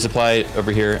gonna put a resupply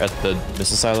over here at the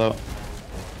missile silo.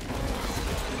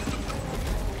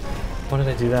 Why did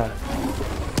I do that?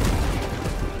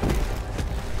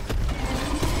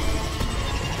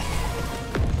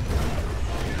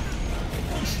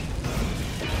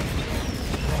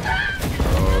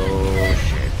 Oh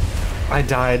shit. I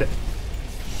died.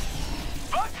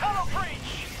 Bug tunnel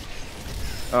breach.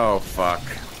 Oh fuck.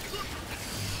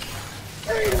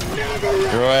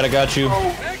 You're alright, I got you.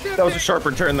 That was a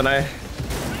sharper turn than I.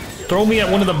 Throw me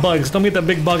at one of the bugs. Throw me at the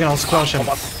big bug and I'll squash him.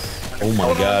 Oh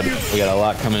my god, we got a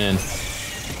lot coming in.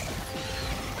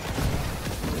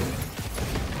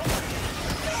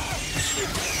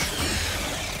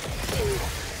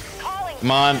 Come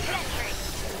on.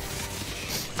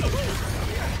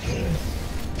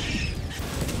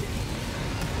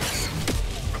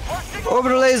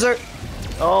 Orbital laser.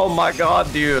 Oh my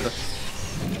god, dude.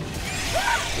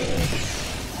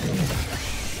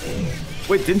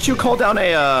 Wait, didn't you call down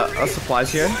a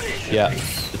supplies here? Yeah,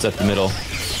 it's at the middle.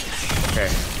 Okay.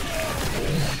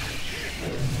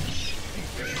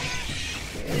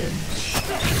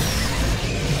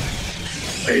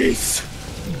 Ace.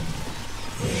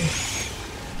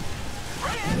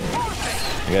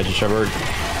 I got you, Charborg.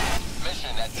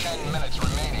 Mission at 10 minutes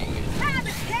remaining. Have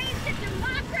a taste of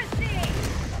democracy!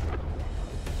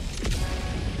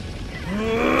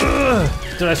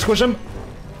 Did I squish him?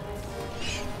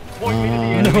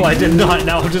 No, I did not.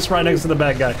 Now I'm just right next to the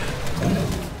bad guy.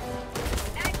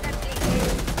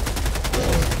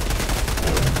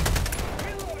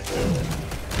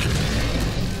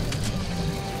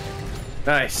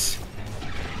 Nice.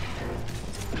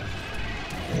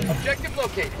 Objective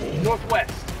located.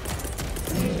 Northwest.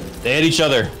 They hit each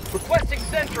other. Requesting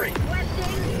sentry.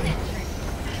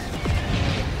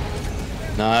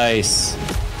 Nice.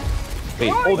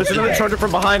 Wait. Oh, there's another charger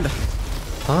from behind.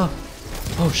 Huh?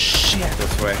 Oh shit.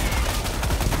 This way.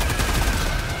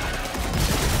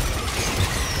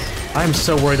 I'm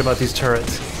so worried about these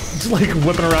turrets. It's like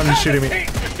whipping around and shooting me.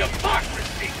 Taste of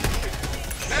democracy.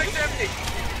 Mag's empty.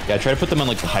 Yeah, try to put them on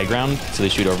like the high ground so they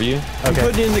shoot over you. I'm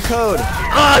putting in the code.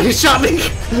 Ah, he shot me!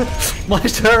 My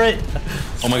turret!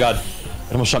 Oh my god.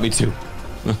 It almost shot me too.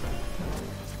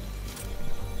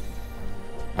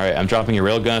 Alright, I'm dropping a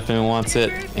railgun if anyone wants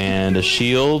it. And a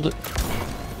shield.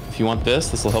 If you want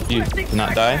this will help you to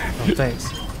not die. Oh, thanks.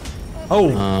 Oh,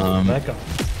 back up.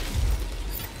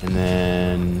 And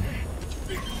then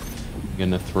I'm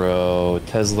gonna throw a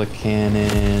Tesla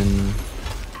cannon.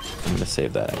 I'm gonna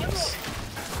save that, I guess.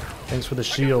 Thanks for the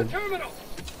shield. Terminal.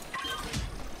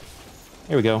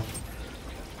 Here we go.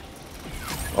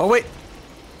 Oh wait,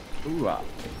 Ooh,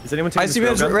 is anyone taking I this see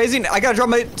railgun? raising. I gotta drop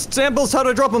my samples. How do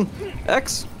I drop them?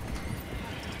 X.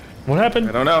 What happened?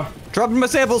 I don't know. Dropping my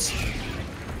samples.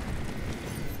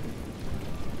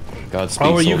 Godspeed.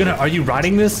 Oh, soldier. are you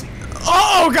riding this?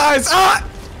 Oh, guys! Ah!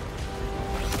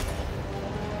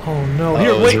 Oh no. Oh, Here,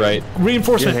 it was wait. right. You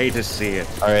Reinforcement. hate to see it.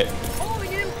 Alright.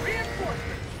 Calling in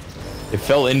reinforcements! It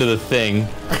fell into the thing.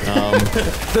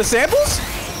 The samples?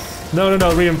 No,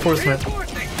 reinforcement.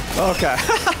 Okay.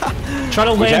 Try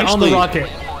to land on the actually- rocket.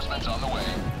 Reinforcements on the way.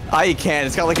 Ah, you can't.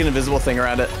 It's got like an invisible thing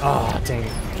around it. Oh, dang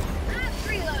it. Last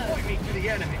reload! Point me to the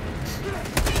enemy.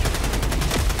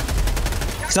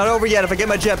 It's not over yet. If I get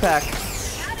my jetpack,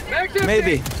 Mag's empty.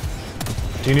 maybe.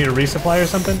 Do you need a resupply or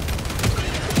something?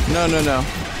 No.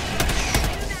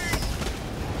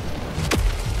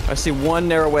 I see one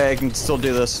narrow way I can still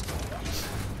do this.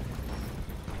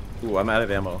 Ooh, I'm out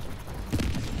of ammo.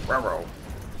 Ruh-roh.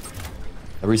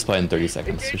 I resupply in 30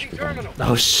 seconds. So we should be fine. Terminal.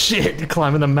 Oh shit,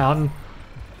 climbing the mountain.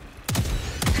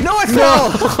 No, I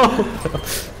fell!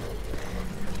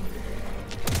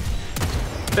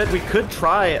 Bet we could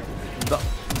try the.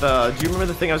 Do you remember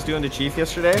the thing I was doing to Chief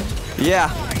yesterday? Yeah.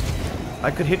 I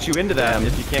could hit you into that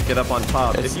if you can't get up on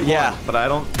top. It's- If you yeah. want, but I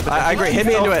don't. But I think agree. Chief Hit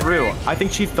me fell into it. through. I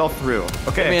think Chief fell through.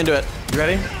 Okay. Get me into it. You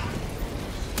ready?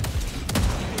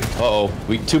 Uh-oh.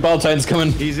 Two ball titans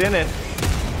coming. He's in it.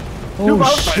 Oh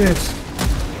about shit.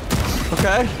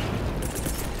 Okay.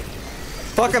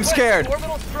 Fuck, I'm scared.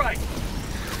 Orbital strike.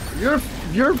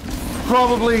 You're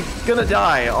probably gonna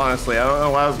die. Honestly, I don't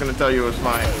know why I was gonna tell you it was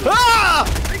mine. Ah!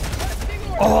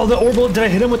 Oh, the orbital. Did I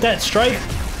hit him with that strike?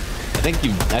 I think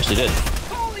you actually did.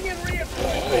 Calling in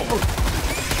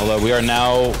reinforcements. Although we are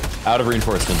now out of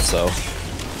reinforcements, so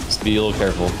just be a little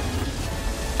careful.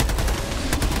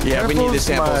 Yeah, we need the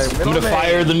samples. I'm gonna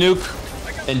fire the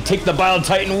nuke and take the Bile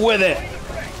Titan with it.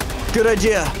 Good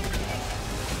idea.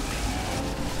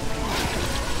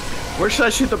 Where should I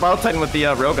shoot the Bile Titan with the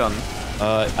railgun?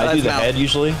 I That's do the mouth. head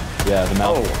usually. Yeah, the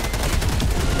mouth.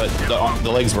 But the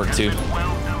legs work too.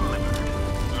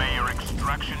 Layer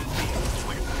extraction.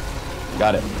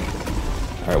 Got it.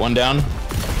 Alright, one down.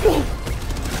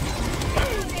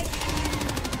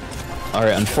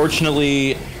 Alright,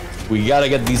 unfortunately, we gotta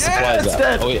get these supplies it's out.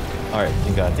 dead. Oh wait. Alright,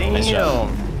 thank God. Nice job.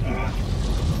 Damn.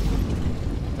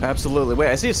 Absolutely. Wait,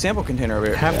 I see a sample container over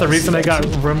here. Half the reason I got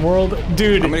RimWorld,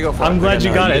 dude. I'm gonna go for it. I'm glad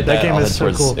you got it. That game I'll is head so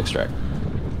towards cool. Extract.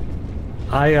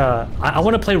 I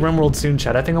want to play RimWorld soon,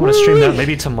 Chad. I think I'm gonna stream that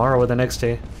maybe tomorrow or the next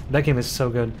day. That game is so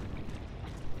good.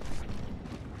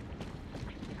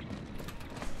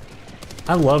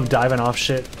 I love diving off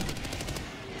shit.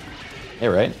 Yeah,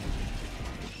 right?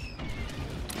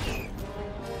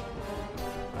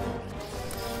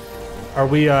 Are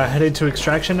we headed to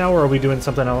extraction now, or are we doing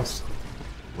something else?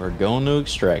 We're going to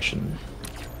extraction.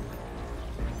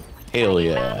 Hell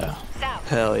yeah. South.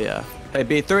 Hell yeah. Hey,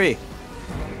 B3.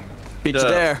 Beat you Duh.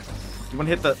 there. You want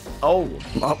to hit the? Oh.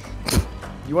 Oh,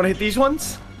 You want to hit these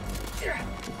ones?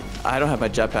 I don't have my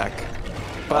jetpack.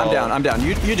 But Oh. I'm down.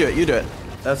 You do it. You do it.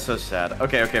 That's so sad.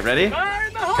 Okay, ready? Fire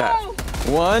in the Okay. hole!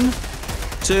 1,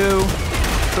 2,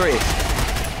 3.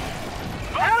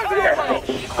 Out of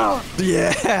here!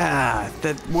 Yeah,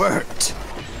 that worked.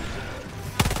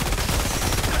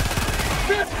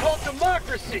 That's called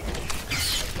democracy. 5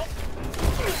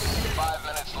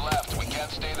 minutes left. We can't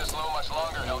stay this low much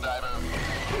longer,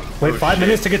 Helldiver. Wait, 5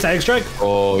 minutes to get to extract?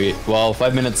 Oh, yeah. Well,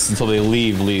 5 minutes until they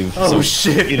leave. Oh,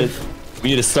 shit. We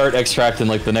need to start extract in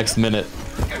like the next minute.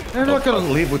 They're not gonna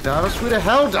leave without us. We're the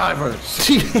Helldivers.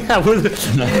 Yeah,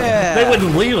 Yeah. they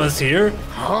wouldn't leave us here.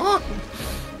 Huh?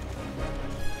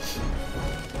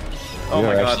 We Oh my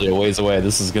are god. actually a ways away.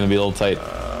 This is gonna be a little tight.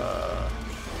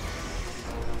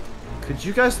 Could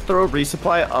you guys throw a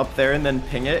resupply up there and then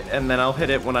ping it, and then I'll hit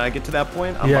it when I get to that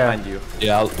point? I'm Yeah. behind you.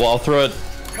 Yeah, I'll throw it.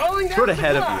 Calling Throw it down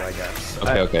ahead of you, supplies. I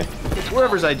guess. Okay.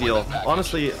 Wherever's ideal.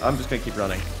 Honestly, I'm just gonna keep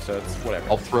running, so it's whatever.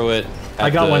 I'll throw it. At I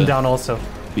got the one down also.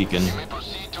 Beacon. We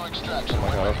proceed to extraction. Oh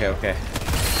my god, okay.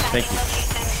 Thank you.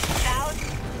 South.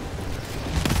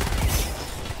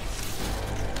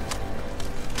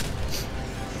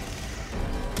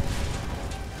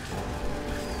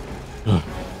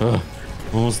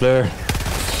 Almost there.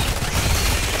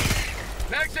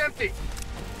 Mag's empty.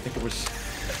 I think it was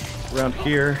around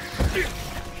here.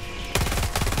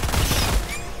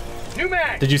 New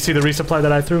mag. Did you see the resupply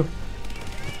that I threw?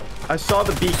 I saw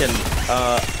the beacon.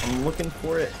 I'm looking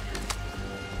for it.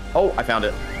 Oh, I found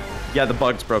it. Yeah, the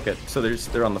bugs broke it, so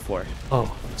they're on the floor.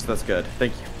 Oh. So that's good.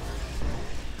 Thank you.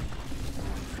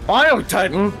 Bio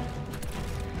Titan!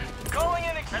 Calling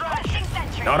in extraction.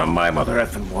 Sentry. Not on my mother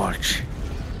effing watch.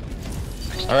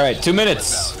 All right, 2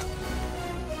 minutes.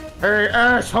 Hey,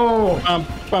 asshole! Bum,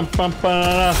 bum, bum,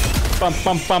 ba, bum,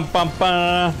 bum, bum, bum,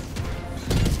 ba.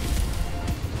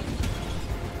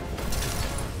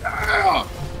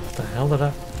 What the hell did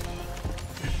I?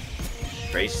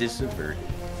 Race is subverted.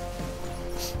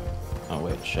 Oh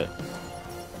wait, shit.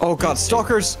 Oh god,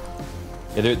 stalkers.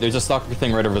 Yeah, there's a stalker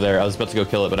thing right over there. I was about to go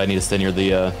kill it, but I need to stay near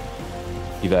the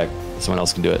evac. Someone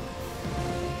else can do it.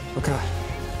 Okay.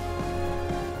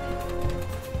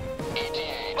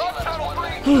 ETA,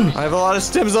 T-minus 1 minute. I have a lot of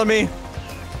stims on me.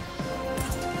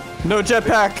 No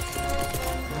jetpack.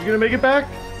 You gonna make it back?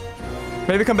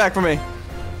 Maybe come back for me.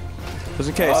 Just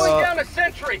in case. Calling down a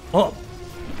sentry. Oh,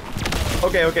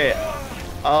 Okay.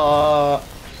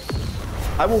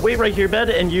 I will wait right here, bed,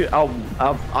 and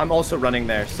I'm also running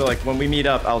there. So like when we meet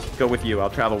up, I'll go with you. I'll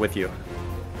travel with you.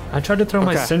 I tried to throw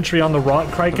my Okay. sentry on the rock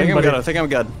I Kraken, think I'm but good. I it, think I'm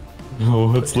good.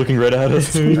 Oh, it's looking right at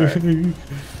us. Tagging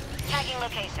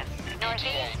location.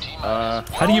 Northeast. T-minus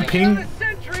how do you ping? A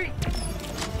sentry.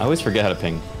 I always forget how to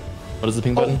ping. What is the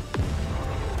ping button?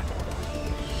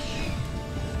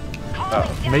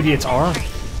 Maybe it's R?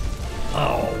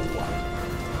 Oh.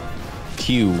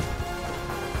 Q.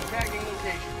 Tagging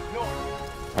location.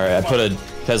 North. All right, I put a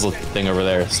Tesla thing over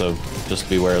there, so just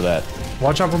be aware of that.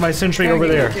 Watch out for my sentry over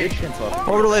there.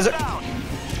 Orbital laser.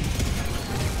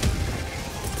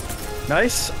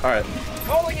 Nice. All right.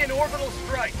 Calling in orbital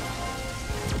strike.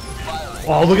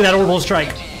 Oh, look at that orbital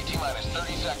strike. T-minus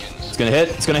 30 seconds. It's gonna hit.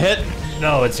 It's gonna hit.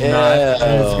 No, it's Yeah. not.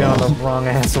 It's got the wrong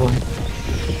asshole.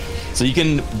 So you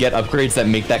can get upgrades that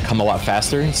make that come a lot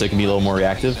faster, so it can be a little more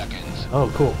reactive.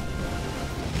 Oh, cool.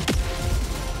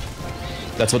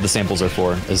 That's what the samples are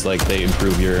for. Is like they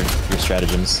improve your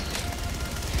stratagems.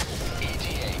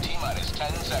 ETA, T-minus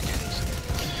 10 seconds.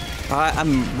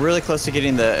 I'm really close to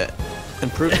getting the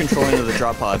improved controlling of the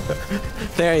drop pod.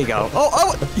 There you go.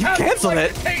 Oh, you How'd canceled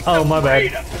like it. to taste Oh, of my bad.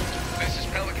 freedom? This is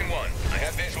Pelican 1. I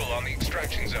have visual on the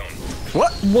extraction zone.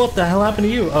 What? What the hell happened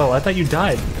to you? Oh, I thought you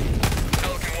died.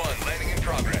 Pelican 1 landing in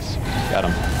progress. Got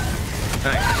him.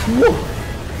 Nice.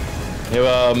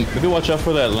 Hey, maybe watch out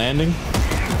for that landing.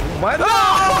 What?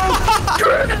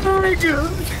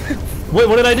 Wait,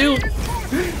 what did I do?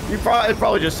 It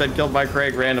probably just said killed by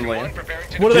Craig randomly. Preparing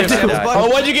to What did I Yeah, do? yeah. Oh,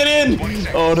 why'd you get in?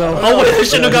 Oh no. Oh, wait, I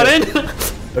shouldn't have got in.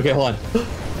 Okay, hold on.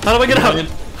 How do I get out? You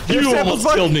samples, almost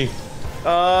bud. killed me.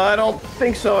 I don't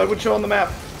think so. It would show on the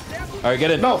map. All right, get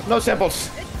in. No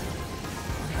samples.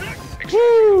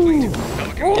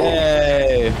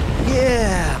 Yay.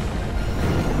 Yeah.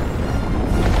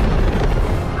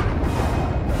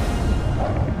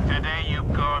 Today you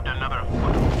carved another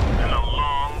foot in a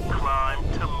long climb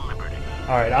to liberty.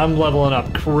 All right, I'm leveling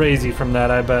up crazy from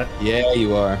that, I bet. Yeah,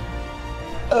 you are.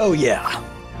 Oh yeah.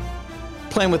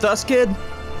 Playing with us, kid?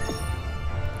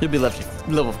 You'll be left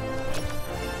level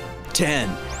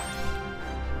 10.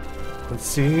 Let's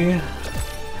see.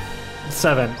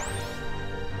 7.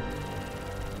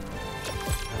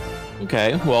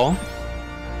 Okay, well,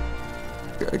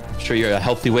 sure you're a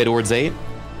healthy way towards 8.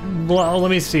 Well, let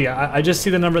me see. I just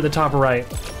see the number at the top right.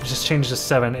 Just changed to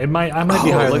 7. I might be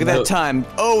higher. Look at than that time.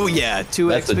 Oh yeah, 2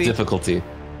 That's XP. the difficulty.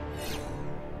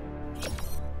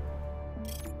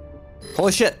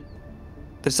 Holy shit!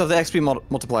 They still have the XP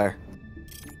multiplier.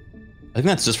 I think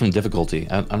that's just from difficulty.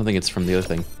 I don't think it's from the other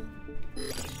thing.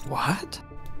 What?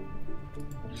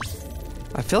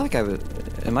 I feel like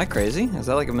am I crazy? Is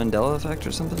that like a Mandela effect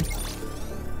or something?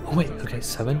 Oh wait, okay,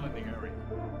 7.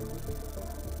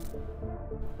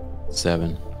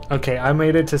 7. Okay, I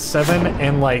made it to 7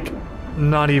 and like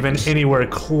not even anywhere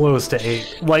close to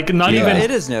 8. Like not even.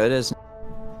 It is new. It is.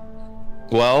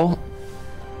 Well,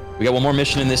 we got one more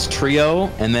mission in this trio,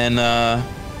 and then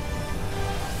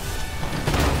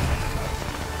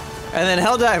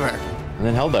Helldiver.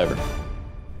 Helldiver.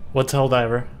 What's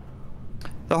Helldiver?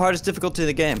 The hardest difficulty of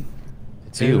the game.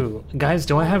 It's you. Ooh, guys,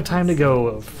 do I have time to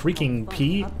go freaking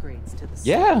pee?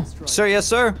 Yeah. Sir, yes,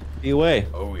 sir. Be away.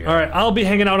 Oh yeah. All right, I'll be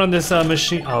hanging out on this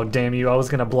machine. Oh damn you! I was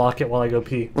gonna block it while I go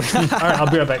pee. All right, I'll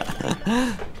be right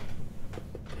back.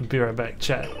 Be right back,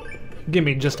 chat. Give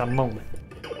me just a moment.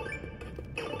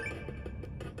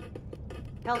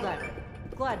 Helldiver,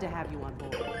 glad to have you on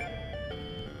board.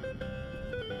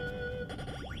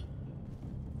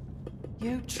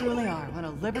 You truly are one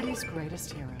of Liberty's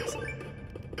greatest heroes.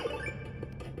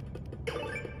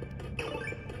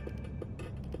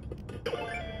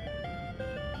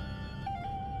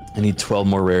 I need 12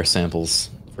 more rare samples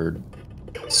for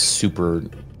super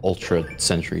ultra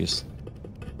sentries.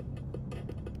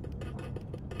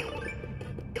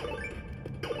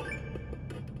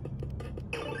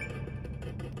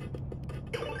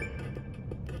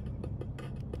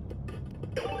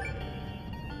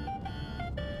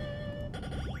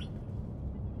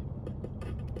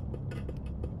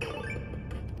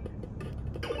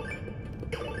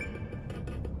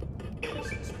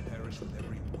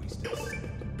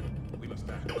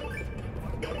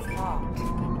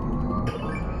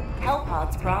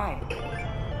 Hellpods Prime.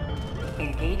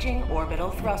 Engaging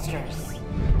orbital thrusters.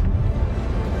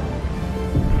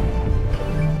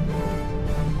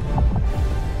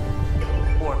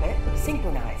 Orbit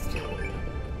synchronized.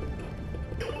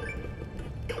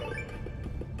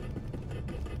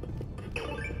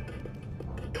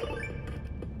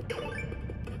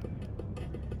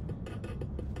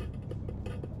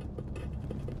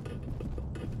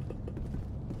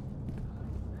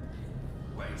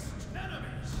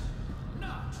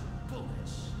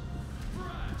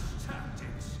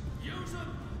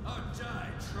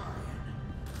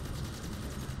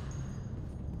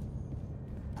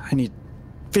 I need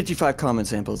 55 common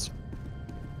samples.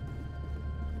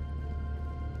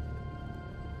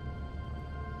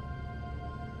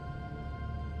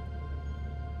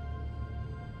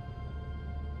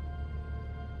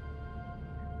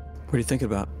 What are you thinking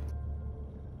about?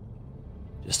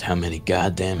 Just how many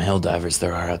goddamn Helldivers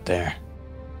there are out there.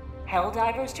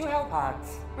 Helldivers to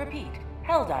Hellpods. Repeat.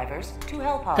 Helldivers to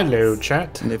Hellpods. Hello,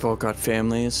 chat. And they've all got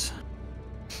families.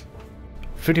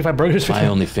 55 burgers. 55. My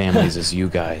only families is you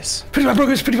guys. 55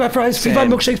 burgers, 55 fries, 55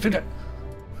 milkshakes. 55.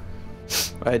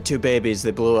 I had 2 babies. They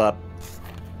blew up.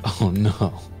 Oh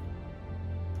no.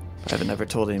 I haven't ever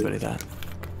told anybody that.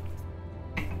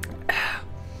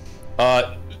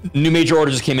 New major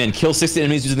order just came in. Kill 60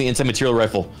 enemies using the anti-material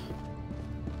rifle.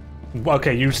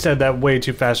 Okay, you said that way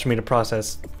too fast for me to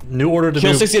process. New order to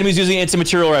Kill do. 60 enemies using the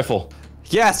anti-material rifle.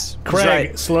 Yes! Craig,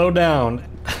 right. slow down.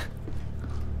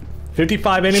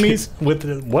 55 enemies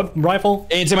with what rifle?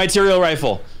 Anti-material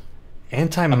rifle.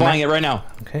 I'm buying it right now.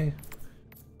 Okay.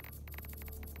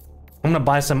 I'm gonna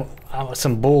buy some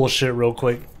bullshit real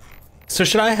quick. So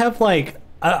should I have like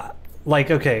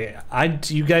okay,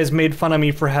 you guys made fun of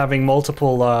me for having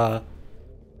multiple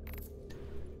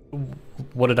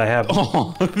what did I have?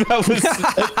 Oh,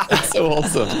 that's so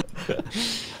awesome.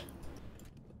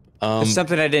 It's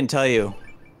something I didn't tell you.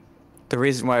 The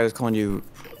reason why I was calling you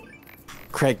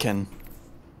Craigkin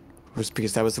was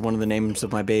because that was one of the names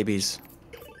of my babies.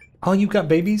 Oh, you got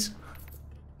babies?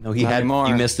 No, he Not had. anymore.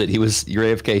 You missed it. You're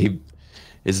AFK.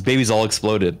 His babies all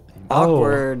exploded.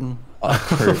 Awkward.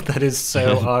 Awkward. That is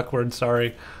so awkward.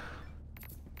 Sorry.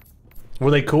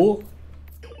 Were they cool?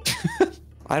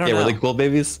 I don't know. Yeah, were they cool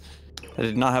babies? I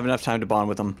did not have enough time to bond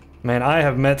with them. Man, I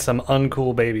have met some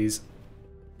uncool babies.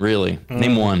 Really?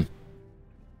 Name one.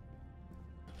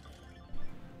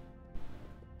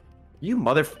 You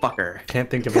motherfucker. Can't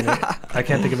think of any. I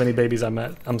can't think of any babies I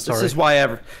met. I'm sorry.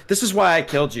 This is why I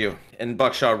killed you in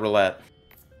Buckshot Roulette.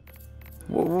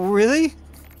 Really?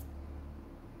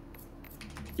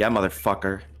 Yeah,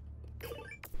 motherfucker.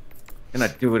 And I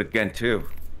do it again too.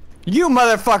 You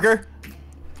motherfucker!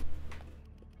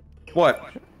 What?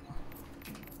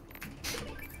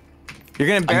 You're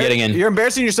gonna I'm getting in. You're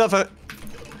embarrassing yourself.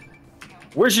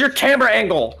 Where's your camera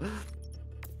angle?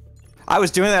 I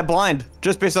was doing that blind,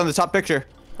 just based on the top picture.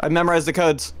 I memorized the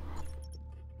codes.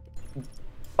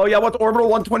 Oh yeah, what's orbital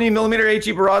 120mm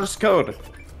HE barrage code?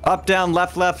 Up, down,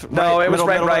 left, left. No, right, it was middle,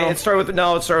 right, middle, right. middle. It started with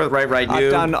no. It started with right, right.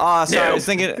 Up, down. Oh, sorry. No. I was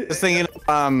thinking.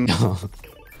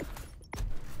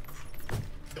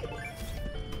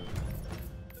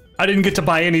 I didn't get to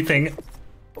buy anything.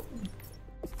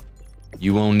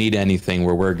 You won't need anything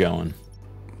where we're going.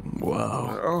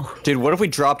 Whoa. Dude, what if we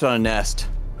dropped on a nest?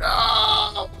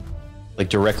 Like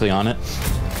directly on it?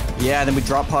 Yeah, then we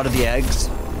drop pod of the eggs.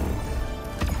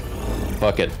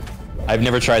 Fuck it. I've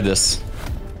never tried this.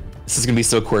 This is gonna be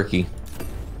so quirky.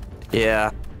 Yeah.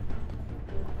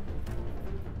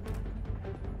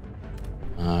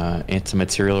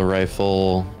 Anti-material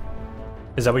rifle.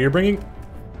 Is that what you're bringing?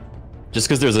 Just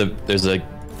because there's a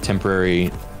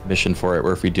temporary mission for it,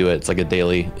 where if we do it, it's like a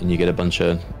daily, and you get a bunch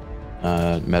of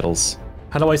medals.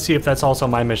 How do I see if that's also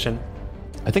my mission?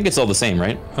 I think it's all the same,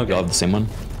 right? Okay. You all have the same one.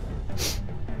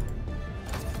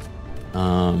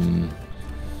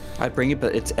 I'd bring it,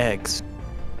 but it's eggs.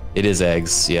 It is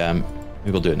eggs. Yeah,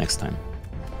 maybe we'll do it next time.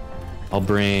 I'll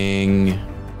bring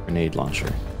grenade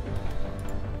launcher.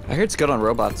 I heard it's good on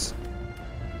robots.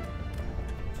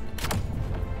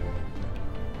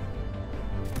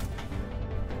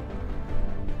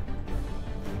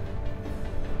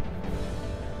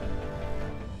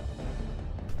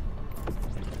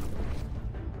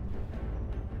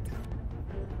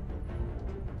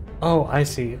 Oh, I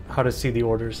see how to see the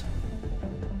orders.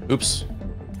 Oops.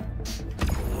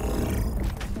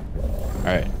 All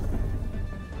right.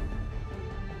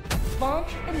 Launch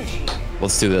initiated.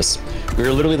 Let's do this.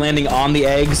 We're literally landing on the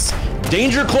eggs.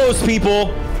 Danger close,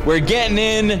 people. We're getting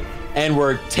in and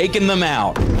we're taking them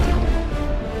out.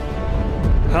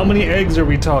 How many eggs are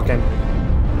we talking?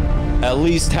 At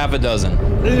least half a dozen.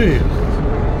 Ew.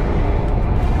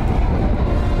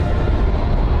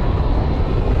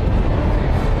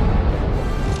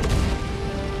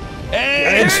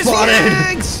 Egg There's spotted! the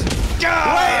eggs! Wait,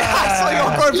 I saw you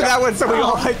all going for that one, so we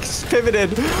all like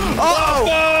pivoted. Oh!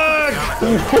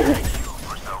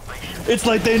 It's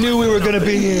like they knew we were gonna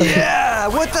be here. Yeah!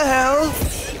 What the hell?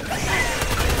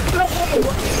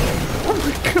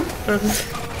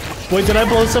 Wait, did I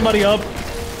blow somebody up?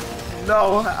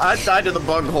 No, I died in the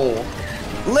bug hole.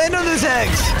 Land on those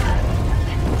eggs!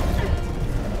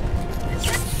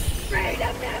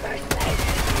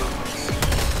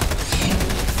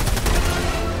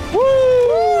 Woo!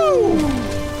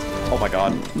 Oh my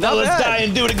god. Now let's die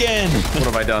and do it again. What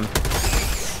have I done?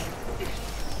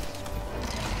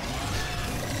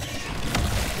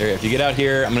 There, if you get out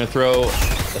here, I'm gonna throw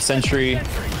a sentry.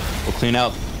 We'll clean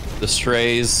out the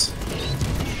strays.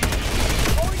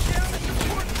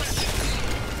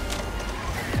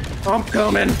 I'm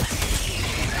coming.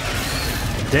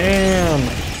 Damn.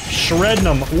 Shredding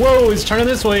them. Whoa, he's turning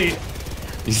this way.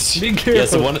 Be careful. Yeah,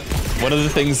 so one of the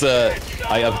things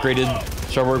I upgraded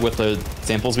Charborg with the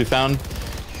samples we found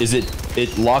is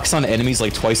it locks on enemies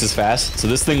like twice as fast. So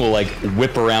this thing will like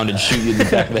whip around and shoot you in the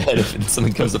back of the head if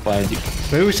something comes up behind you.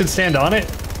 Maybe we should stand on it.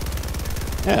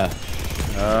 Yeah.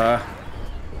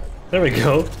 There we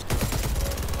go.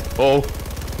 Oh.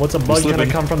 What's a bug gonna slipping.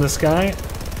 come from the sky?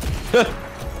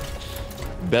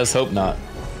 Best hope not.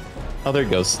 Oh, there it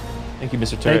goes. Thank you,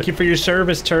 Mr. Turret. Thank you for your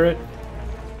service, turret.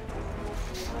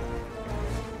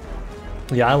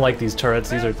 Yeah, I like these turrets.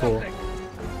 These are cool.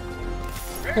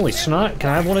 Holy snot. Can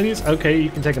I have one of these? Okay, you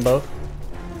can take them both.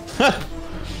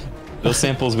 Those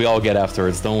samples we all get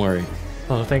afterwards, don't worry.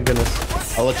 Oh, thank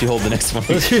goodness. I'll let you hold the next one.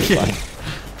 It's fine.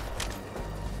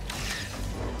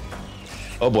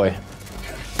 Oh boy.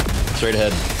 Straight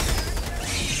ahead.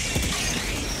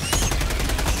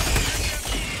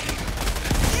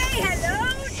 Say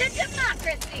hello to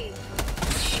democracy.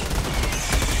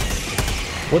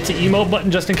 What's the emote button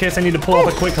just in case I need to pull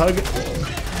off a quick hug?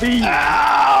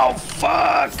 Ow!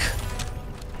 Fuck!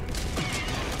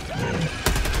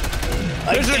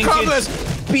 There's an accomplice!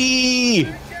 B!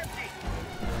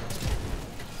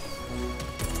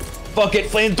 Fuck it,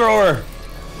 flamethrower!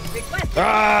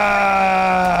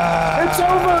 Ah! It's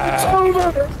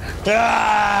over!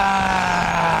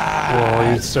 Ah!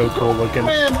 Whoa, he's so cool looking.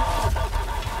 Man.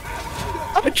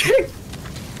 I can't.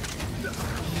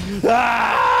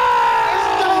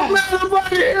 Ah! Man, I'm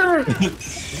right here!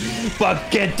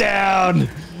 Fuck, get down!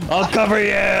 I'll cover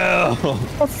you!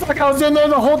 Oh fuck, I was in there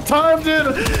the whole time,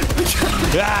 dude!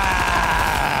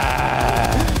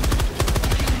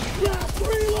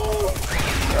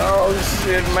 Oh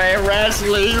shit, man!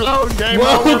 Wrestling load game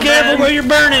Whoa, over, careful man. where you're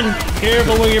burning!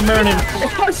 Careful where you're burning.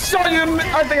 I saw you.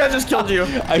 I think I just killed you.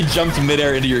 I jumped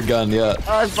midair into your gun. Yeah.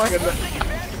 I fucking.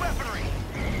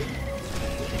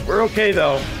 We're okay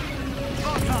though.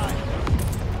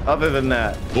 Other than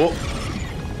that. Whoa.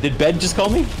 Did Ben just call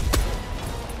me?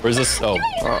 Or is this? Oh,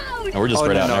 no, we're just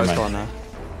spread out. Never mind. Now.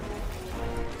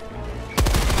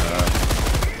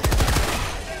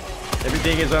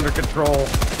 Everything is under control.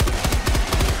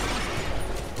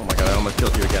 Oh my god, I almost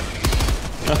killed you again.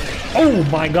 Oh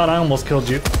my god, I almost killed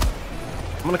you.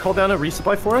 I'm gonna call down a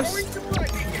resupply for us.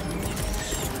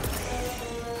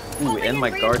 Ooh, and my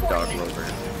guard dog rover.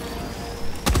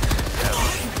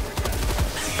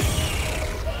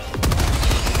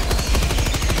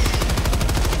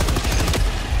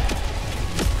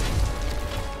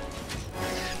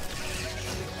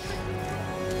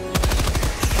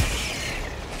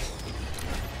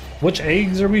 Which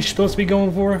eggs are we supposed to be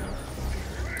going for?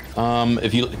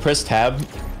 If you press tab,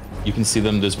 you can see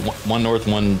them. There's one north,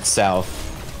 one south.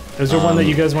 Is there one that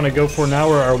you guys want to go for now,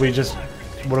 or are we just...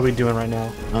 What are we doing right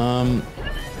now?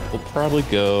 We'll probably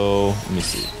go... Let me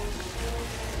see.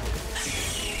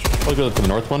 We'll go to the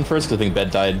north one first, because I think Bed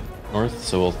died north,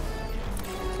 so we'll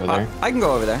go there. I can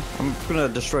go over there. I'm gonna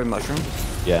destroy mushroom.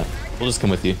 Yeah, we'll just come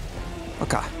with you.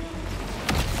 Okay.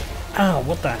 Ow,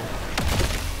 what the...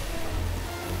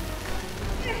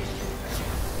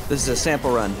 This is a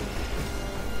sample run.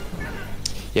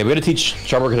 Yeah, we gotta teach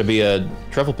Charborg how to be a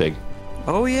truffle pig.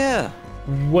 Oh yeah.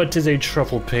 What is a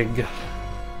truffle pig?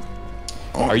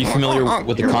 Are you familiar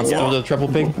with the concept of the truffle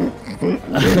pig?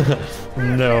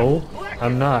 No,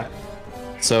 I'm not.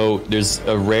 So there's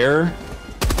a rare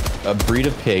breed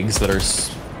of pigs that are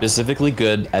specifically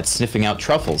good at sniffing out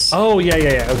truffles. Oh yeah,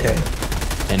 okay.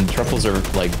 And truffles are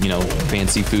like, you know,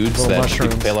 fancy foods Little that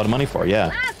mushrooms. people pay a lot of money for.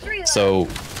 Yeah. So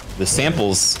the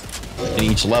samples in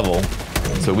each level,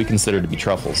 so we consider to be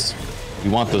truffles. We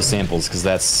want those samples because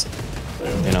that's,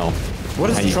 you know, what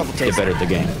does how the you truffle get taste better at the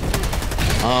game.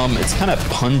 It's kind of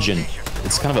pungent.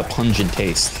 It's kind of a pungent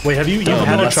taste. Wait, have you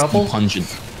had a less truffle?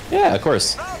 Pungent. Yeah, of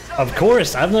course. Of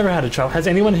course, I've never had a truffle. Has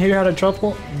anyone here had a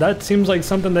truffle? That seems like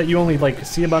something that you only like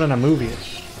see about in a movie.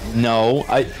 No,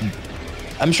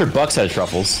 I'm sure Buck's had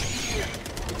truffles.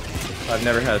 I've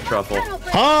never had a truffle.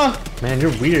 Huh? Man,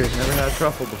 you're weird. Never had a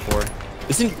truffle before.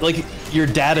 Isn't like your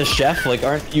dad a chef? Like,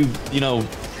 aren't you, you know?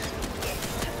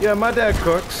 Yeah, my dad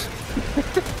cooks.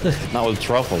 Not with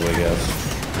truffle, I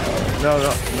guess.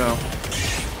 No.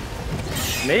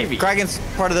 Maybe. Kraken's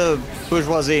part of the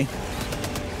bourgeoisie.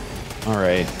 All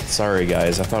right, sorry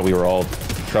guys. I thought we were all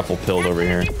truffle pilled over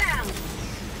here.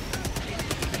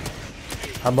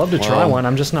 I'd love to try one.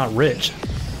 I'm just not rich.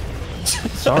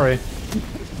 Sorry.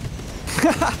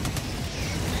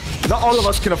 Not all of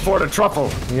us can afford a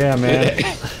truffle. Yeah, man.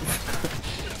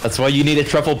 That's why you need a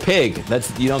truffle pig.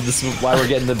 That's, you know, this is why we're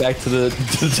getting back to the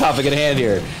topic at hand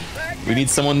here. We need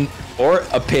someone or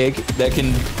a pig that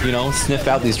can, you know, sniff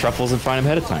out these truffles and find them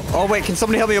ahead of time. Oh wait, can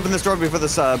somebody help me open this door before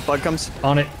this bug comes?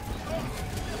 On it.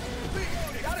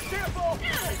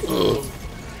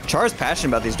 Char's passionate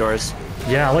about these doors.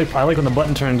 Yeah, I like when the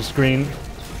button turns green.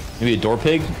 Maybe a door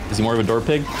pig? Is he more of a door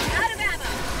pig?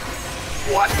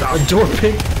 What the? A door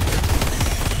pig?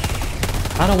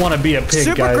 I don't want to be a pig,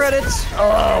 Super guys. credits.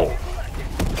 Oh.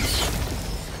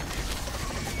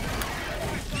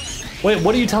 Wait,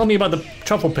 what are you telling me about the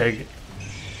truffle pig?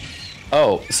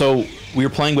 Oh, so we were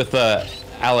playing with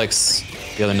Alex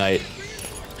the other night,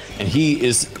 and he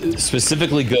is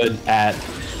specifically good at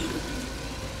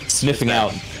sniffing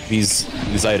out these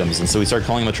items, and so we started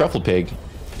calling him a truffle pig,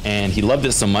 and he loved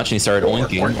it so much, and he started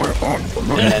oinking.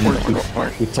 And then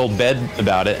we told Bed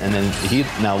about it, and then he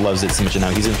now loves it so much, and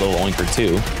now he's a little oinker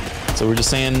too. So we're just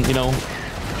saying, you know,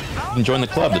 you can join the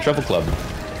club, the truffle club.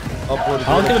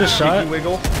 I'll give it a shot.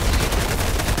 Wiggle.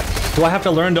 Do I have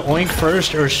to learn to oink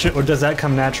first, or does that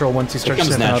come natural once you start It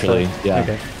comes sniffing out naturally, the... yeah.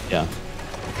 Okay. Yeah.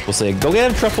 We'll say, go get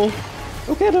him, truffle.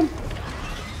 Go get him.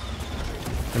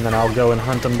 And then I'll go and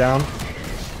hunt them down.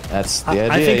 That's the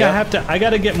idea. I think yeah. I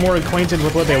gotta get more acquainted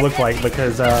with what they look like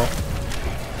because I'm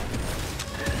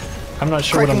not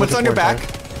sure Kraken, what I'm what's looking on your for. back?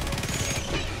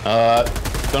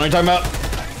 Don't know what you're talking about?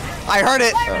 I heard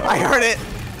it. I heard it.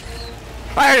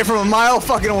 I heard it from a mile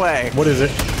fucking away. What is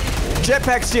it?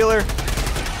 Jetpack stealer.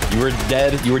 You were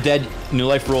dead. You were dead. New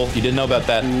life rule. You didn't know about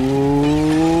that.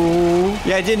 Ooh.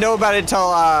 Yeah, I didn't know about it until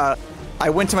I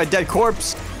went to my dead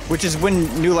corpse, which is when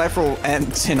new life rule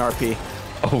ends in RP.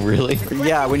 Oh, really?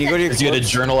 Yeah, when you go to your Because you had a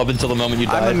journal up until the moment you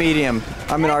died? I'm a medium.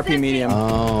 I'm an RP medium.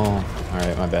 Oh,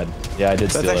 alright, my bad. Yeah, I did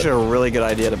That's actually a really good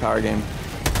idea to power game.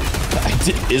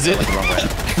 Is it?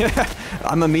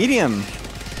 I'm a medium.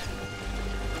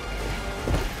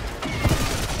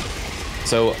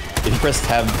 So, if you press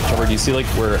tab, Charborg, do you see like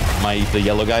where the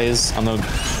yellow guy is on the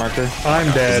marker?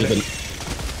 I'm dead.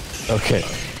 Okay.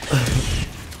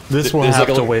 This will have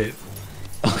to wait.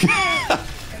 Okay.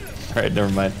 Alright, never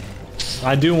mind.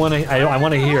 I do want to. I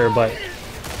want to hear, but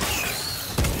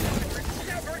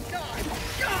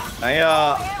I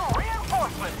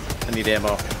need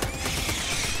ammo.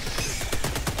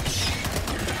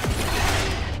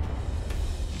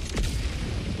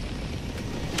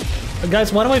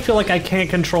 guys, why do I feel like I can't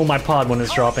control my pod when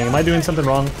it's dropping? Am I doing something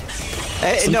wrong?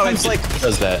 No, it's like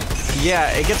does that? Yeah,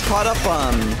 it gets caught up.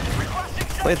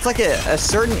 It's like a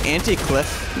certain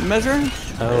anti-cliff measure.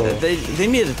 Oh. They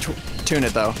need to tune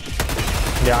it though.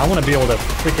 Yeah, I want to be able to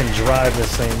freaking drive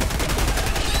this thing.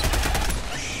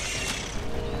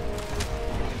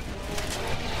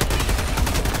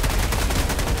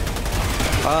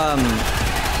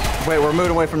 Wait, we're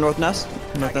moving away from North Nest.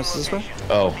 North Nest is this way.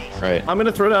 Oh, right. I'm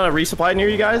gonna throw down a resupply near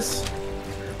you guys.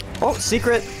 Oh,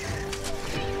 secret.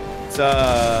 It's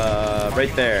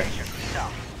right there,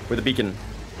 with the beacon.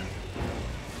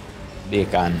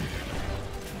 Beacon.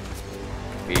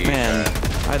 Man,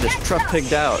 I had this truck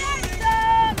pigged out.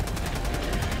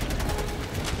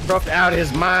 Roughed out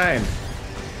his mind.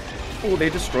 Oh,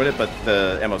 they destroyed it, but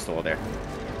the ammo's still there.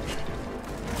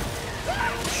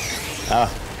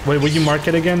 Ah. Wait, will you mark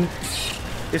it again?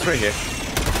 It's right here.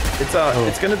 It's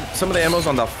it's gonna. Some of the ammo's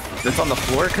on the. It's on the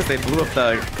floor because they blew up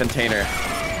the container.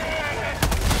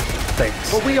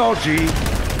 Thanks. But we all G.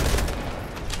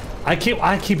 I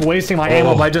keep wasting my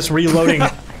ammo by just reloading.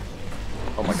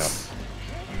 Oh my god.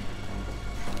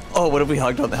 Oh, what if we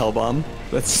hugged on the hell bomb?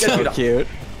 That's Yeah, so dude, cute.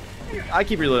 I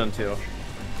keep reloading too.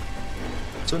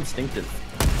 So instinctive.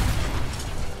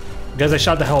 Guys, I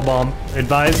shot the hell bomb.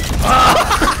 Advise.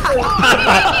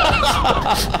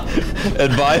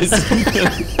 Advise.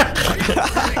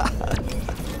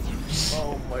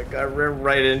 Oh my god, ran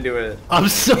right into it. I'm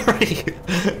sorry.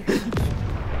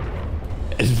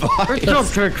 Advise. It's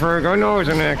okay, Craig. I know it was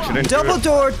an accident. Double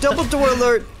door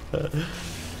alert.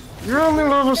 You're only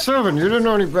level 7. You didn't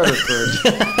know any better, Craig.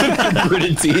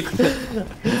 Gritted teeth.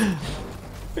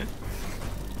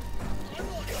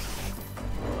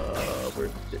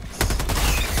 Where's this?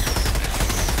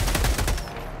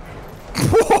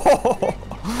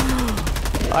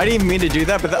 I didn't even mean to do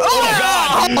that, but that. Oh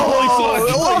god!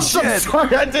 Holy shit!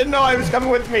 Sorry, I didn't know I was coming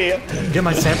with me. Get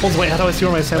my samples. Wait, how do I see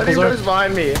where my samples are? Anybody's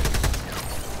behind me.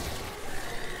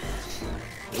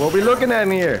 What are we looking at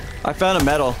in here? I found a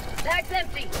medal. Bag's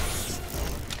empty.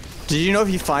 Did you know if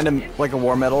you find a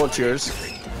war medal, it's yours?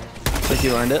 Like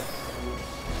you earned it?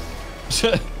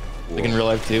 Like in real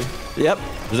life too? Yep.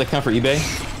 Does that count for eBay?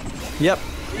 Yep.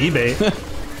 eBay.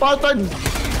 Button.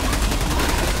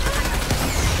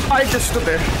 I just stood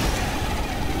there.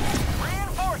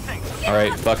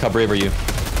 Alright, Buck, how brave are you?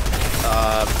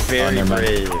 Very never mind.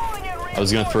 brave. I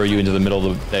was gonna throw you into the middle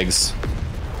of the eggs.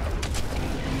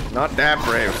 Not that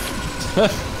brave.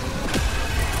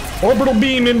 Orbital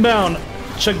beam inbound.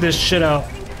 Check this shit out.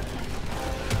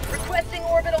 Requesting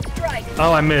orbital strike.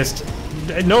 Oh, I missed.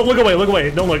 No, look away, look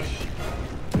away. Don't look.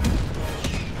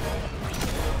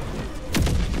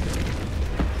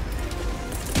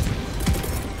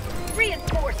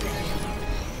 Reinforcement.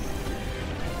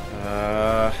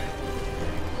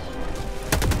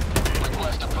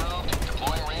 Request approved.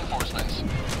 Deploying reinforcements.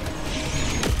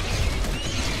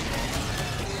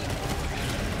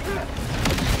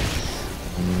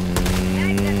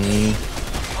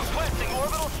 Requesting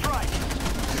orbital strike.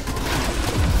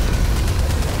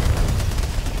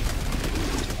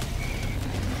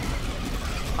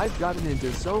 I've gotten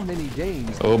into so many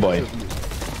games. Oh boy.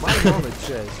 My knowledge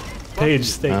says. Paige,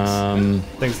 thanks.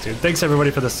 Thanks, dude. Thanks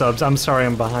everybody for the subs. I'm sorry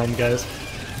I'm behind, guys.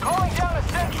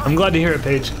 I'm glad to hear it,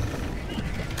 Paige.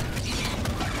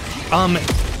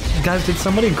 Guys, did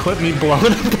somebody clip me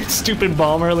blowing up that stupid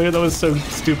bomb earlier? That was so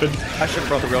stupid. I should have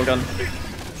brought the railgun.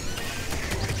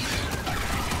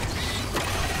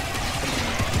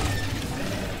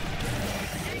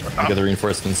 I got the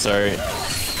reinforcements, sorry.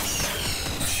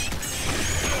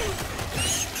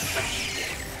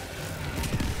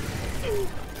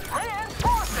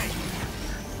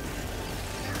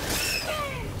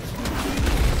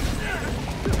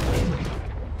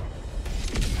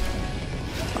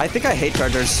 I think I hate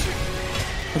chargers.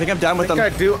 I think I'm down with them. I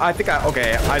do. I think I.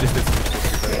 Okay, I just did. I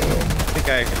think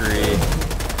I agree.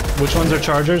 Which ones are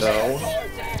chargers? So,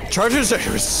 Chargers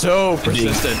are so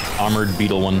persistent. Armored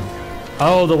beetle one.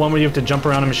 Oh, the one where you have to jump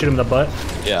around and shoot him in the butt?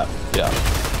 Yeah, yeah.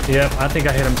 Yep, I think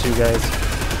I hit him too, guys.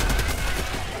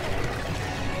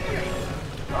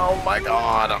 Oh my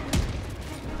god.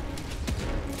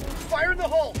 Fire in the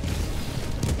hole.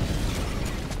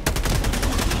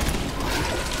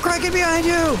 Kraken behind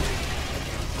you!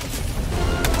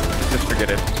 Just forget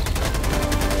it.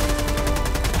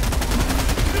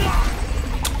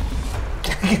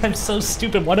 I'm so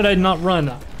stupid. Why did I not run?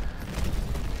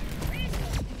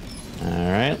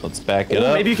 Alright, let's back it Oh,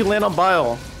 up. maybe you can land on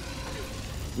Bile.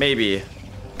 Maybe.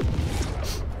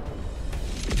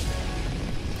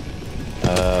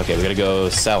 Okay, we gotta go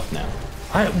south now.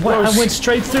 I went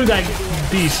straight through that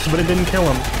beast, but it didn't kill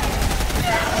him.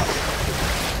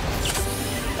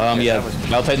 Yeah,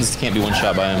 Battle Titans can't be one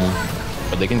shot by him,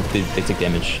 but they take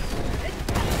damage.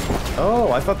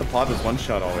 Oh, I thought the pod was one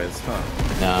shot always, huh?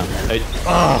 Nah,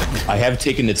 I have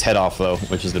taken its head off though,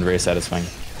 which has been very satisfying.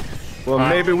 Well,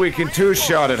 maybe we can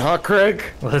two-shot it, huh, Craig?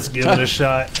 Let's give it a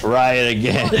shot. Try it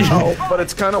again. Oh, but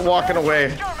it's kind of walking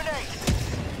away.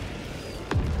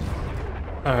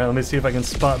 Alright, let me see if I can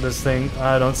spot this thing.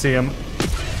 I don't see him.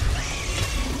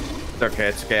 It's okay,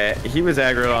 it's okay. He was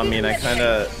aggro on me and I kind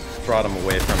of brought him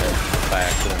away from it by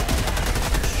accident.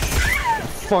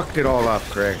 Fucked it all up,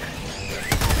 Craig.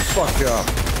 Fucked it up.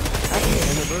 Happy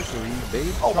anniversary,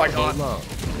 babe. Oh my god. Love.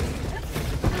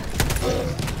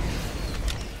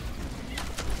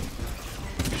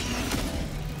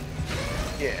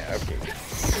 Yeah, okay.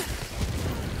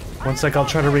 1 sec, I'll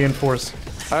try to reinforce.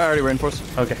 I already reinforced.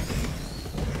 Okay.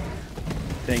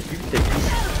 Thank you, thank you.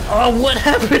 Oh, what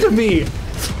happened to me?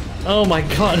 Oh my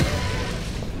god.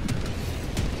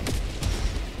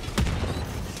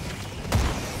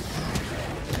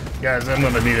 Guys, I'm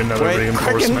gonna need another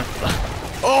reinforcement.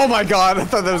 Oh my god, I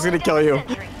thought that was gonna kill you.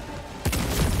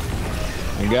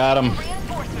 I got him.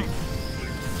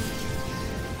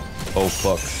 Oh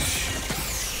fuck.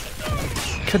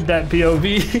 Could that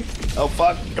POV? Oh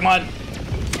fuck, come on.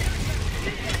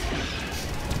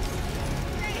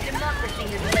 Democracy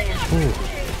has landed.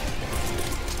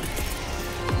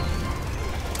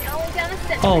 Calling down a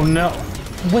sentry. Oh no.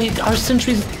 Wait, our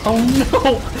sentries. Oh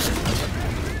no.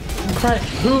 Crap.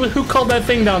 Who called that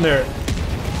thing down there?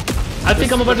 I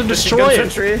think I'm about to destroy it.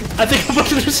 Sentry. I think I'm about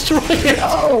to destroy it.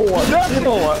 Oh,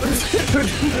 no.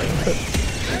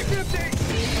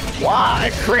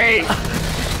 Why, Craig?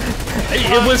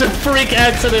 It was a freak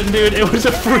accident, dude. It was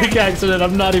a freak accident.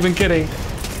 I'm not even kidding.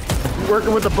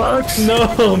 Working with the bugs?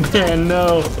 No, man,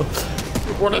 no.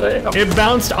 What are they? It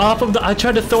bounced off of the. I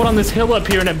tried to throw it on this hill up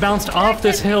here, and it bounced off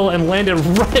this hill and landed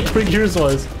right where yours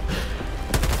was.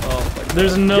 Oh,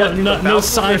 There's no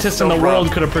scientist in the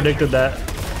world could have predicted that.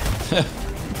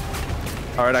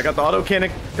 All right, I got the auto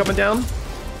cannon coming down.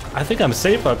 I think I'm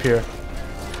safe up here.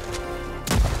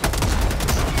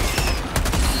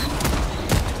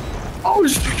 Oh,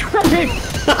 Craig!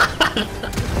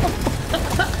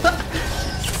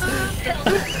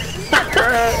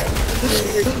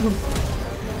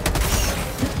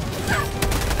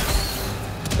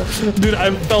 Dude,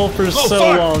 I fell for so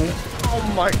fuck. long.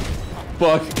 Oh my.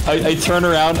 Fuck. I turn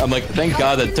around, I'm like, thank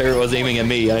god that turret was aiming at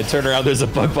me, and I turn around, there's a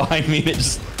bug behind me, and it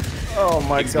just... Oh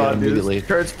my Takes me out god, dude. immediately. This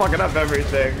turret's fucking up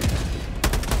everything.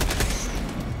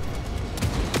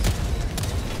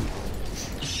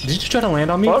 Did you try to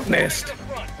land on me? Bug nest.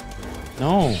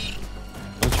 No.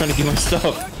 I was trying to get my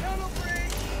stuff.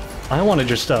 I wanted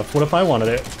your stuff. What if I wanted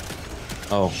it?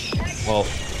 Oh. Well,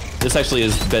 this actually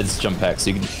is Bed's jump pack,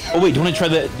 so you can... Oh wait, do you want to try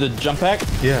the jump pack?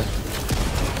 Yeah.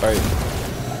 Alright.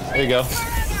 There you go.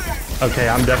 Okay,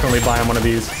 I'm definitely buying one of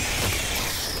these.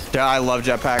 Yeah, I love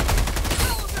jetpack.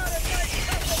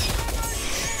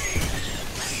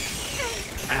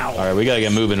 Ow. Alright, we gotta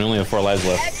get moving. We only have 4 lives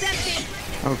left.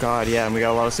 Oh god, yeah, and we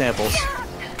got a lot of samples.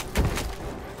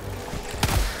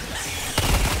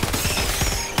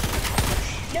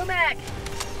 No mag.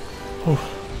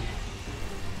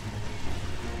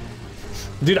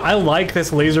 Dude, I like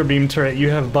this laser beam turret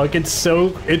you have, Buck.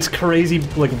 It's crazy,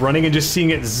 like running and just seeing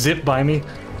it zip by me.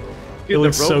 Dude, It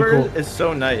looks the so rover cool. is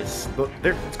so nice.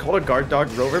 It's called a guard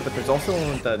dog rover, but there's also one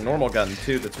with the normal gun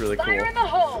too that's really cool. Fire in the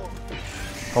hole.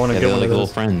 I want to Yeah, get they're one like of little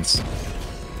those. friends.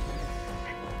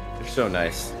 They're so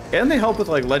nice. And they help with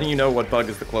like letting you know what bug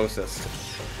is the closest.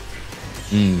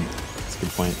 That's a good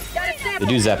point. Got a They sample.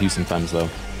 do zap you sometimes, though.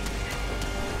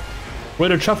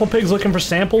 Wait, are truffle pigs looking for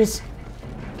samples?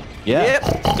 Yeah. Yep.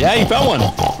 Yeah, you found one.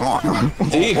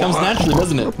 See, it comes naturally,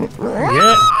 doesn't it?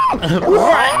 Yeah. I'm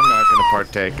not gonna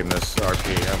partake in this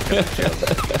RP. I'm gonna chill.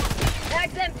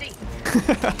 Mag's empty.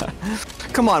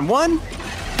 Come on, one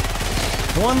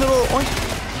little one.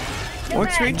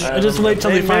 What's reach? Just wait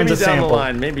till he finds a maybe down the sample.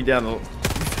 line. Maybe down the.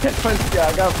 Yeah,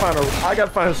 I gotta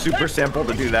find a super sample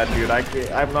to do that, dude.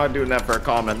 I'm not doing that for a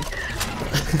common.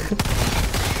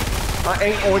 I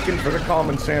ain't looking for the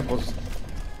common samples.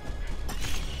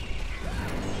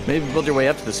 Maybe build your way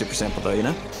up to the super sample, though. You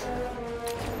know.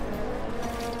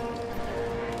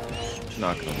 It's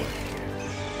not gonna work.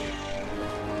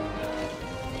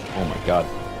 Oh my god.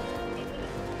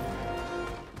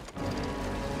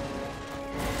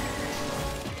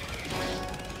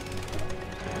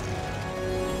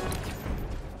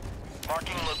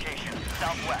 Marking location,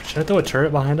 southwest. Should I throw a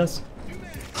turret behind us?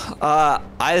 I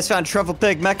just found Truffle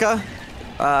Pig Mecha,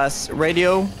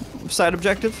 radio side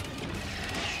objective.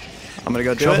 I'm gonna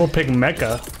go do Truffle it. Pig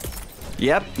Mecha.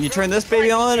 Yep, you turn this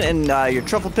baby on, and your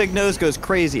Truffle Pig nose goes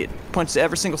crazy. It points to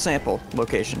every single sample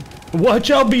location. Watch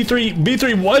out, B3.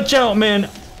 B3, watch out, man.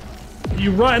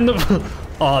 You right in the.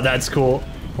 Oh, that's cool.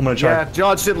 I'm gonna try. Yeah,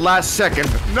 dodged it last second.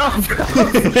 No.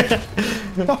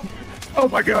 Oh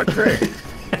my god, Craig.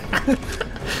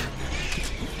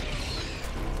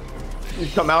 You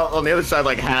come out on the other side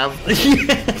like half.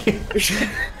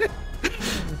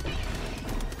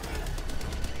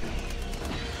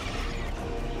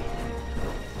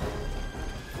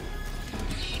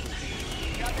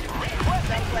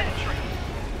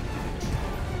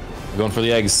 Going for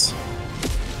the eggs.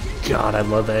 God, I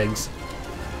love eggs.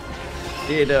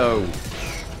 Ditto.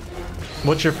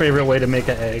 What's your favorite way to make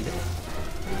an egg?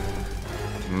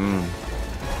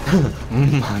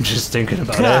 I'm just thinking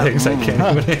about eggs. I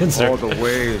can't even answer. All the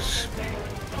ways.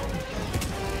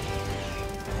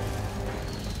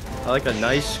 I like a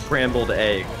nice scrambled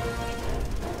egg.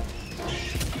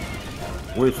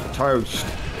 With toast.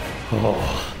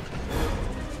 Oh,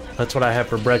 that's what I had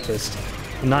for breakfast.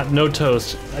 No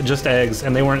toast, just eggs,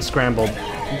 and they weren't scrambled.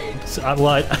 So I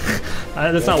lied.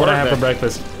 That's not what I had for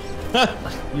breakfast.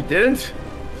 You didn't?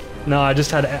 No, I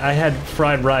had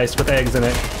fried rice with eggs in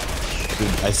it. Dude,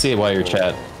 I see why your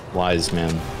chat lies,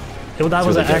 man. That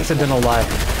was an accidental lie.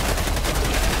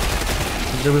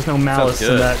 There was no malice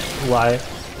in that lie.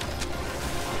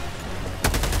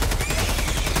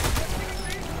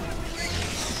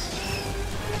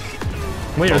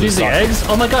 Wait, are these the eggs?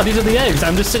 Oh my god, these are the eggs!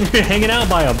 I'm just sitting here hanging out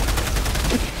by them.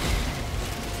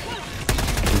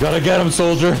 You gotta get him,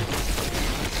 soldier.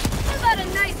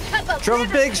 Truffle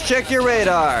Pigs, check your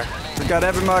radar. We got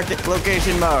every market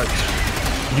location marked.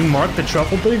 You marked the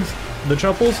truffle pigs? The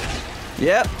truffles?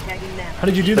 Yep. How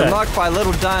did you do They're that? marked by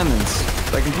little diamonds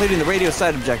by completing the radio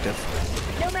side objective.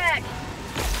 No mag.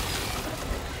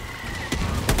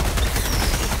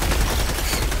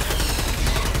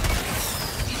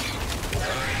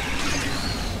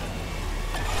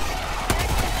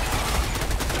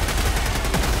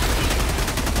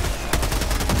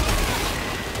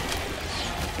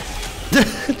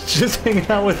 Just hanging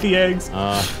out with the eggs.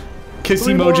 Kiss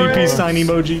Three emoji, more peace eggs. sign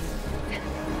emoji.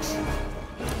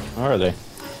 How are they?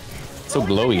 So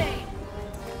glowy.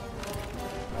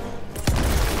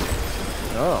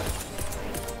 Oh.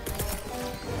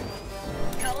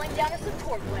 Calling down a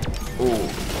support weapon. Ooh.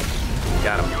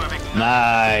 Got him.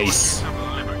 Nice. Of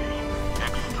liberty.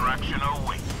 Extraction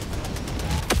awaits.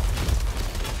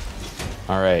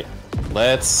 All right,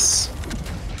 let's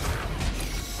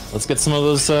get some of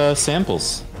those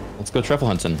samples. Let's go truffle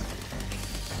hunting. Do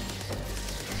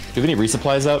you have any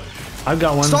resupplies out? I've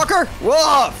got one. Stalker!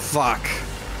 Whoa, fuck.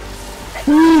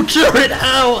 Ooh, turret,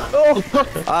 ow!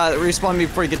 Respawn me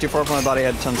before you get too far from my body.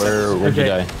 I had tons of Where'd you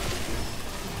Okay. die?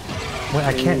 Wait,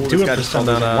 I can't Ooh, do this it guy for just some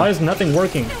fell down reason. a- Why is nothing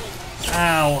working?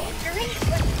 Ow.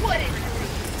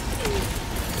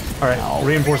 Alright,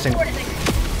 reinforcing.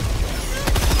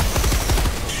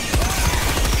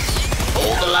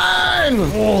 Hold the line!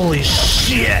 Holy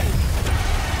shit!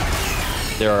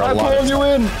 There are a I'm lot. pulling you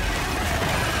in!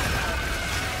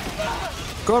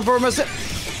 Going for my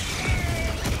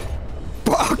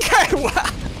Okay, wow.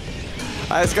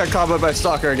 I just got comboed by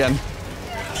Stalker again.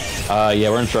 Yeah,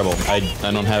 we're in trouble. I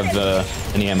don't have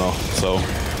any ammo, so.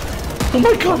 Oh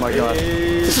my god! Oh my god.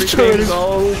 Everything's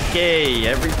okay.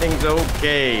 Everything's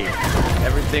okay.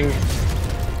 Everything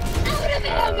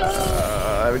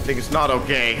is not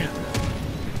okay.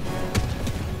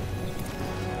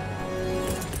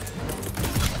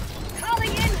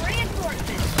 Calling in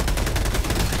reinforcements.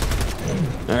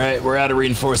 All right, we're out of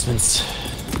reinforcements.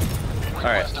 All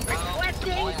right.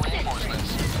 Requesting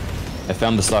assistance. I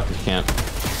found the stalker camp.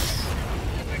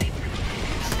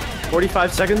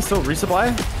 45 seconds till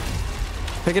resupply?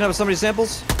 Picking up somebody's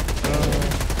samples.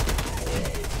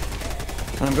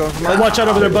 And I'm going for Oh, my. watch out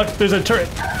over there, Buck. There's a turret.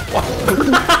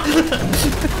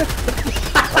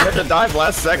 I had to dive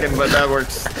last second, but that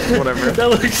works. Whatever. That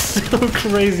looks so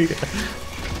crazy.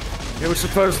 It was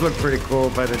supposed to look pretty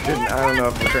cool, but it didn't. I don't know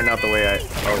if it turned out the way I.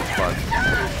 Oh fuck.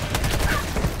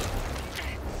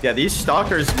 Yeah, these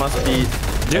stalkers must be.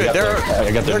 Dude,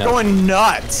 they're going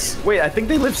nuts. Wait, I think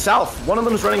they live south. One of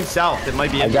them is running south. It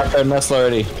might be. I got their nest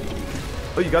already.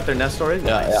 Oh, you got their nest already?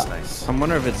 Yeah, nice, yeah. nice. I'm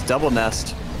wondering if it's double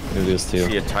nest. It is too.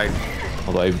 See a type.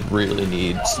 Although I really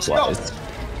need supplies.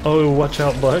 Oh, watch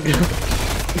out, bug.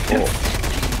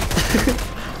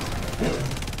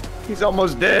 He's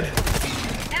almost dead.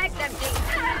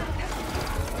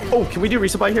 Oh, can we do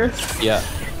resupply here? Yeah.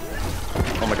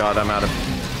 Oh my god, I'm out of.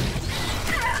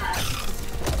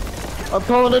 I'm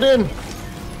calling it in.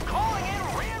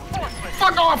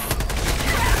 Fuck off!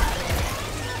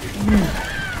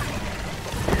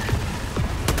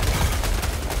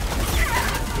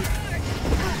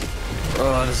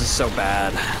 Oh, this is so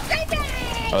bad.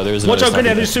 Oh, there's. Watch out,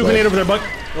 grenade! There's two grenade over there, bug.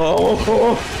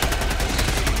 Oh.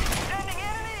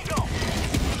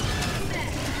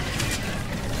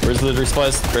 Where's the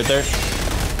resupplies? Right there.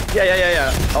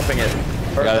 Yeah. I'll ping it.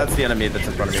 Or Got it. that's the enemy that's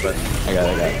in front of me, but. I got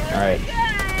it. All right.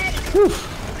 Whew.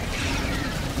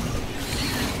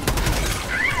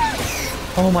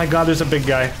 Oh my god, there's a big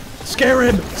guy. Scare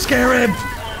him! Scare him!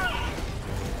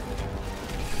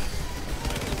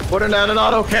 Put it down an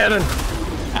auto cannon.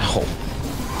 Ow.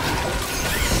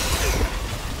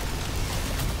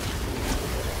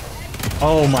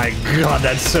 Oh my god,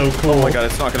 that's so cool. Oh my god,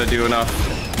 it's not gonna do enough.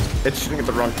 It's shooting at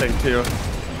the wrong thing too.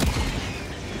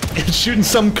 It's shooting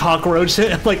some cockroach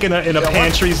like in a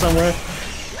pantry somewhere.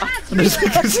 There's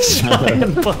like this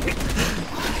giant bug.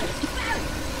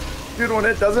 Dude, when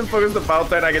it doesn't focus the bow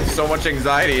sight, I get so much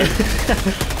anxiety. Oh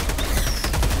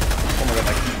my god,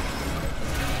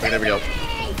 okay, there we go.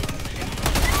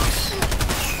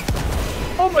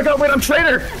 Oh my god, wait, I'm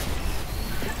traitor!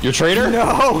 You're a traitor?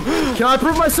 No! Can I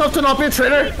prove myself to not be a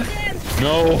traitor?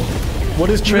 No. What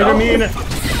does traitor mean?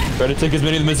 Try to take as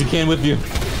many of them as you can with you.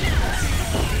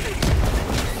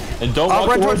 And don't walk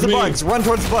run towards the me. bugs. Run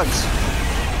towards the bugs.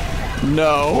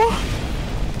 No.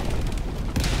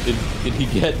 Did he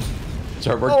get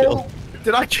Charborg killed?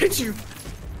 Did I get you?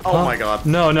 Oh my god.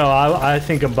 No, I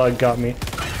think a bug got me.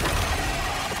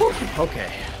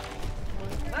 Okay.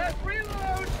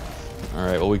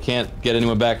 Alright, well we can't get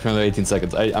anyone back for another 18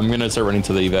 seconds. I'm gonna start running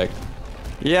to the evac.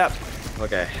 Yep.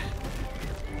 Okay.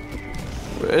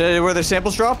 Were there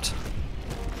samples dropped?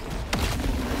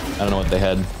 I don't know what they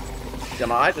had.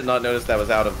 Yeah, I did not notice that was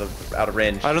out of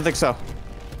range. I don't think so.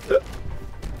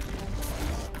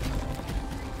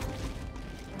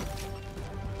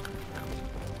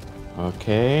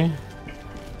 Okay.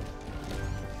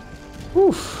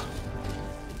 Oof.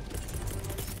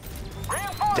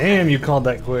 Damn, you called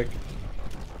that quick.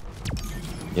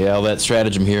 Yeah, all that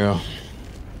stratagem hero.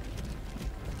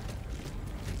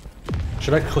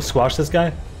 Should I squash this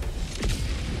guy?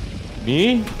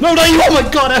 Me? No, not you! Oh my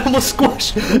god, I almost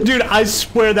squashed. Dude, I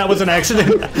swear that was an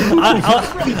accident.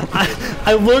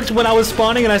 I looked when I was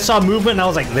spawning and I saw movement and I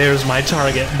was like, there's my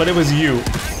target, but it was you.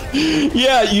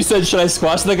 Yeah, you said, should I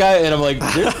squash the guy? And I'm like,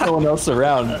 there's no one else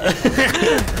around.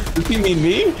 Does he mean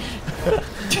me?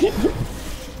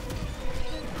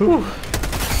 Whew.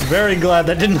 Very glad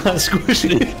that did not squish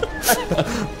me.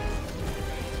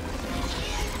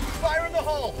 Fire in the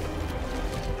hole.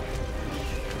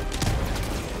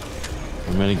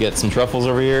 I'm gonna get some truffles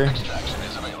over here.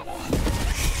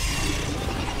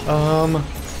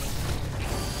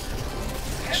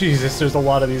 Jesus, there's a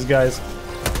lot of these guys.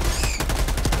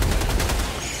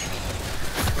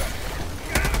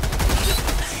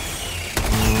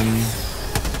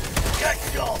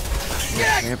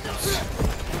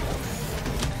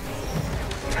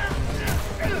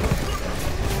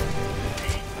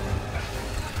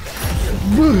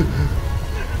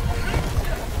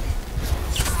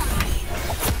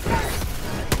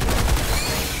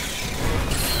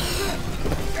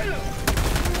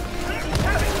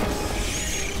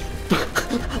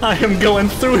 I am going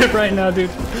through it right now, dude.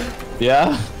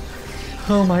 Yeah?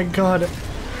 Oh my god.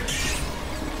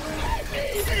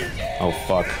 Oh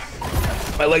fuck.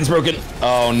 My leg's broken.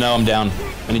 Oh no, I'm down.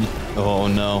 I need. Oh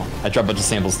no. I dropped a bunch of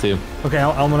samples too. Okay,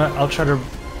 I'll try to.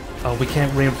 Oh, we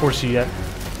can't reinforce you yet.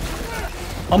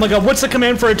 Oh my god, what's the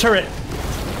command for a turret?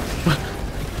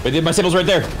 Wait, my samples right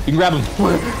there. You can grab them.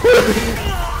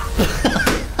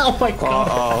 Oh my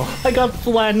god. I got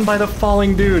flattened by the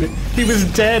falling dude. He was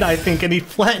dead, I think, and he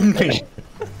flattened me.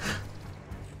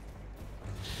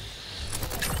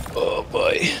 Oh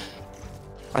boy.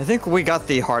 I think we got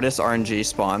the hardest RNG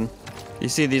spawn. You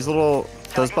see these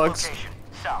those bugs?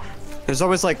 There's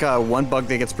always like one bug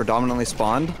that gets predominantly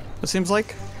spawned, it seems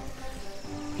like.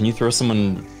 Can you throw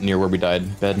someone near where we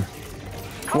died, bed?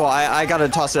 Well, I gotta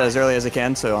toss it as early as I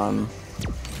can, so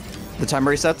the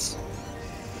timer resets.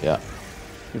 Yeah.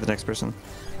 Give the next person.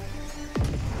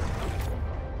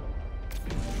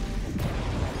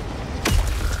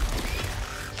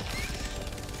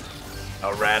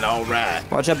 All right.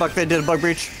 Watch that, Buck. They did a bug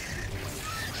breach.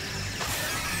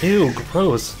 Ew,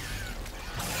 gross.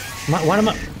 Why am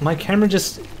my camera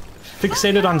just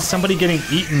fixated on somebody getting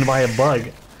eaten by a bug?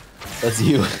 That's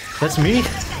you. That's me?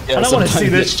 Yeah, I don't want to see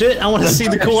this it- shit. I want to see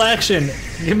the cool action.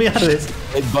 Get me out of this.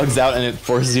 It bugs out and it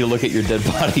forces you to look at your dead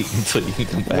body until you can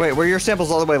come back. Wait, were your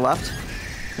samples all the way left?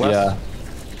 West? Yeah.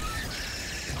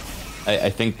 I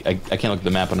think I can't look at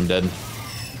the map when I'm dead.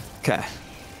 Okay.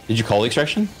 Did you call the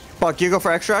extraction? Buck, you go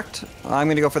for extract. I'm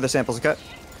gonna go for the samples, okay?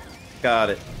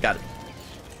 Got it.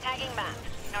 Tagging map.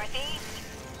 Northeast.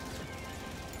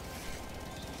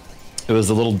 It was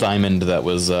the little diamond that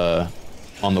was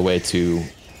on the way to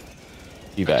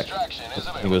evac.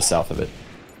 It was south of it.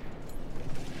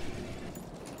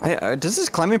 Does this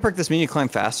climbing perk this mean you climb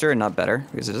faster and not better?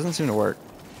 Because it doesn't seem to work.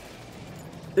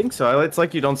 I think so. It's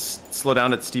like you don't slow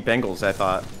down at steep angles, I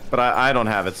thought. But I don't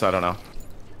have it, so I don't know.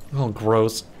 Oh,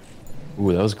 gross.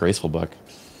 Ooh, that was graceful, Buck.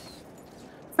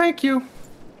 Thank you.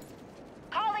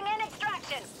 Calling in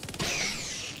extraction.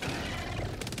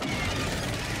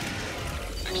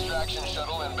 Extraction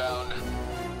shuttle inbound.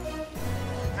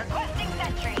 Requesting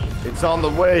sentry. It's on the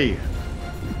way.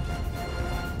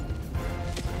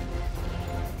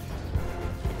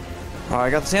 I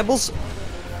got the samples.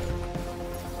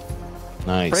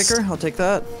 Nice. Breaker, I'll take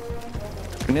that.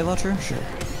 Grenade launcher, sure.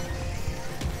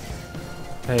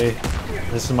 Hey,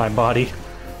 this is my body.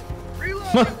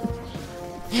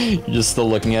 You're just still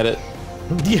looking at it.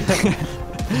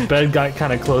 Yeah. Bed got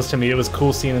kind of close to me. It was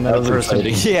cool seeing another person.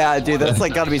 Yeah, dude, that's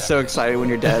like gotta be so exciting when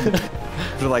you're dead.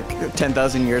 For like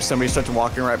 10,000 years, somebody starts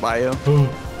walking right by you.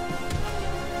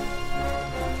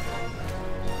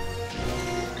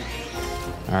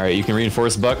 All right, you can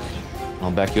reinforce, Buck.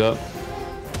 I'll back you up.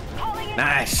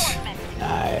 Nice.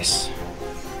 Nice.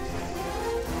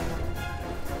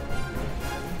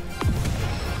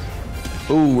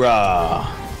 Hoorah!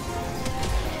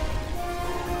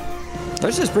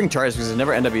 Let's just bring charges because I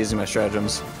never end up using my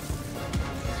stratagems.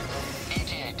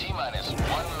 ETA T-minus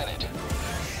 1 minute.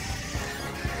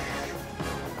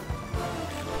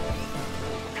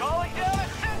 Calling down a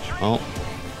sentry. Oh.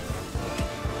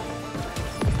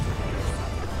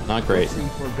 Not great. He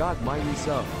forgot my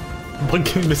resub. What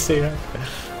can we say that?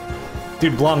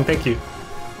 Dude, Blong, thank you.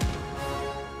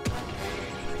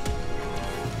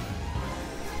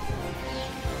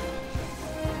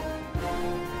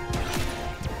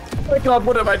 Oh my god,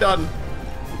 what have I done?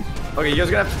 Okay, you guys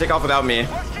are gonna have to take off without me.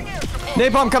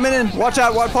 Napalm coming in. Watch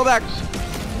out. Pull back.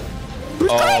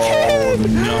 Oh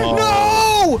no!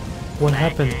 No! What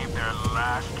happened? Gave their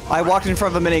last I walked in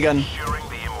front of a minigun. ensuring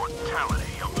the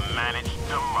immortality of managed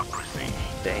democracy.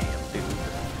 Damn, dude.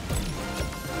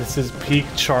 This is peak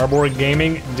Charborg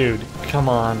gaming? Dude, come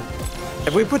on.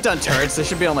 If we put down turrets, they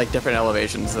should be on like different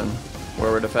elevations than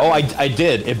where we're defending. Oh, I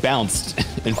did. It bounced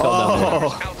and fell down there.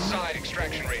 Outside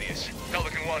extraction radius.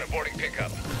 Pelican 1 aborting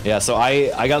pickup. Yeah, so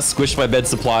I got squished by bed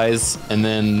supplies, and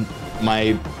then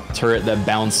my turret that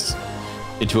bounced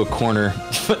into a corner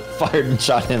fired and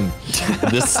shot him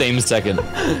this same second.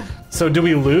 So do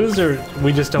we lose or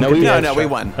we just don't No, get we- the no, extra? we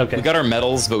won. Okay. We got our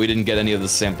medals, but we didn't get any of the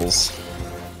samples.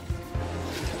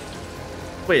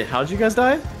 Wait, how'd you guys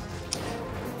die?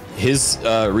 His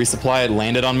resupply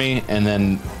landed on me, and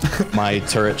then my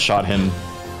turret shot him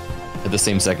at the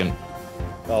same second.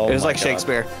 Oh, It was my like God.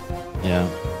 Shakespeare. Yeah.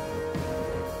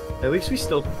 At least we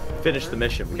still finished the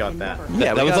mission. We got that.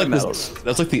 Yeah, that we was got like medals. that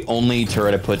was like the only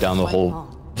turret I put down the whole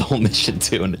mission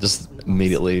too, and it just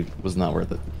immediately was not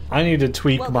worth it. I need to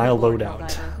tweak my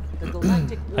loadout.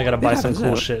 I gotta buy some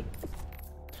cool shit.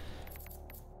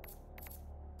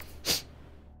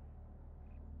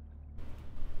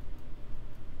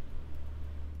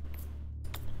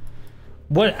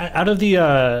 What out of the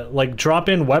like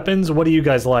drop-in weapons? What do you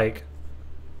guys like?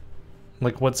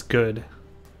 Like what's good?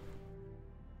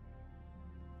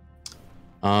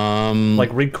 Like Like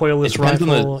recoilless it depends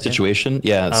rifle. on the situation.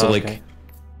 Yeah, so Oh, like okay.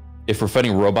 if we're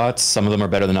fighting robots, some of them are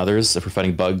better than others. If we're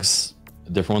fighting bugs,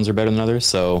 different ones are better than others.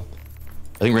 So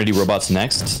I think we're gonna do robots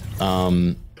next.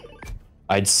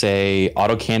 I'd say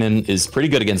autocannon is pretty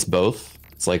good against both.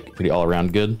 It's like pretty all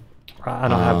around good. I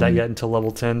don't have that yet until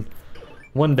level 10.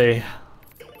 One day.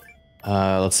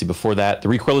 Let's see, before that, the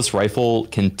recoilless rifle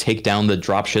can take down the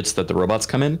drop shits that the robots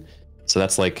come in. So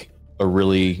that's like a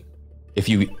really if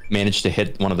you manage to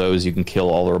hit one of those, you can kill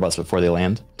all the robots before they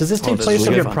land. Does this take place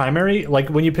of your primary? Like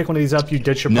when you pick one of these up, you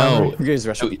ditch your primary?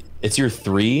 No, so it's your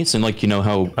 3. So like you know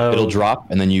how it'll drop,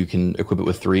 and then you can equip it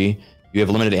with 3. You have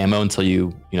limited ammo until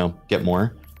you get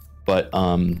more. But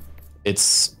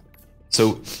it's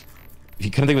so if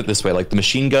you kind of think of it this way, like the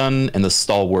machine gun and the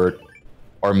stalwart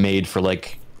are made for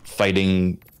like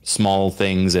fighting small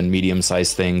things and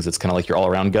medium-sized things. It's kind of like your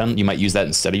all-around gun. You might use that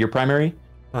instead of your primary.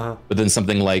 But then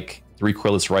something like the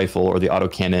recoilless rifle or the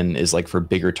autocannon is like for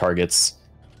bigger targets,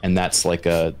 and that's like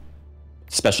a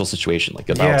special situation, like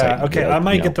a battle tank. Okay, I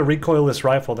might get the recoilless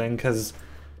rifle then, because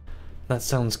that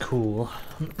sounds cool.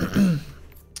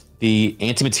 The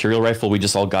anti-material rifle we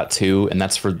just all got 2, and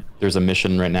that's for there's a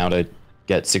mission right now to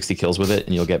get 60 kills with it,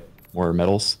 and you'll get more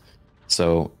medals.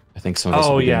 So I think some of us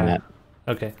will be doing that.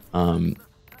 Okay.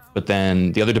 But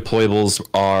then the other deployables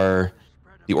are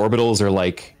the orbitals are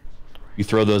like you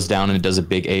throw those down and it does a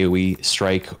big AoE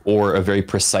strike or a very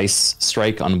precise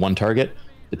strike on one target,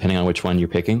 depending on which one you're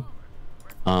picking.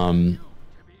 Same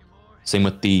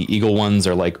with the eagle ones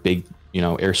are like big,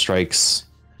 airstrikes.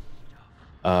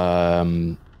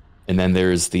 And then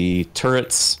there's the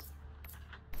turrets,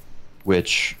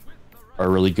 which are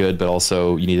really good, but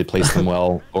also you need to place them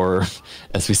well, or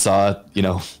as we saw,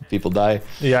 people die.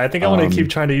 Yeah, I think I want to keep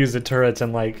trying to use the turrets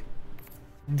and like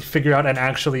figure out an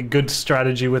actually good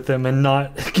strategy with them and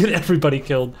not get everybody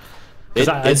killed.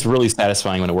 It's really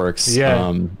satisfying when it works.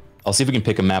 Yeah. I'll see if we can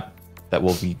pick a map that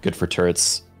will be good for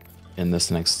turrets in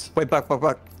this next. Wait, Buck.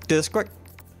 Do this quick.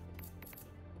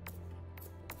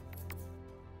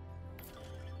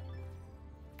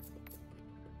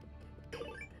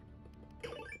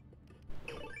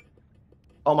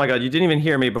 Oh my god, you didn't even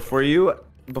hear me before you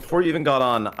even got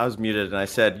on. I was muted and I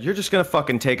said, "You're just gonna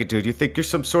fucking take it, dude. You think you're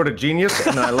some sort of genius?"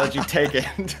 And then I let you take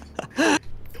it.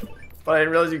 But I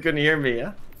didn't realize you couldn't hear me,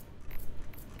 yeah?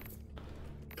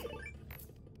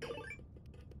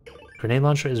 Grenade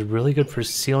launcher is really good for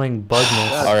sealing bug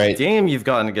nests. All right. Damn, you've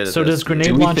gotten good at So this. does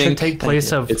grenade launcher take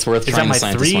place of... It's worth is trying that to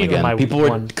my science this one 3 or again. my People were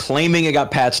 1? claiming it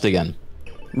got patched again.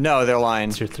 No, they're lying.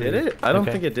 It's your 3. Did it? I don't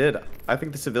Okay. think it did. I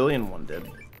think the civilian one did.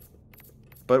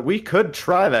 But we could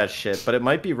try that shit, but it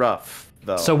might be rough,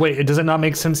 though. So wait, does it not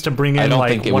make sense to bring I in don't like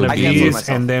think it one would of be. these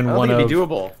and then I don't one think of it'd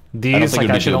be doable. these?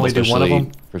 Like I should only do one of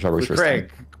them? For Charborg With Streams.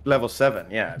 Craig, level 7,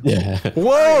 yeah. Yeah.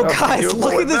 Whoa, Okay, guys, do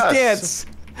look more at this best. dance.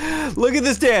 Look at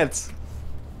this dance.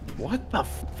 What the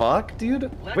fuck, dude?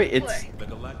 Wait, is it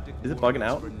bugging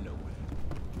out?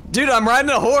 Dude, I'm riding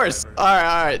a horse. All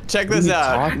right. Check this What are you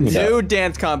out. talking about? New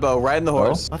dance combo, riding the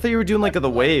horse. I thought you were doing like the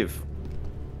wave.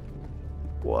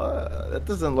 What? That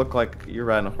doesn't look like you're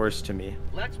riding a horse to me.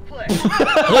 Let's play.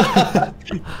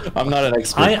 I'm not an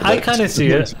expert. I kind of see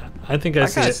it. I think I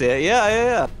see kind it. of see it.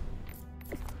 Yeah.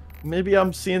 Maybe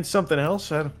I'm seeing something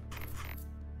else.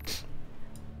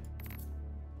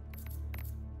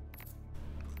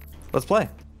 Let's play.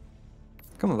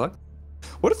 Come on, Buck.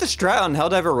 What if the strat on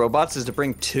Helldiver robots is to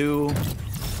bring 2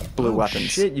 blue weapons?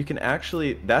 Shit, you can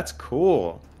actually... That's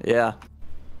cool. Yeah.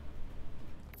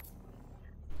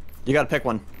 You gotta pick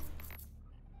one.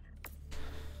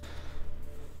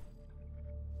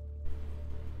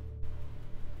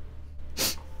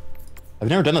 I've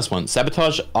never done this one.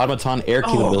 Sabotage automaton air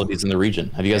capabilities in the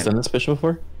region. Have you guys done this mission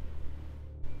before?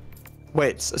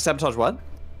 Wait, sabotage what?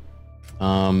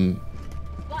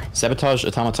 Sabotage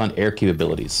automaton air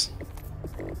capabilities.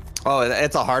 Oh,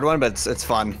 it's a hard one, but it's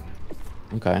fun.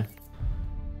 Okay.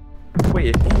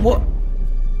 Wait, What?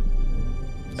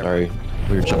 Sorry,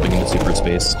 we were jumping into super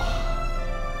space.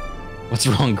 What's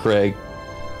wrong, Craig?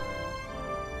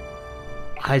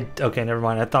 Okay, never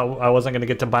mind. I thought I wasn't gonna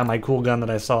get to buy my cool gun that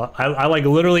I saw. I like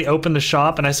literally opened the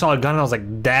shop and I saw a gun and I was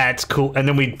like, "That's cool." And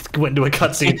then we went into a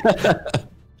cutscene.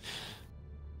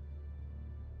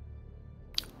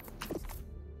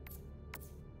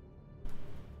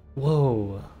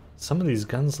 Whoa! Some of these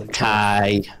guns like.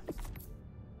 Kai.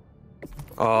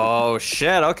 Oh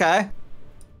shit! Okay.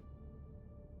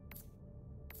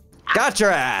 Got your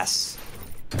ass.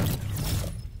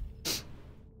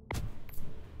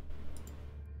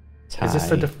 Is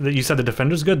this you said the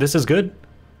defender's good? This is good.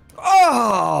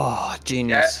 Oh,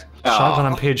 genius. Shotgun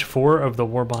on page 4 of the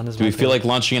war bond is. Do we feel like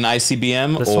launching an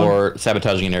ICBM This or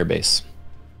sabotaging an airbase?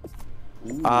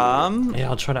 Yeah,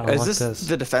 I'll try to unlock Is this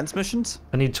the defense missions?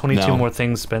 I need 22 No. more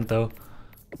things spent though.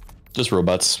 Just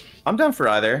robots. I'm down for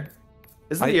either.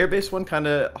 Isn't the airbase one kind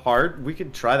of hard? We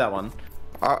could try that one.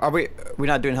 Are we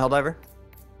not doing Helldiver?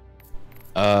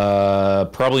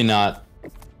 Probably not.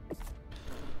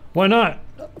 Why not?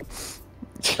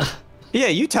 Yeah,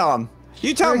 you tell him.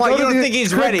 You talking about you don't think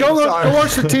he's Craig, ready? Go Sorry.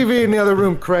 watch the TV in the other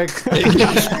room, Craig. He's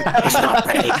not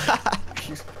ready.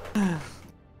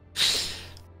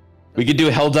 We could do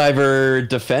a Helldiver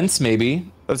defense,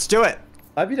 maybe. Let's do it.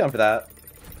 I'd be down for that.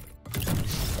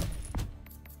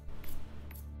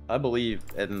 I believe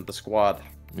in the squad.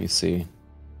 Let me see.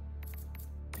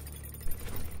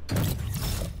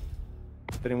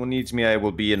 If anyone needs me, I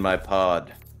will be in my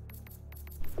pod.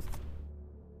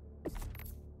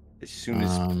 As soon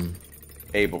as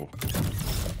able.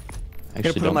 I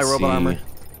Here, put on my robot armor.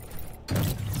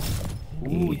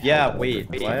 Ooh, yeah,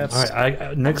 wait. Do I have...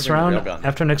 Alright, next round, railgun.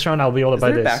 after next round, I'll be able to Is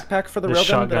buy there a this. backpack for the this railgun that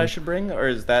shotgun. I should bring, or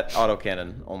is that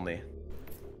autocannon only?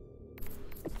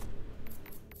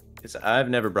 I've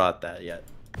never brought that yet.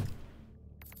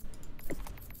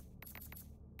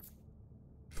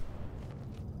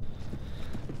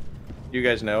 You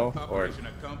guys know, or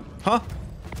huh?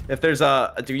 If there's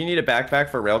a, do you need a backpack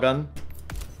for railgun?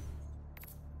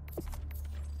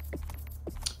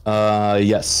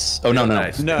 Yes. Oh no, no,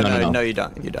 Nice. No, you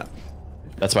don't. You don't.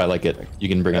 That's why I like it. You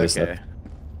can bring other stuff.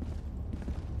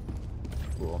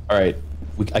 Cool. All right.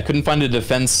 I couldn't find a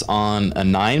defense on a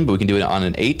 9, but we can do it on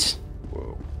an 8.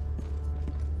 Whoa.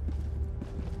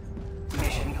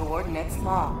 Mission coordinates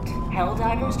locked.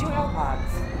 Helldivers to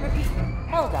Hellpods. Repeat.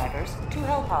 Helldivers to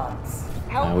Hellpods.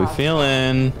 How we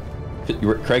feeling?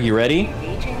 Craig, you ready?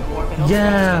 Engaging orbital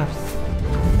Yeah. sensors.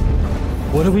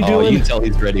 What are we Oh, doing? you can tell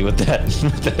he's ready with that,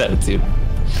 with that attitude.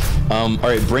 All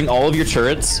right, bring all of your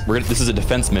turrets. This is a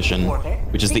defense mission,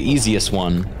 which is the easiest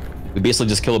one. We basically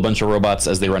just kill a bunch of robots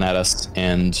as they run at us,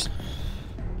 and...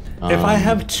 If I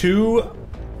have 2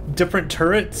 different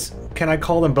turrets, can I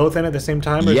call them both in at the same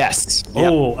time? Or... Yes.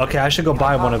 Oh, okay, I should go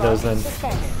buy one of those then.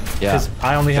 Yeah. Because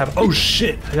I only have... Oh,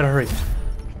 shit! I gotta hurry.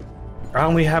 I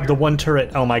only have the 1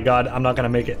 turret. Oh my god, I'm not gonna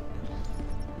make it.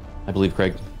 I believe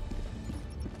Craig.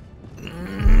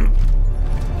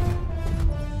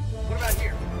 What about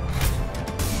here?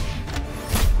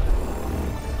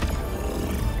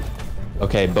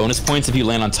 Okay, bonus points if you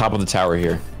land on top of the tower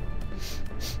here.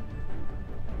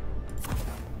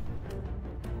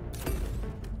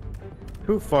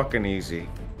 Too fucking easy.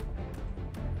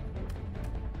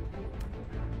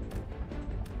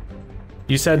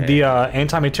 You said the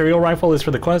anti-material rifle is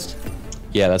for the quest?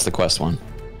 Yeah, that's the quest one.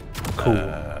 Cool.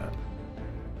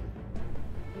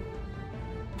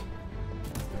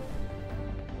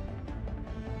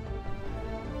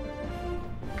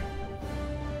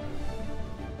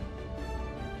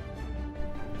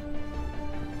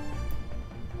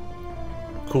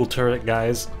 Cool turret,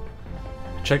 guys.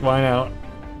 Check mine out.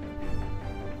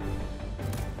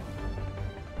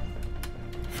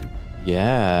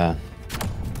 Yeah.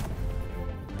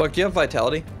 Buck, do you have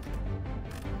vitality?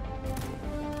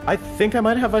 I think I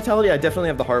might have vitality. I definitely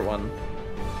have the heart one.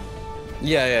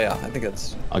 Yeah. I think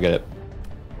it's... I'll get it.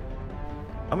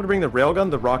 I'm gonna bring the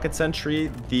railgun, the rocket sentry,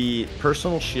 the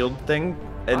personal shield thing,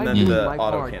 and then the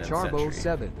autocannon sentry.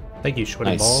 7. Thank you,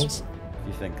 sweaty Nice. balls. If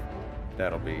you think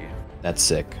that'll be... That's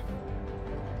sick.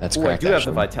 That's Oh, I correct, do have the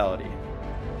actually. vitality.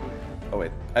 Oh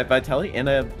wait, I have vitality and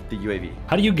I have the UAV.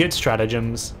 How do you get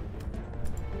stratagems?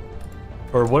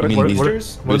 Or what? You mean What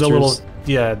boosters? are the little? Boosters?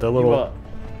 Yeah, the little.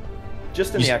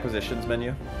 Just in the acquisitions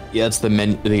menu. Yeah, it's the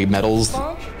medals.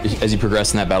 As you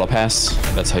progress in that battle pass,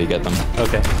 that's how you get them.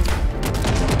 Okay.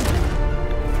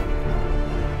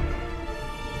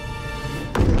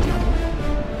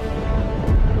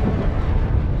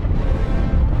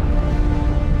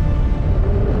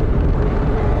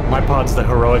 My pod's the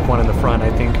heroic one in the front,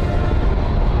 I think.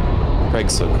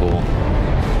 Craig's so cool.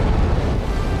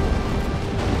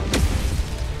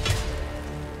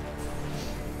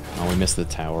 Oh, we missed the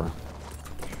tower.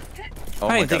 Oh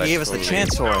I didn't think he gave us the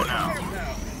chance for it.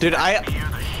 Dude,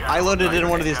 I loaded in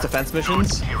one of these defense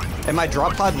missions, and my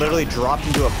drop pod literally dropped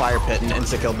into a fire pit and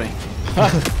insta-killed me.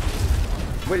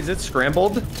 Wait, is it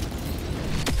scrambled?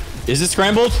 Is it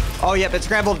scrambled? Oh, yep, it's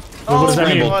scrambled. What does that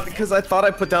mean? Because I thought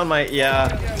I put down my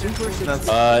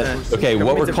That's, okay,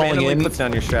 what we're it calling randomly in, puts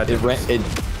down your strategy.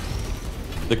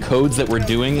 the codes that we're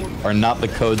doing are not the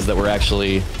codes that we're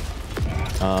actually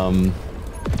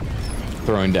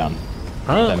throwing down.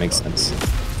 Huh? If that makes sense.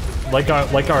 Like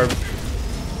our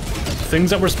things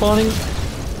that we're spawning?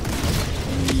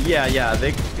 Yeah.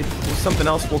 Something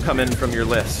else will come in from your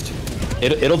list.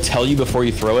 It'll tell you before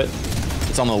you throw it.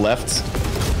 It's on the left.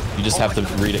 You just have to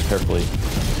read it carefully.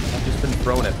 I've just been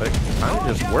throwing it, but it kind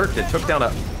of just worked. It took down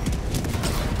a...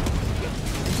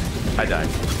 I died.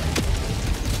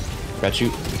 Got you.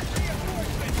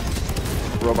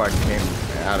 Robot came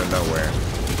out of nowhere.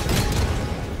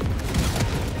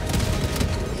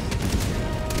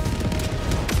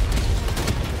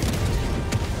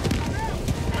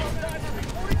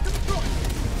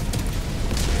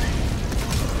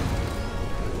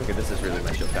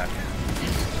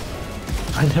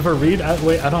 that. I never read.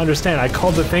 Wait, I don't understand. I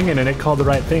called the thing in and it called the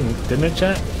right thing, didn't it,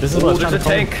 chat? This is what I was trying there's to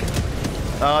a call.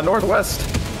 tank. Northwest.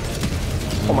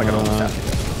 Oh my god, almost happened.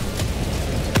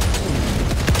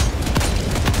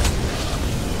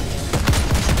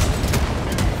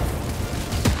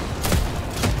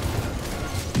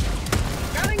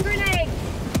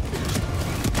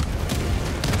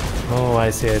 Oh, I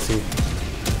see. I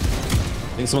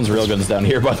think someone's railgun's down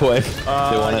here, by the way.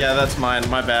 Yeah, that's mine.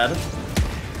 My bad.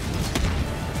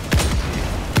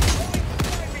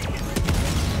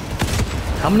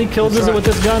 How many kills is it with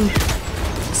this gun?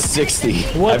 60.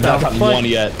 What I've the not gotten fuck? one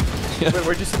yet. Wait,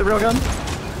 where'd you see the railgun?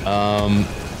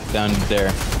 Down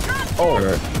there. Oh.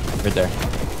 Right there.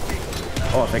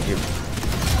 Oh, thank you.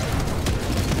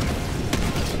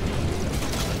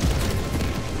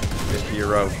 Good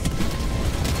hero.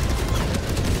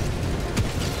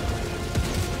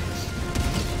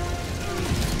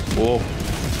 Whoa.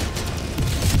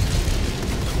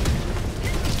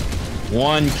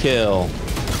 One kill.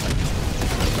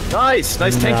 Nice!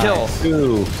 Nice tank kill.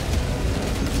 Ooh.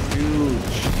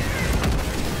 Huge.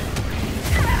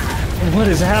 What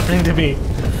is happening to me?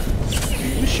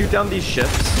 You shoot down these ships.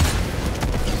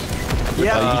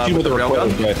 Yeah. You shoot with a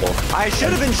railgun? recoil rifle. I should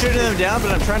have been shooting them down,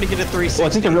 but I'm trying to get a 360. Well,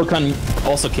 I think the railgun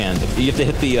also can. You have to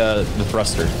hit the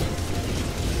thruster.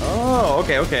 Oh,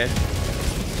 okay, okay.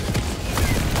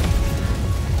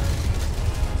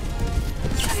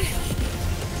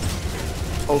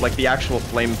 Oh, like the actual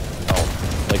flame.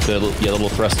 Oh, Like the little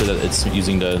thruster that it's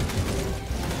using to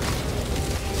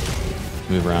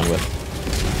move around with.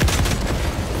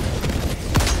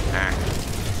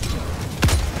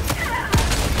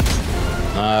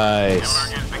 Nice.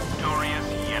 Killer is victorious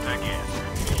yet again.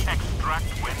 Extract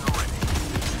when ready.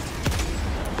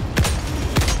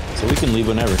 So we can leave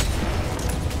whenever.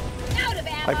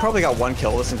 I probably got one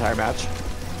kill this entire match.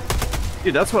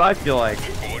 dude, that's what I feel like.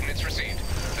 Coordinates received.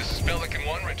 This is Pelican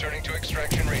 1 returning to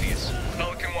extraction radius.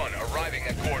 Pelican 1 arriving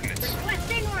at coordinates.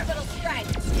 Requesting orbital strike.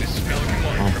 This is Pelican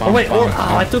 1. Oh wait,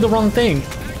 I threw the wrong thing.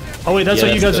 Oh wait, that's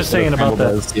what you guys are saying about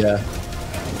that. Yeah.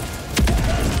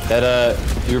 That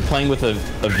we were playing with a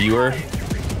viewer,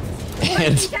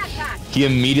 and he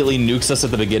immediately nukes us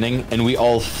at the beginning, and we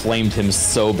all flamed him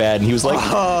so bad, and he was like,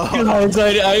 "Guys,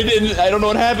 I don't know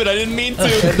what happened. I didn't mean to."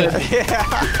 And then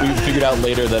we figured out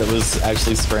later that it was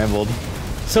actually scrambled.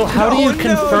 So how do you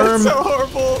confirm? That's so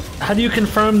horrible. How do you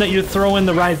confirm that you're throwing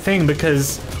the right thing?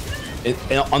 Because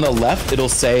On the left, it'll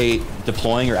say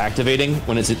deploying or activating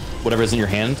when it's whatever's in your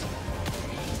hand.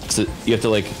 So you have to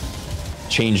like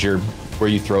change where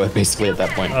you throw it basically at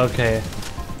that point. okay.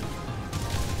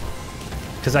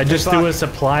 Because I just threw a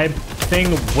supply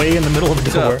thing way in the middle of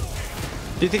the door.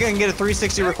 Do you think I can get a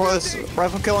 360 recoilless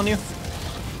rifle kill on you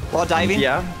while diving?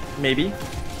 Yeah, maybe.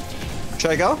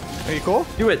 Should I go? Are you cool?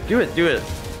 Do it, do it, do it.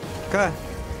 Okay.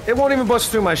 It won't even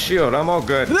bust through my shield. I'm all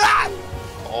good.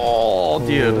 Oh,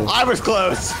 dude. I was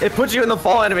close. It puts you in the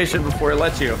fall animation before it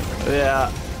lets you.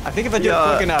 Yeah. I think if I do it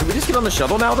quick enough. Can we just get on the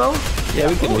shuttle now, though? Yeah,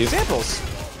 we can Ooh, leave. samples.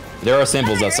 There are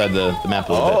samples outside the map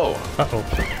a little bit. Uh-oh.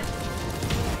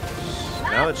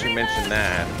 Now that you mentioned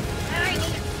that.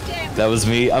 That was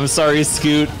me. I'm sorry,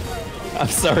 Scoot. I'm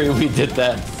sorry we did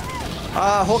that.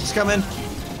 Hulk's coming.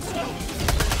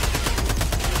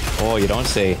 Oh, you don't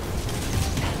say.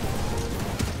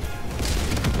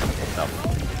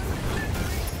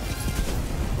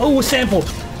 Oh, a sample.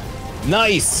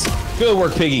 Nice. Good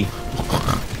work, Piggy.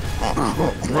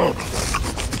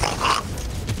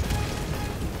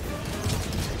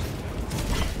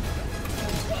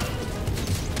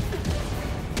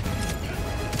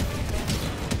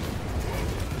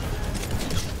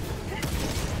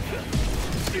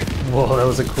 Whoa, that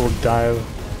was a cool dive.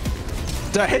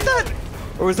 Did I hit that?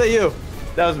 Or was that you?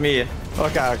 That was me.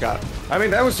 Okay, okay. I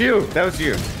mean, that was you. That was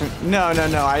you. No.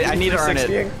 I need to earn it.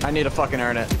 360-ing? I need to fucking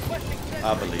earn it.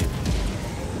 I believe.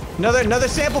 Another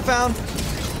sample found.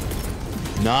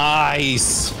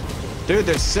 Nice. Dude,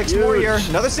 there's 6 more here.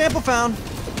 Another sample found.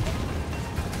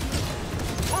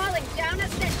 Calling down a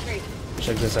sentry.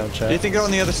 Check this out, chat. Do you think they're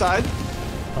on the other side?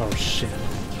 Oh shit.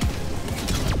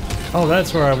 Oh,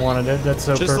 that's where I wanted it. That's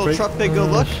so Just a perfect. little truck pig, go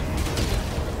look.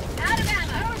 Out of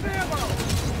ammo. Available.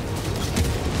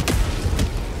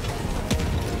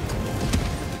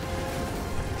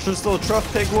 Just a little truck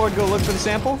pig lord, go look for the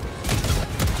sample.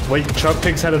 Wait, truck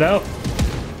pig's headed out.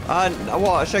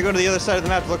 Well, should I go to the other side of the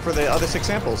map to look for the other 6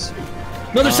 samples?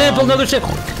 Another sample, another sample.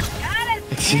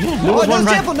 Oh, another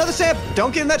sample, another sample.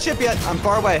 Don't get in that ship yet. I'm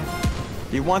far away.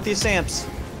 You want these samps?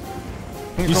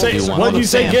 You say what? You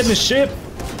say get in the ship?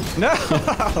 No.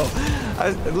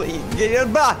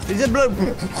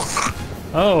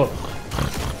 Oh.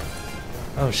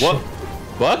 Oh shit. What?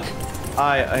 Buck?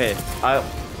 I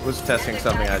was testing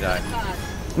something. I died.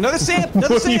 Another Samp!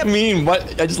 Another What do you Samp! mean?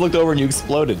 What? I just looked over and you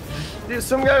exploded. Dude,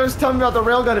 some guy was telling me about the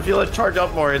railgun. If you let it charge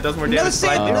up more, it does more Another damage.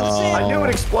 Samp! Another Samp! I knew it would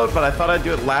explode, but I thought I'd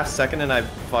do it last second, and I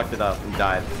fucked it up and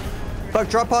died. Buck,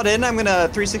 drop pod in. I'm gonna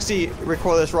 360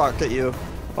 recoil this rock at you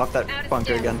off that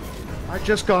bunker again. I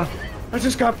just got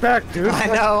back, dude.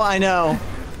 I know.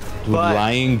 Dude, But-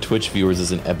 lying Twitch viewers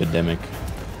is an epidemic.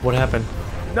 What happened?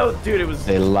 No, dude, it was.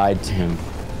 They lied to him.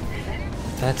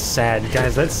 That's sad,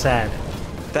 guys. That's sad.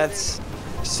 That's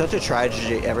such a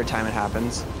tragedy every time it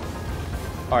happens.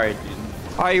 All right, dude.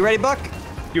 All right, you ready, Buck?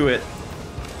 Do it.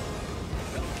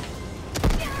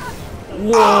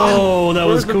 Whoa, that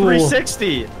was Where's the cool.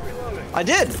 360. I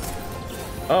did.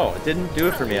 Oh, it didn't do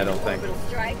it for me. I don't think.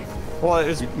 Well, it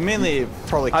was mainly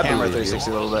probably I camera believe you.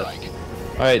 360 a little bit.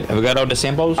 All right, have we got all the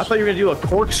samples? I thought you were gonna do a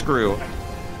corkscrew.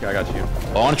 Okay, I got you.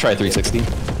 I want to try 360.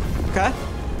 Okay.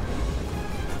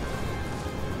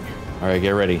 All right,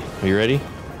 get ready. Are you ready?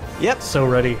 Yep. So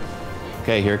ready.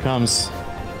 Okay, here it comes.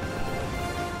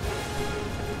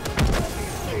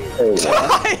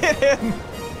 I hit him.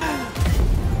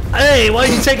 Hey, why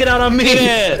you take it out on me? Hit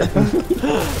it!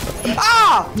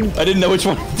 Ah! I didn't know which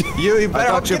one. You better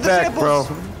got your get the back, bro.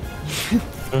 samples.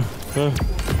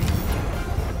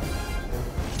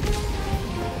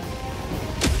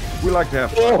 We like to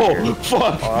have fun. Oh,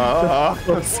 fuck.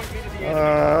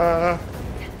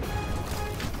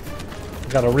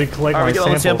 Gotta recollect Are my we getting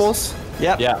all the samples. samples?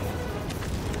 Yep. Yeah.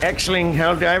 X-Ling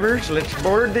Helldivers, let's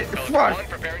board it. Fuck. One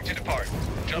preparing to depart.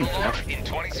 Shuttle launch in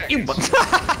 20 seconds.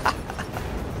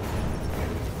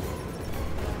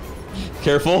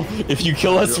 Careful. If you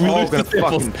kill us, we You're all lose the gonna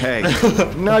samples. fucking pay.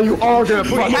 Now you all gonna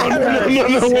fucking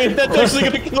pay. No, wait. That's actually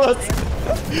going to kill us.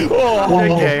 Oh,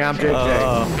 JK, I'm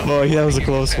JK. oh, yeah, that was a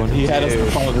close one. He had us in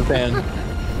the palm of his hand.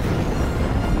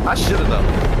 I should have though.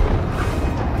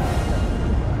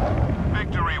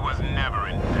 Victory was never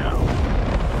in doubt.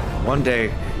 One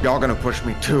day, y'all gonna push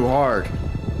me too hard.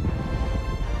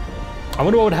 I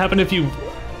wonder what would happen if you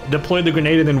deployed the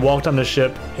grenade and then walked on the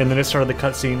ship and then it started the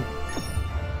cutscene.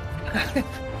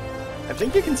 I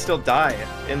think you can still die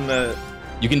in the.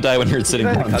 You can die when you're sitting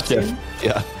that down on the ship. cutscene?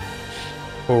 Yeah.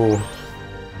 Oh.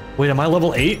 Wait, am I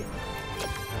level 8?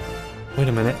 Wait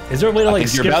a minute. Is there a way to like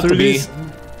think you're skip about to through be. these?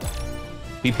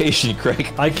 Be patient,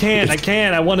 Craig. I can't.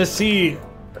 I want to see.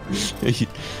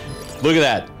 Look at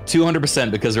that.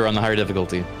 200% because we're on the higher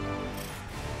difficulty.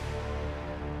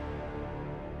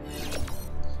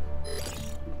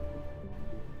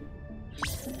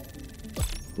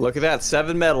 Look at that,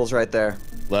 7 medals right there.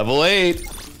 Level 8.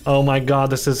 Oh my god,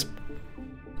 this is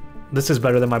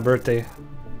better than my birthday.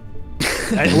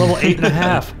 At level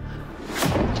 8.5.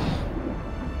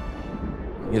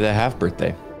 You're the half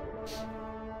birthday.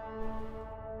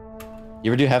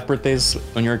 You ever do half birthdays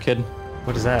when you were a kid?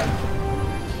 What is that?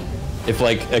 If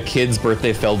like a kid's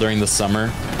birthday fell during the summer,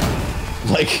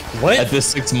 like What? at the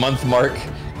 6-month mark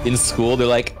in school, they're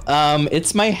like,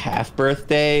 it's my half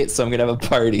birthday, so I'm gonna have a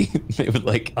party. They would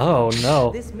like, Oh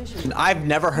no. I've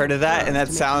never heard of that, and that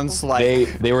sounds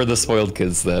like... they were the spoiled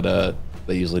kids that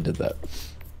they usually did that.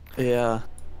 Yeah.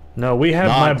 No, we had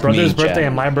Not my brother's me, birthday Chad.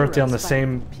 and my birthday on the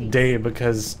same day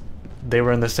because they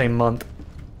were in the same month.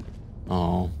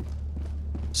 Oh.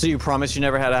 So you promise you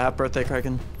never had a half birthday,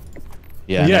 Kraken?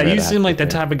 Yeah. Yeah, never had you a seem half like the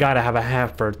birthday. type of guy to have a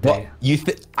half birthday.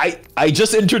 Well, I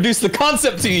just introduced the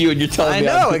concept to you, and you're telling I me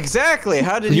know, exactly.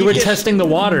 How did you were get... testing the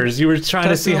waters. You were trying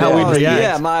to see testing how the we'd waters? react.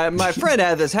 Yeah, my friend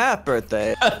had this half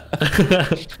birthday.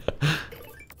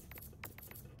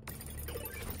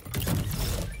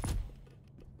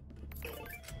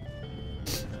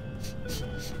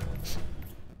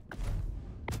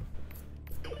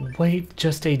 Wait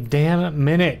just a damn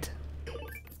minute.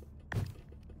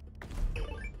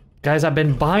 Guys, I've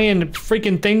been buying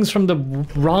freaking things from the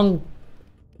wrong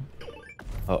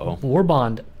Uh-oh. war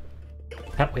bond.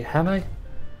 Wait, have I?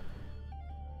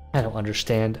 I don't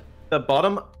understand. The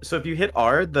bottom. So if you hit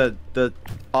R, the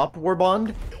top war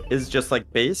bond is just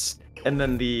like base, and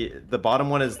then the bottom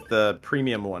one is the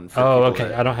premium one. For Oh, people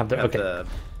okay. that I don't have the. have Okay.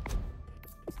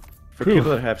 For Whew.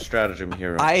 people that have stratagem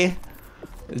hero.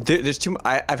 There's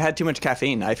I've had too much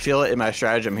caffeine. I feel it in my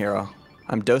stratagem hero.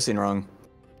 I'm dosing wrong.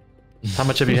 How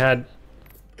much have you had?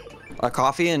 A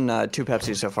coffee and 2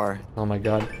 Pepsi so far. Oh my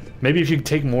god. Maybe if you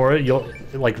take more, you'll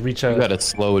like reach a. You gotta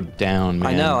slow it down,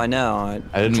 man. I know.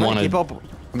 I didn't want to keep up.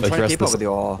 I'm trying to address keep up this with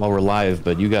you all. while we're live,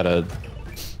 but you gotta.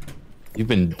 You've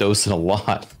been dosing a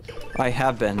lot. I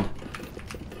have been. 2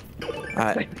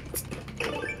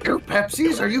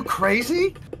 Pepsis? Are you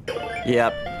crazy?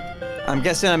 Yep. I'm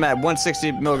guessing I'm at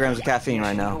 160 milligrams of caffeine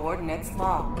right now. Coordinates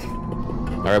locked.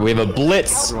 All right, we have a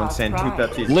blitz. Everyone's saying 2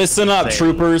 Pepsis. Listen up, Same.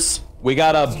 troopers. We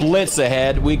got a blitz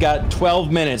ahead. We got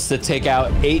 12 minutes to take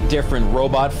out 8 different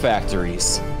robot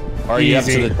factories. Are you up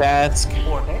Easy. to the task?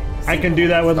 I can do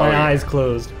that with my eyes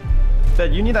closed.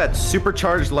 Said you need that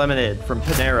supercharged lemonade from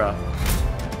Panera.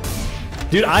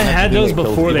 Dude, I had those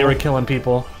before they were killing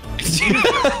people.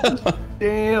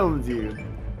 Damn, dude.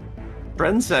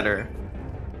 Trendsetter.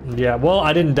 Yeah, well,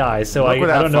 I didn't die, so I Look where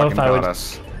that don't know if fucking I would, got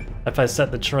us. if I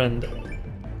set the trend.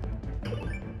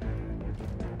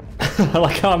 I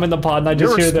like how I'm in the pod and I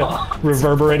just hear the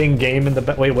reverberating game in the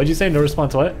back. Wait, what'd you say? No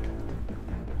response, what?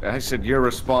 I said you're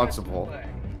responsible.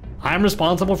 I'm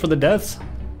responsible for the deaths?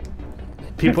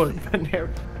 People...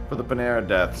 For the Panera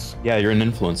deaths. Yeah, you're an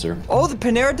influencer. Oh, the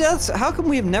Panera deaths? How come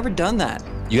we have never done that?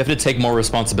 You have to take more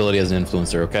responsibility as an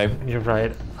influencer, okay? You're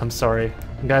right. I'm sorry.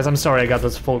 Guys, I'm sorry I got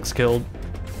those folks killed.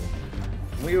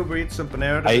 Can we Uber Eats some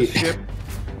Panera to this ship?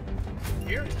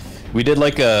 We did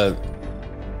like a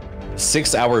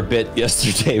 6-hour bit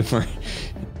yesterday where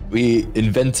we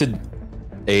invented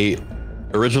a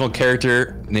original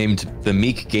character named the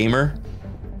Meek Gamer,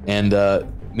 and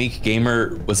Meek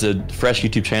Gamer was a fresh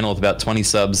YouTube channel with about 20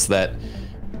 subs that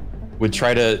would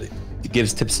try to give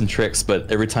tips and tricks,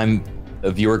 but every time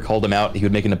a viewer called him out, he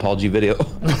would make an apology video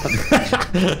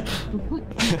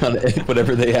on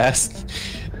whatever they asked.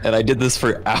 And I did this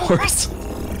for hours.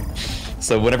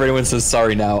 So whenever anyone says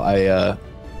sorry now,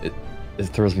 it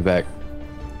throws me back.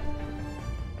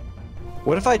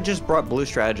 What if I just brought blue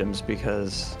stratagems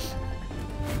because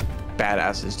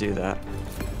badasses do that?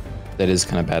 That is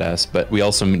kind of badass, but we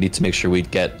also need to make sure we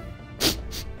get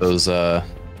those, I'm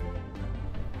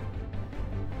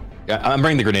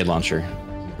bringing the grenade launcher.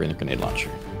 Bring the grenade launcher.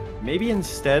 Maybe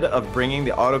instead of bringing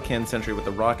the autocan sentry with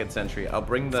the rocket sentry, I'll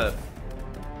bring the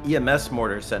EMS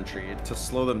mortar sentry to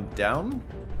slow them down?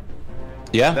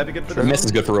 Yeah, That'd be good for them. EMS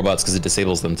is good for robots because it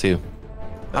disables them too.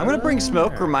 I'm gonna bring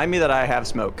smoke. Remind me that I have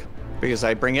smoke. Because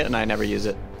I bring it and I never use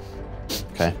it.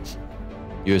 Okay.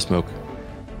 You have smoke.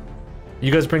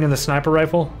 You guys bringing the sniper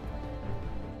rifle?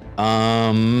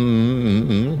 I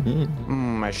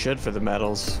should for the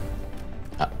medals.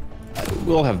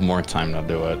 We'll have more time to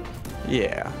do it.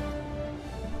 Yeah.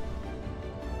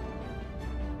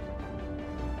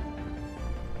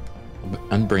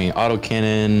 I'm bringing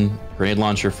autocannon, grenade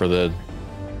launcher for the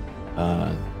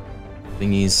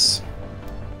thingies,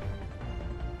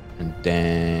 and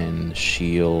then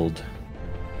shield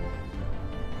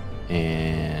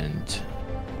and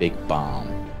big bomb.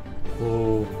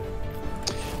 Ooh.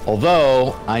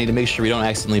 Although I need to make sure we don't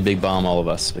accidentally big bomb all of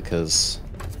us, because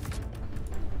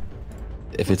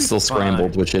if it's still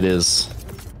scrambled, which it is,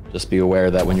 just be aware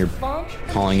that when you're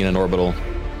calling in an orbital.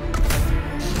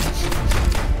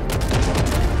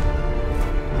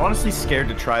 I'm honestly scared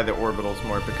to try the orbitals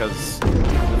more because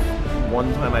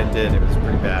one time I did, it was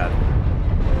pretty bad.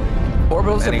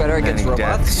 Orbitals are better against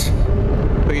robots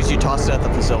because you toss it at the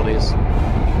facilities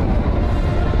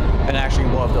and actually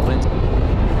blow up buildings.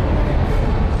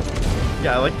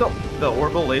 Yeah, I like the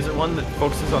orbital laser one that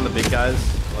focuses on the big guys.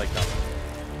 I like that one.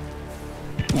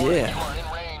 Yeah.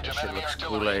 Shit looks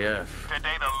cool AF.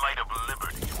 Today the light of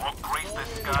liberty will grace the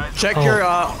skies. Check your,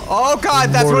 oh god,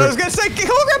 that's what I was gonna say!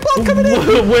 Hologram bomb coming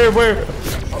in! Where?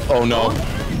 Oh no.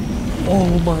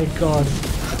 Oh my god.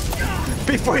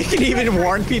 Before you can even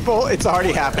warn people, it's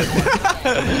already happened.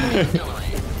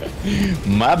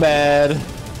 My bad.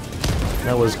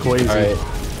 That was crazy. Alright.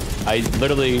 I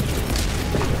literally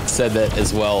said that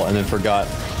as well and then forgot.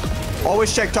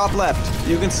 Always check top left.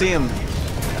 You can see him.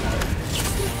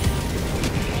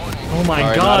 Oh my All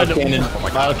right, god.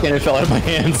 Autocannon fell out of my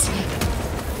hands.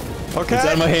 Okay. It's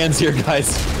out of my hands here,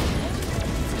 guys.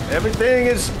 Everything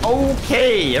is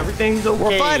okay. Everything's okay.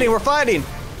 We're fighting. We're fighting.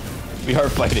 We are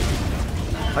fighting.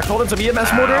 I called in some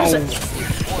EMS mortars.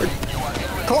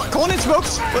 Calling in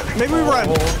smokes. Maybe we run.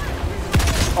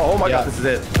 Oh my god, this is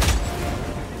it.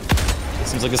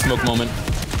 Seems like a smoke moment.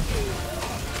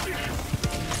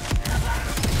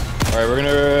 All right,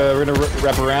 we're gonna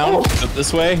wrap around up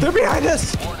this way. They're behind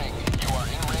us.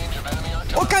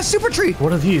 Oh, guys, super tree.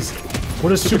 What are these?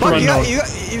 What is super You unknown?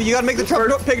 gotta make the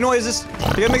truck pig noises.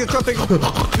 You gotta make the truck pig.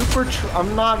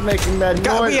 I'm not making that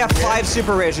God, noise. we have 5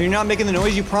 super rays. You're not making the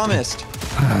noise you promised.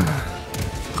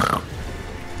 Damn.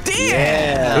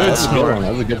 Yeah, Good that was a good snort. one.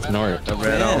 That was a good snort.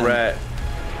 All right.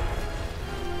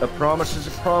 A promise is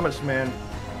a promise, man.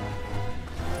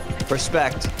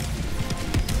 Respect.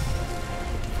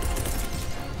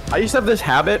 I used to have this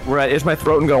habit where I itch my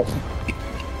throat and go,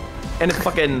 and it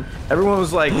fucking, everyone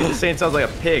was like saying it sounds like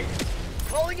a pig.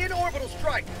 Calling in orbital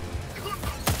strike.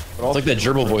 It's like that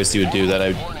gerbil voice you would do that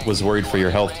I was worried for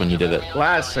your health when you did it.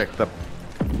 Classic.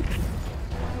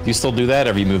 Do you still do that,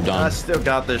 or have you moved on? I still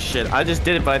got this shit. I just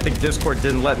did it, but I think Discord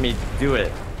didn't let me do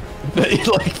it. It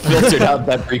like filtered out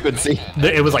that frequency.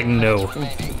 It was like no.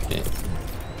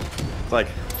 It's like,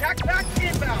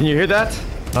 can you hear that?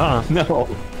 No.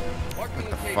 What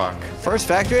the fuck? First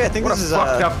factory? I think What this a is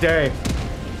fucked up day.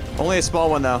 only a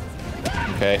small one though.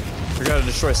 Okay. We gotta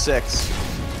destroy 6.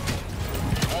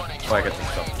 Oh, I get this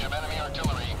stuff.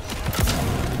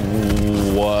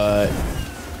 What?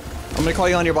 I'm gonna call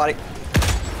you on your body.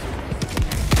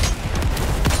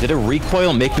 Did a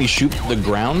recoil make me shoot the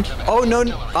ground? Oh no!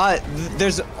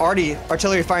 There's already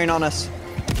artillery firing on us.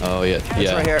 Oh yeah,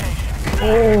 It's right here.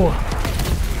 Oh.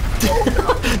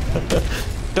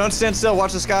 Don't stand still.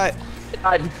 Watch the sky.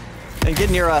 And get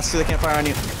near us so they can't fire on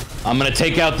you. I'm gonna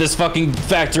take out this fucking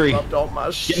factory.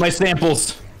 Get my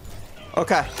samples.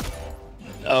 Okay.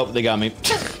 Oh, they got me.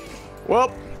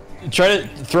 Well. Try to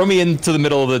throw me into the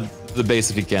middle of the base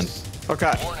if you can.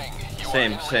 Okay.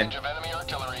 Same.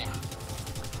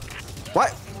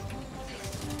 What?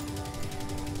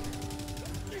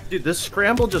 Dude, this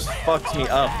scramble just fucked me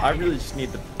up. I really just need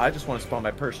I just want to spawn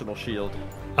my personal shield.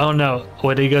 Oh no!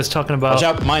 What are you guys talking about? Watch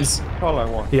out, mine's. All I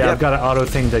want. Yeah, I've got an auto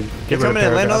thing to get rid of Coming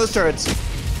in. Land on those paragraphs. turrets.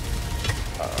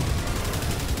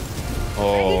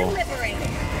 Oh.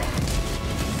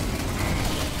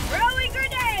 Throwing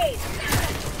grenades!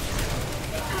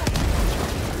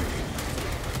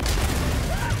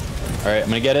 All right, I'm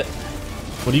gonna get it.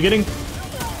 What are you getting?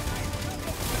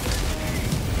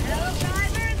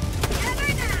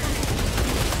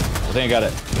 I think I got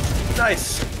it.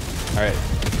 Nice. All right.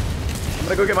 I'm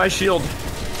gonna go get my shield.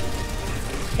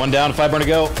 One down, 5 more to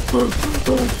go.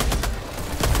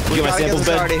 You get my samples,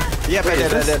 Ben? Yep, I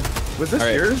did. Was this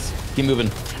yours? Keep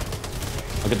moving.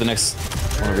 I'll get the next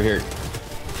one over here.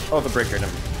 Oh, the breaker.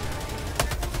 Never.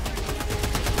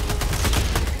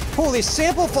 Holy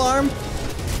sample farm!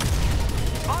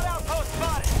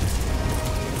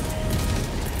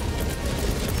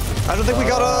 I don't think we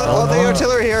got all the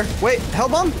artillery here. Wait, hell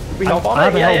bomb? We hell bomb? I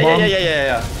have a hell bomb.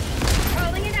 Yeah.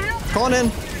 Calling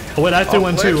in. Oh wait, I threw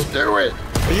one too. Let's do it.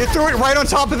 You threw it right on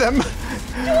top of them.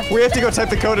 We have to go type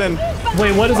the code in.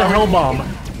 Wait, what is a hell bomb?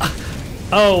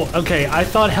 Oh, okay. I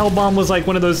thought hell bomb was like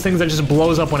one of those things that just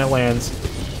blows up when it lands.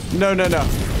 No. I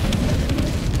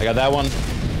got that one.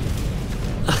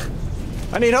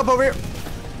 I need help over here.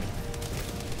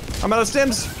 I'm out of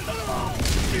stims.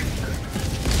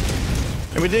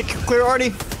 And we did clear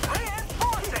Artie.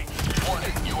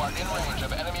 Warning, you are in range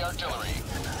of enemy artillery.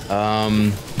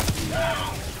 Found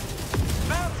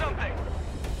something.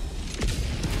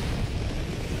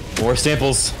 More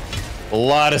samples. A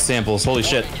lot of samples. Holy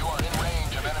shit. You are in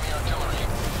range of enemy artillery.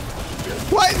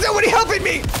 Why is nobody helping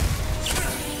me?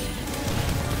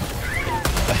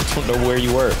 I don't know where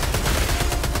you were.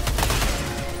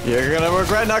 You're gonna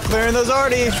regret not clearing those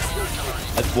Artie.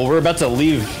 Well, we're about to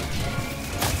leave.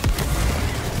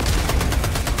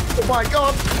 Oh my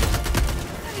god.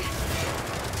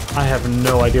 I have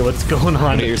no idea what's going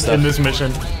on Get your stuff. in this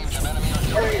mission.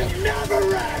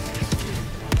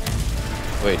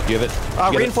 Wait, do you have it?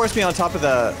 You get Reinforce me on top of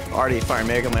the Artie firing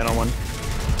me. I can land on one.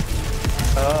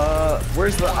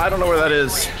 Where's the? I don't know where that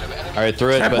is. it? All right,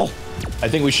 through it, Temple. but I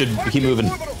think we should keep moving.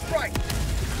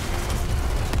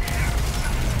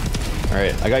 All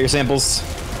right, I got your samples.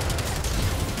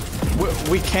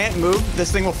 We can't move. This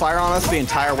thing will fire on us the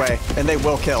entire way, and they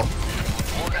will kill.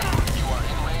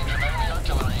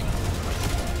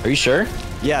 Are you sure?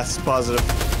 Yes, positive.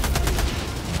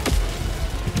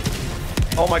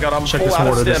 Oh my god, I'm Check full this out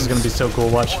of water. This is stims. gonna be so cool.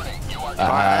 Watch.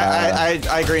 I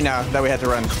agree now that we had to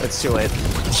run. It's too late.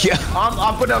 Yeah.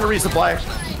 I'm putting down a resupply.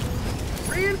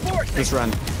 Just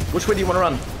run. Which way do you want to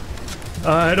run?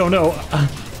 I don't know. I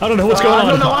don't know what's going on. I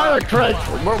don't know either, Craig.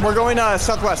 We're going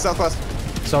southwest. Southwest.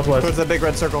 Towards the big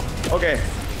red circle. Okay. Oh,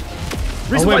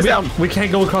 Resupply's wait, down. we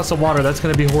can't go across the water. That's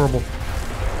gonna be horrible.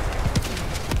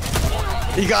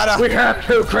 You gotta. We have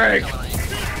to, Craig.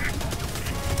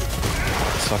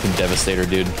 It's fucking devastator,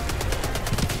 dude.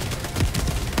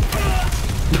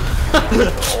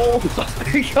 Oh my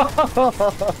god.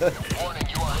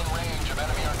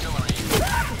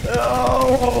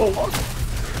 Oh.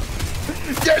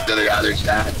 Get to the other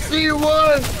side. See you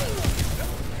one.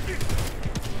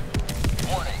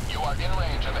 Warning, you are in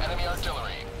range of enemy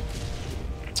artillery.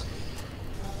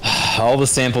 All the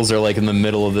samples are like in the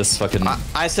middle of this fucking.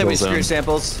 I said we kill screw zone.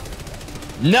 samples.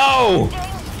 No!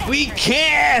 We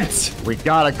can't! We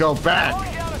gotta go back.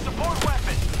 Calling down a support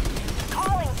weapon.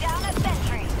 Calling down a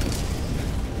sentry.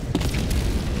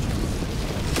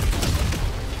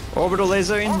 Orbital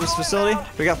laser in this facility.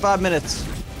 We got 5 minutes.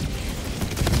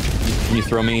 Can you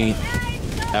throw me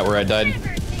at where I died?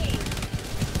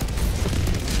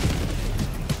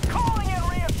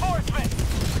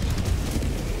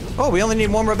 Oh, we only need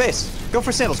one more base. Go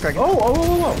for sandals, Kraken.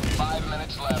 Oh. 5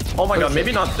 minutes left. Oh my god,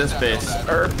 maybe not this base.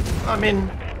 Or, I mean,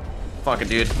 fuck it,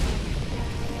 dude.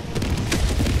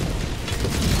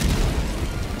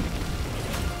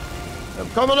 I'm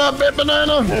coming up, bit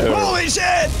banana. Holy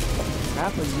shit!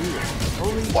 Half a year.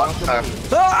 Holy What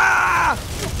the? Ah!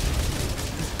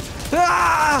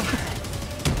 Ah!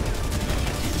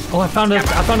 Oh, I found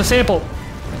a sample.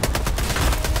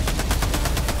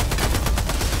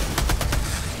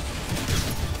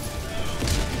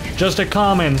 Just a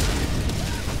common.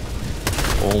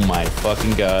 Oh my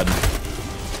fucking god.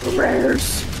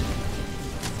 Rares.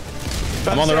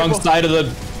 I'm on the wrong side of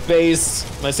the base.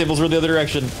 My samples were the other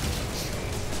direction.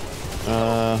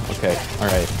 Okay.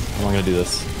 Alright. How am I gonna do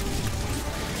this?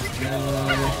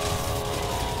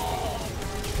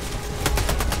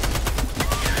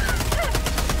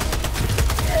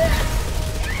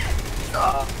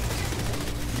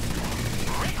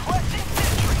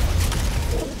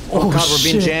 Oh god, we're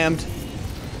being shit. jammed.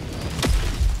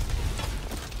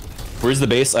 Where's the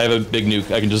base? I have a big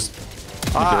nuke. I can just.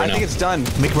 I think it's done.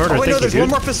 Make murder. Oh wait, thank no, you, there's dude. one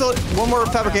more facility, one more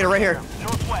fabricator right here.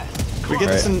 We get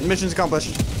this Alright. in missions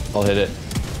accomplished. I'll hit it.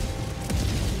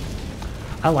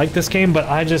 I like this game, but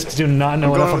I just do not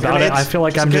know I'm going enough with about it. grenades, I feel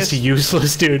like just I'm in just case.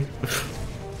 useless, dude.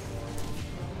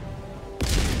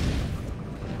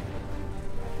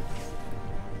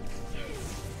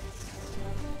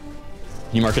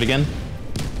 Can you mark it again?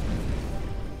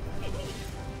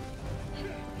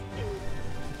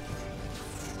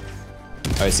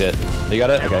 I see it. You got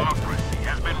it? Okay.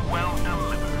 Has been well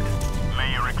delivered.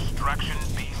 May your extraction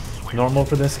be swift. Normal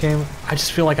for this game. I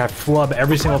just feel like I flub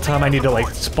every single time I need to like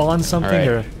spawn something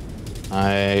Alright. or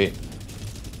I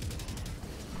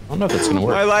don't know if that's gonna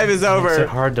work. My life is makes it over.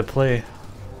 hard to play.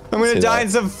 I'm gonna See die that. in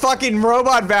some fucking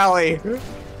robot valley.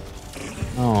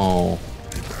 Oh.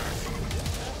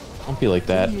 Don't be like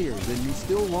that. years and you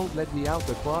still won't let me out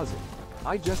the closet.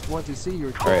 I just want to see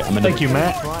your. Alright, I'm gonna. Thank you,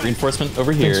 Matt. Reinforcement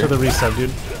over Thanks here. for the resub,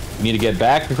 dude. We need to get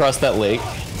back across that lake.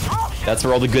 That's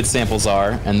where all the good samples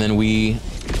are, and then we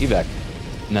evac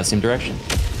in that same direction.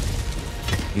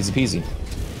 Easy peasy.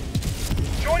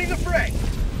 Joining the fray.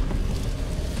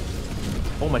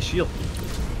 Oh, my shield.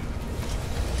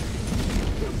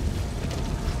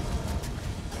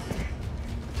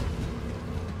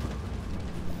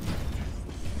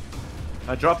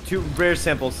 I dropped 2 rare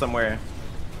samples somewhere.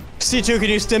 C2, can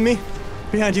you stim me?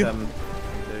 Behind you. There's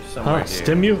somewhere Huh? here.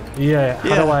 Stim you? Yeah.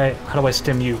 Yeah. How do I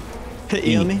stim you? Hit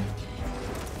E on me.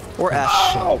 Or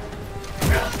F.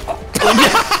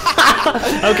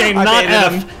 Okay, I not baited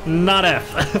F. Not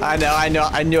F.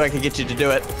 I knew I could get you to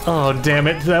do it. Oh damn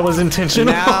it! That was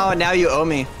intentional. Now you owe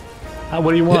me.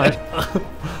 What do you want?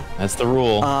 That's the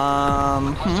rule.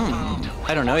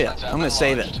 I don't know yet. I'm gonna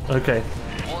save it. Okay.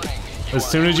 As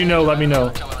soon as you know, let me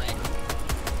know.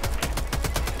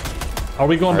 Are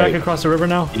we going back Alright. across the river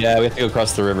now? Yeah, we have to go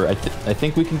across the river. I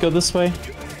think we can go this way.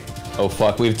 Oh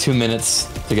fuck, we have 2 minutes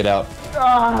to get out.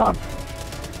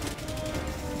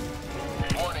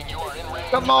 Warning, you are in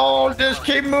range. Come on, just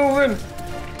keep moving.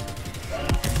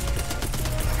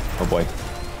 Oh boy.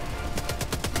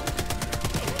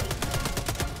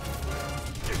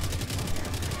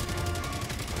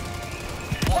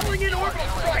 Calling in orbital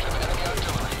strike.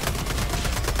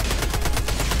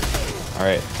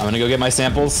 Alright, I'm gonna go get my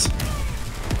samples.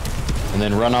 And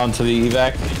then run on to the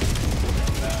evac.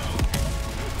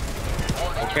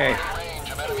 Okay.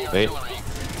 Wait.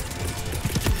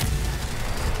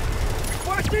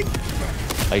 Requesting.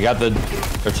 I got the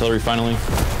artillery finally.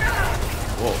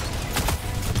 Whoa.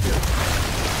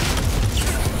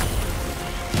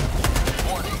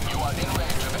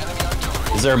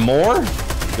 Is there more?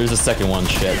 There's a second one,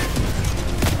 shit.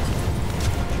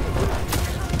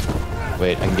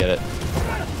 Wait, I can get it.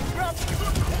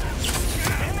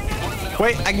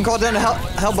 Wait, I can call down a hell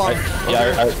bomb.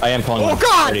 Yeah, I am calling Oh one.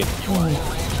 god! Ready.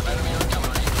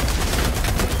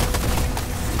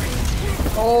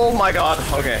 Oh my god.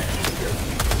 Okay.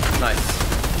 Nice.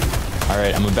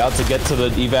 Alright, I'm about to get to the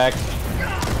evac.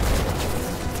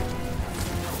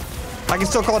 I can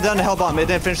still call down a hell bomb. It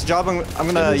didn't finish the job. I'm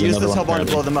gonna there's use another this hell one bomb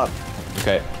to blow them up.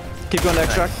 Okay. Keep going to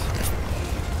extract.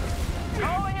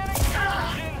 Calling in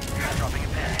extraction. Dropping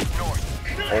it back. North.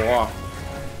 Oh, wow.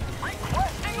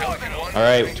 Requesting orbital.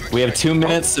 Alright, we have 2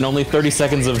 minutes and only 30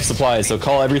 seconds of supplies, so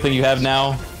call everything you have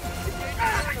now.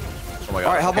 Oh my god.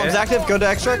 All right, hell bomb's active. Go to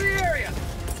extract. The area.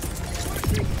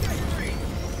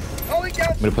 Calling down.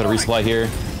 I'm gonna put a resupply here.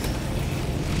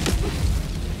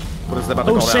 What is that about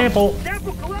to Oh, call down? sample.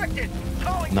 Sample collected.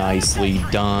 Calling. Nicely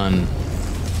done.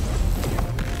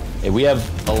 Hey, we have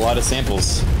a lot of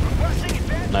samples. Requesting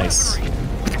advanced Nice. delivery.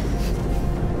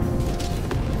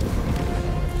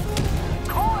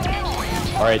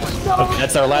 All right,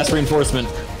 that's our last reinforcement.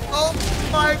 Oh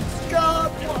my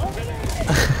god!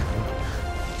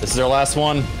 This is our last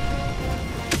one.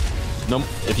 No,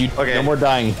 no more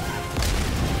dying.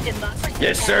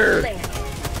 Yes, sir.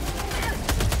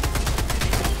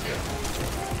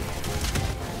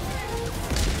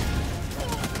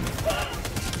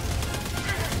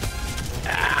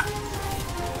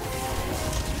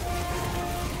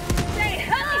 Say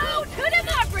hello to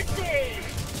democracy!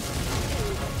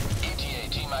 ETA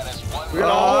T-minus 1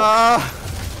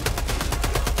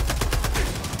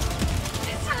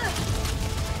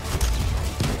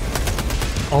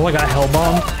 Oh, I got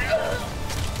hellbomb.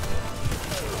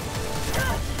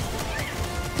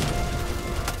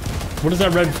 What is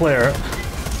that red flare?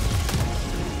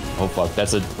 Oh fuck,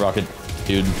 that's a rocket,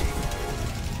 dude.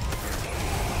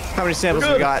 How many samples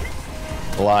we got?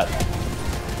 A lot.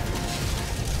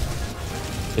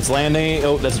 It's landing.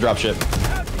 Oh, that's a dropship.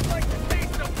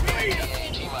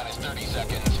 ETA T-minus 30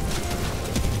 seconds.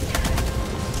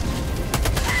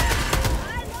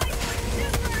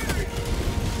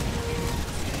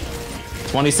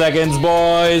 20 seconds,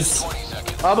 boys. 20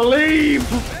 seconds. I believe.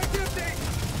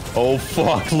 Oh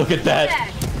fuck, look at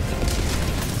that.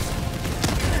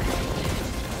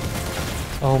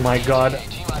 Oh my god.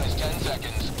 T-minus 10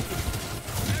 seconds.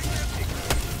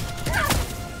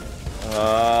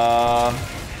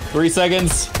 3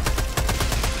 seconds.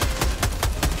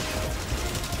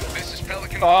 This is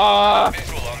Pelican. Visual on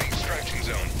the extraction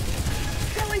zone.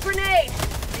 Throwing grenade!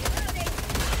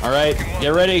 All right,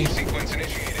 get ready. Sequence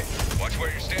initiated. Watch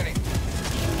where you're standing.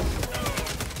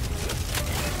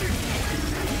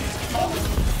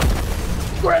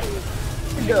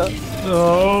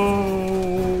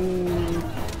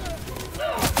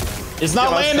 It's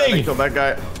not landing. Kill that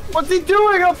guy. What's he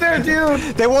doing up there, dude?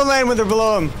 They won't land when they're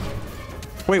below him.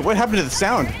 Wait, what happened to the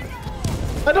sound?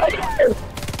 I don't know.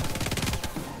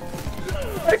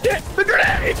 I get the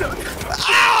grenade.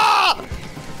 Ah!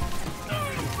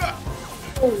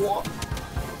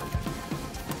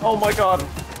 Oh my god.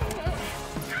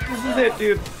 This is it,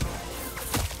 dude.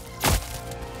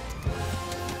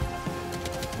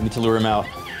 We need to lure him out.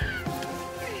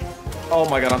 Oh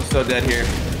my god, I'm so dead here.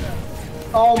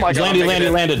 Oh my god.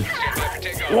 Landed.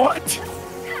 What?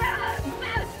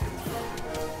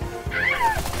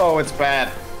 Oh, it's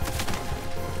bad.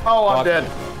 Oh, I'm Fuck.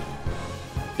 dead.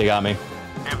 They got me.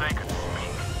 If they could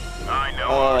speak, I know.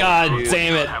 Oh, God dude.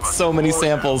 damn it. So many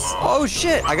samples. Oh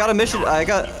shit! I got a mission. I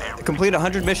got complete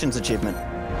 100 missions achievement.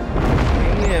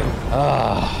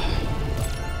 Ah.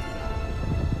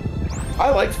 I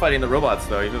liked fighting the robots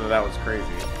though, even though that was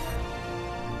crazy.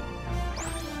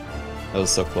 That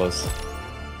was so close.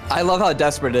 I love how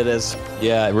desperate it is.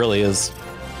 Yeah, it really is.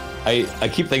 I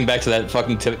keep thinking back to that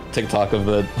fucking TikTok of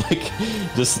the like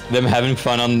just them having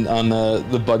fun on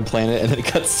the bug planet, and then it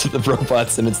cuts to the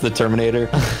robots and it's the Terminator.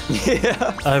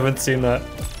 Yeah. I haven't seen that.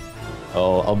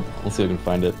 Oh, I'll see if I can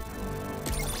find it.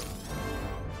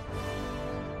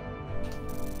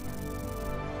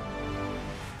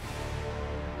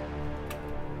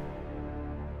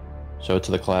 Show it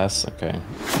to the class. Okay.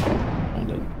 Find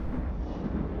it.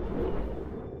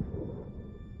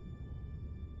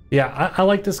 Yeah, I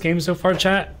like this game so far,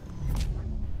 chat.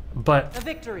 But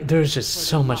there's just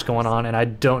so much going on, and I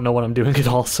don't know what I'm doing at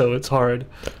all, so it's hard.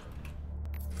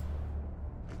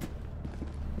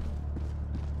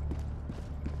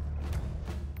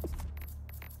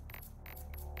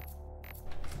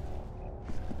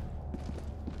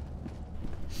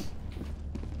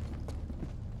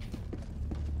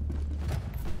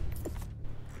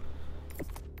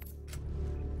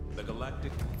 The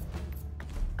galactic.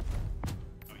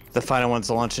 The final one's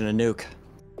launching a nuke.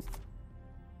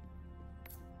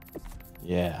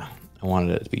 Yeah, I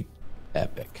wanted it to be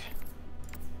epic.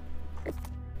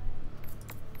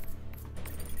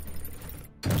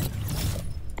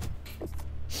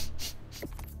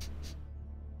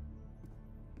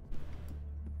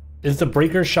 Is the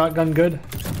breaker shotgun good?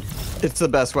 It's the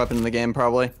best weapon in the game,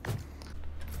 probably.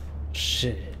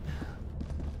 Shit.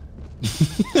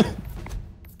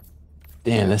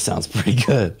 Damn, that sounds pretty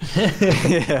good.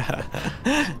 Yeah.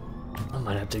 I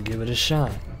might have to give it a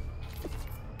shot.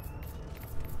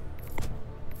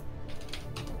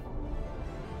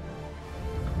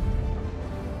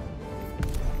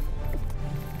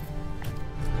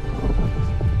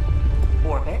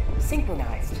 Orbit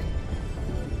synchronized.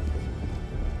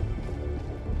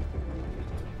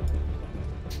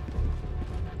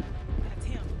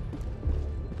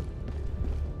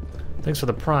 Thanks for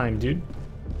the prime, dude.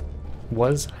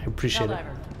 I appreciate it.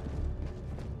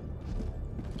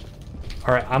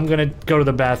 Alright, I'm gonna go to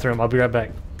the bathroom. I'll be right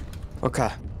back. Okay.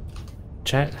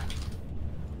 Chat.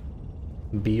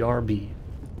 BRB.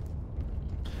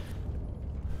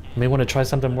 May want to try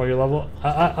something more your level.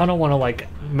 I don't want to like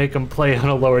make them play on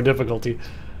a lower difficulty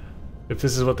if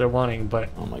this is what they're wanting, but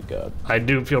oh my god, I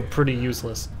do feel pretty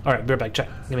useless. All right, be right back. Check.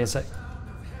 Give me a sec.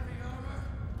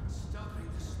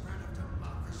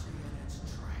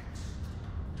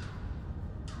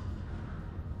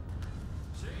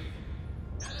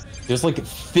 There's like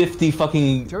 50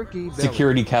 fucking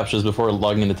security captures before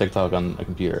logging into TikTok on a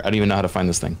computer. I don't even know how to find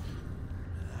this thing.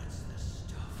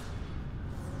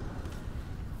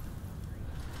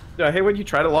 I hate when you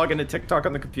try to log into TikTok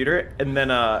on the computer and then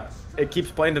it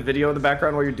keeps playing the video in the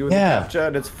background while you're doing the captcha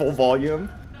and it's full volume.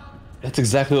 That's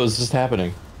exactly what was just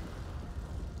happening.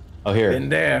 Oh, here. In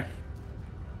there.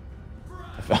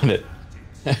 I found it.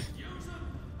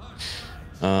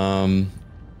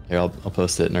 Here, I'll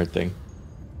post it in our thing.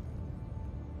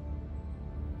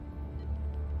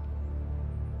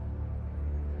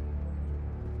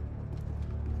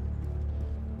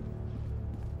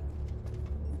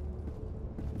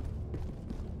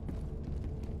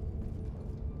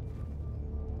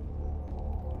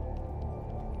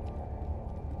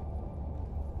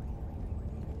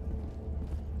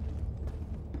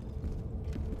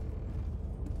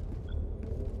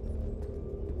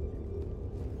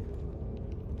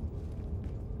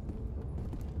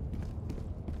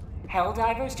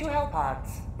 Helldivers to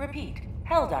Hellpods. Repeat,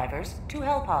 Helldivers to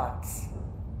Hellpods.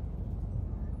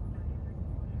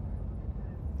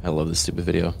 I love this stupid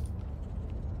video.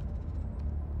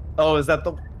 Oh, is that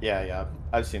the... Yeah,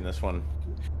 I've seen this one.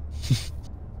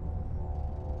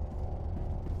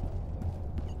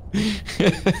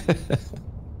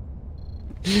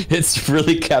 It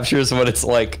really captures what it's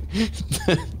like.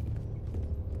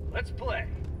 Let's play.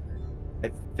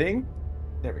 I think...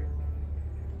 There we go.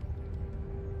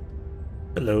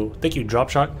 Hello. Thank you, Drop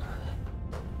Shot.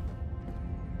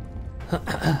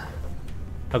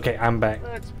 Okay, I'm back.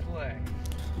 Let's play.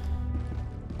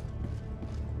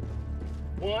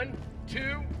 1,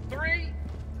 2, 3.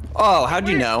 Oh, how'd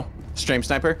you know? Stream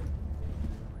Sniper?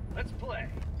 Let's play.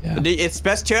 Yeah. It's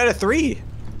best 2 out of 3.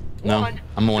 No,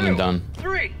 I'm a one and done.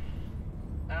 3.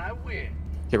 I win.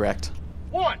 Get wrecked.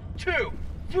 1, 2,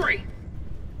 3.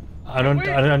 I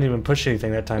don't even push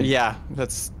anything that time. Yeah,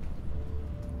 that's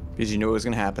because you knew it was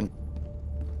gonna happen.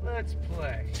 Let's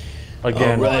play.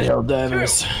 Again. All right,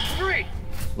 Helldivers. 2, 3.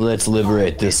 Let's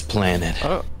liberate this planet.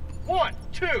 Oh. 1,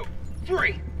 2,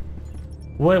 3.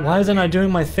 Wait, why isn't I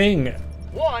doing my thing?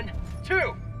 1,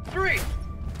 2, 3.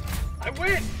 I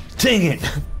win. Dang it!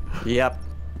 Yep.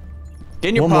 Get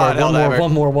in your pod,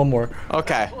 one more.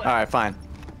 Okay, alright, fine.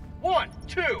 1,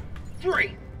 2,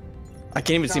 3. I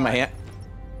can't even see my hand.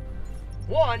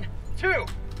 1, 2,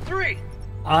 3.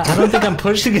 I don't think I'm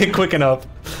pushing it quick enough.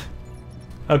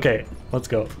 Okay, let's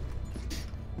go.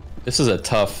 This is a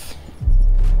tough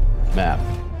map.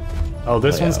 Oh,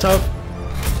 this one's tough?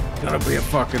 Gonna be a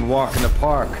fucking walk in the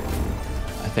park.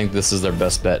 I think this is their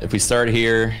best bet. If we start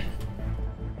here,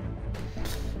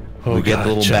 we get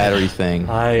the little battery thing.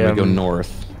 We go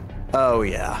north. Oh,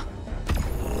 yeah.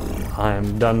 I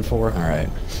am done for. Alright.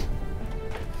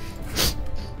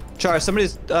 Char,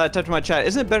 somebody's typed in my chat.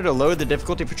 Isn't it better to lower the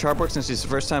difficulty for Charborg since he's the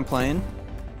first time playing?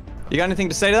 You got anything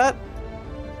to say to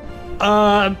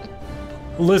that?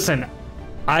 Listen,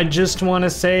 I just want to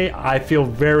say I feel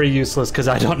very useless because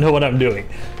I don't know what I'm doing.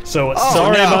 So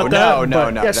sorry about that. No.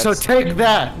 Yeah, so take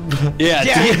that. Yeah,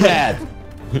 take that.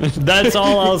 That's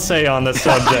all I'll say on the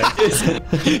subject.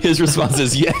 His response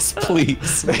is yes,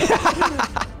 please.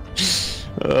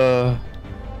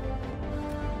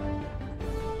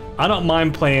 I don't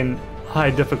mind playing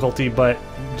high difficulty, but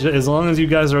as long as you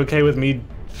guys are okay with me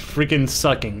freaking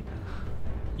sucking.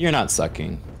 You're not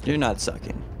sucking. You're not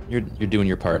sucking. You're doing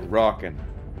your part. Rocking.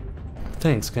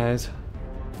 Thanks, guys.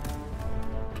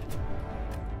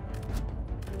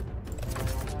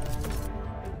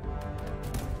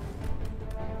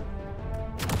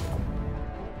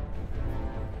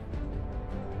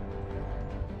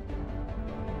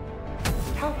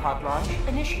 Hellpod launch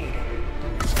initiated.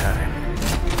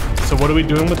 So what are we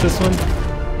doing with this one?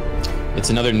 It's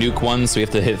another nuke one, so we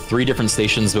have to hit 3 different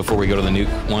stations before we go to the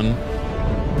nuke one.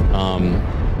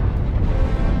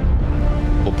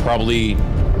 We'll probably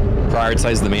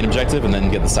prioritize the main objective and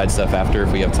then get the side stuff after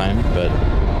if we have time, but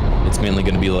it's mainly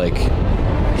going to be like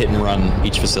hit and run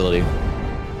each facility.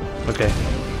 Okay.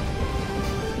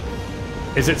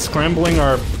 Is it scrambling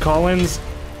our call-ins?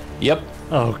 Yep.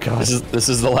 Oh god. This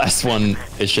is the last one.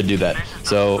 It should do that.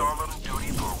 So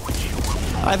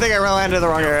I think I landed in the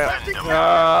wrong area.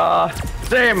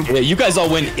 Damn. yeah, you guys all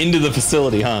went into the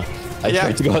facility, huh? I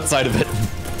tried to go outside of it.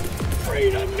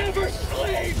 Freedom never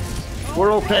sleeps.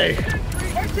 We're okay.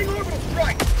 Requesting orbital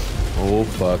strike. Oh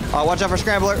fuck. Oh, watch out for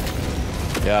Scrambler.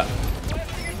 Yeah.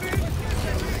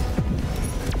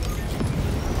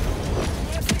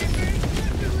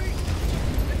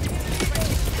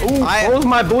 Ooh, close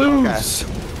my blues.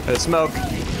 Okay. There's smoke.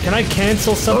 Can I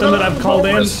cancel something that I've called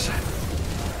in?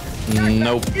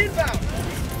 Nope. Inbound.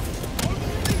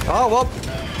 Oh, well.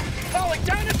 Calling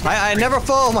down a I never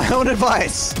follow my own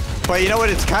advice. But you know what?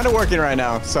 It's kind of working right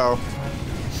now, so.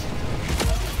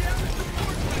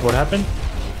 What happened?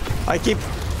 I keep.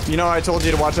 You know, I told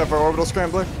you to watch out for orbital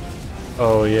scrambler?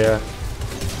 Oh, yeah.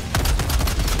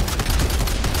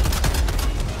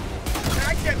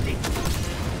 Mag's empty.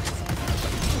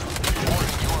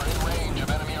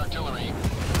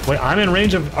 Wait, I'm in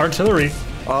range of artillery.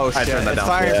 Oh, shit. turned that It's down.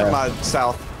 firing Yeah. from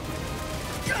south.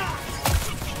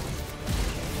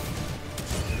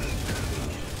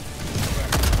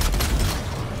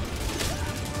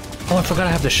 Oh, I forgot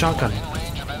I have the shotgun.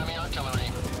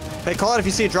 Hey, call out if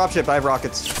you see a dropship. I have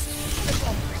rockets.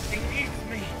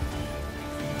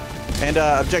 And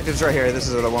objectives right here. This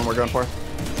is the one we're going for.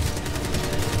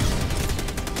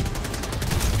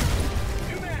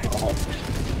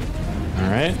 All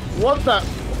right. What the?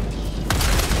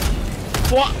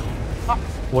 What?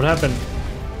 What happened?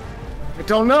 I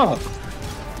don't know.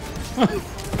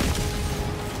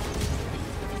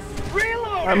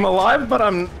 Reload. I'm alive, but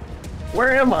I'm.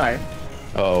 Where am I?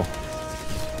 Oh.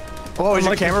 Oh, is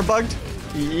your like- camera bugged?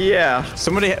 Yeah.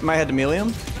 Somebody hit my head to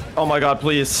Melium? Oh my god,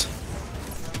 please.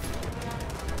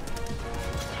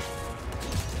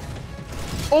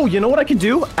 Oh, you know what I can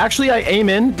do? Actually, I aim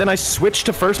in, then I switch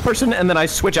to first person, and then I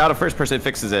switch out of first person. It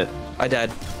fixes it. I died.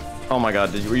 Oh my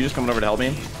god, were you just coming over to help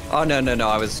me? Oh, no, no, no.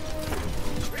 I was.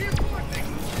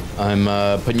 I'm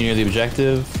putting you near the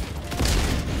objective.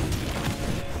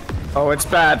 Oh, it's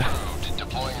bad.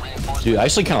 Dude, I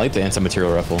actually kind of like the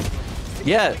anti-material rifle.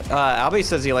 Yeah, Albie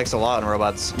says he likes a lot on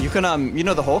robots. You can, you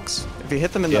know the Hulks? If you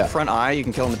hit them in the Yeah. front eye, you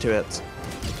can kill them in 2 hits.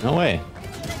 No way.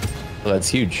 Well, that's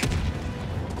huge.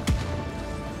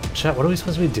 Chat, what are we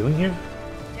supposed to be doing here?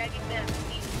 Tagging them.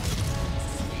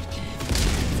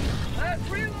 Last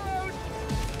reload.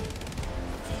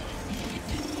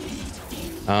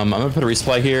 I'm gonna put a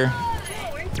resupply here.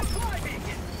 Throwing supply beacon.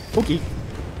 Okay.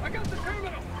 I got the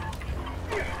terminal.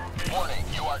 Warning,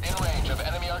 you are in range of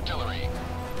enemy artillery.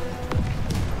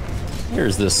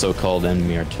 Here's this so-called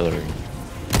enemy artillery.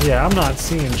 Yeah, I'm not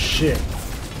seeing shit.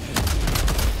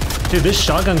 Dude, this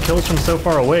shotgun kills from so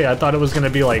far away. I thought it was gonna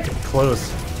be like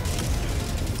close.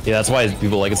 Yeah, that's why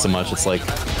people like it so much. It's like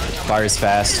fires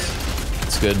fast.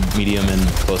 It's good medium and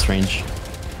close range.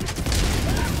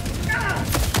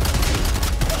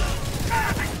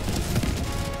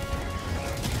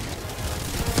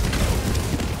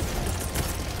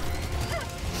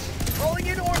 Calling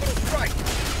in orbital strike.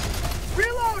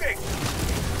 Reloading.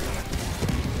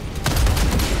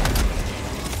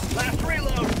 Last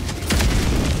reload.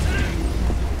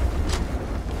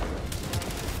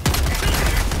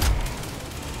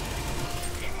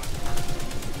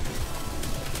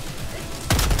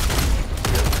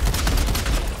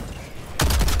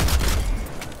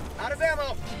 Out of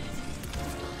ammo.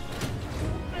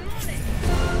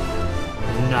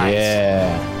 Nice.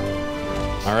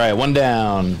 Yeah. All right, one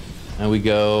down. And we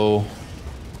go.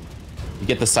 We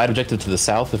get the side objective to the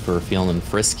south if we're feeling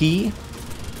frisky.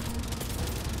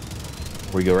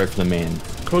 We go right for the main.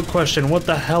 Quick question, what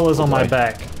the hell is on my boy.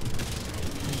 back?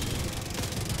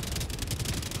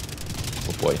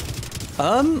 Oh boy.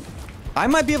 I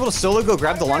might be able to solo go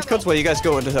grab the launch codes while you guys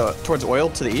go towards oil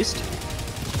to the east.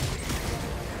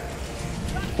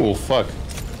 Oh fuck.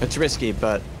 It's risky,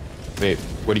 but Wait,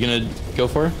 what are you gonna go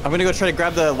for? I'm gonna go try to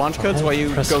grab the launch codes while you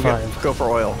Press go 5. go for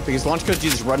oil. Because launch codes, you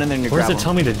just run in there and you Where grab does it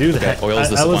tell them. me to do that? Okay, oil's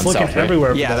this I was one looking south, right?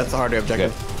 everywhere. for Yeah, that. that's the harder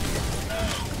objective.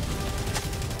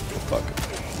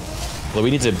 Fuck. Well, we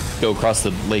need to go across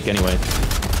the lake anyway.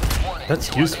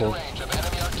 That's useful.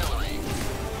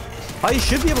 Oh, you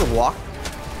should be able to walk.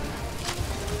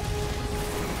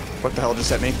 What the hell just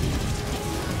hit me?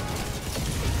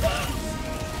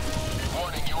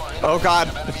 Oh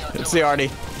god, it's the Artie.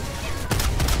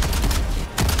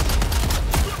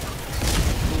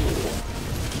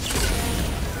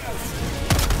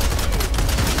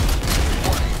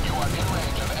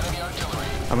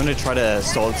 I'm gonna try to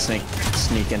solid sneak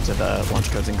into the launch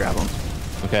codes and grab them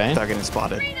Okay. without getting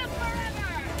spotted.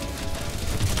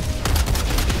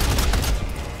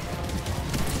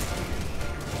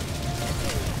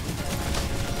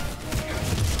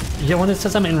 Yeah, when it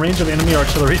says I'm in range of enemy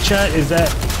artillery, chat, is that...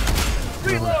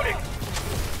 Reloading.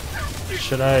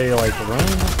 Should I, like, run?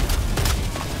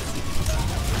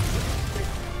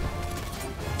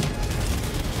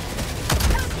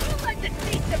 Like the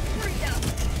team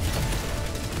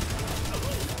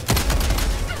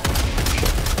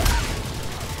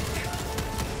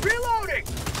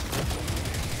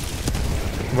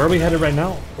Where are we headed right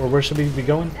now? Or where should we be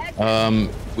going?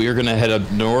 We are gonna head up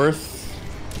north.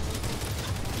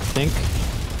 I think.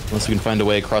 Unless we can find a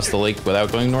way across the lake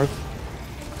without going north.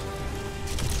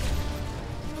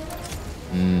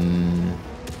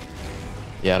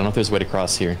 Yeah, I don't know if there's a way to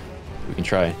cross here. We can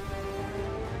try.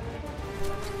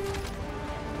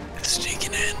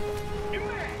 Sneaking in.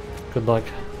 Good luck.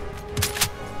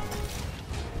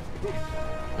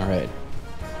 Alright.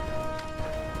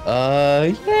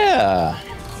 Yeah.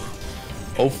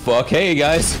 Oh fuck, hey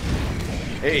guys.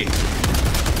 Hey.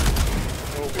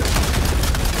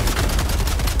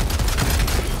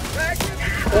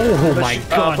 Oh my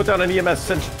god. Put down an EMS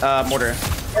mortar.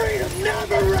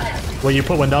 Well, you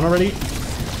put one down already?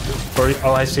 Or,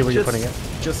 oh, I see where you're putting it.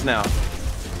 Just now.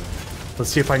 Let's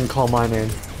see if I can call my name.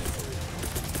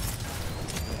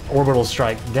 Orbital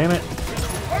strike. Damn it.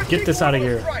 Get this out of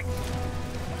here.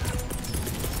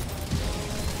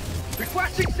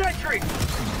 Requesting sentry.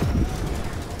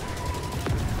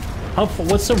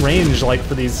 What's the range like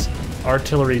for these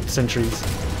artillery sentries?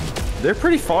 They're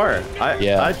pretty far.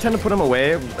 Yeah. I tend to put them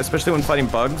away, especially when fighting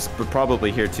bugs, but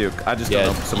probably here too. I just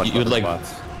don't know so much you would like,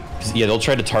 spots. yeah, they'll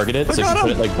try to target it, so you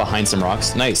put it like behind some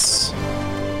rocks. Nice.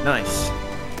 Nice.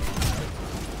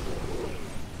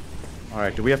 All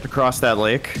right, do we have to cross that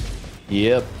lake?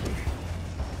 Yep.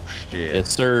 Shit. Yes,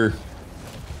 sir.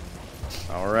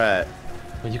 All right.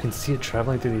 Well, you can see it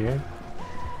traveling through the air.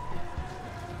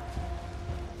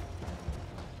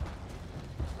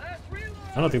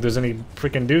 I don't think there's any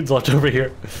freaking dudes left over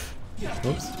here.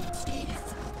 Oops.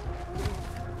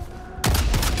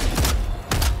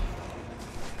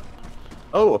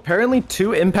 Oh, apparently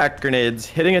 2 impact grenades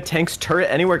hitting a tank's turret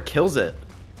anywhere kills it.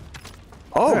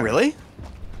 Oh, really?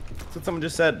 That's what someone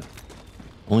just said.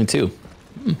 Only 2.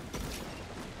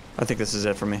 I think this is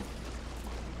it for me.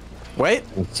 Wait.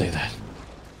 Don't say that.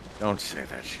 Don't say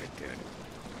that shit, dude.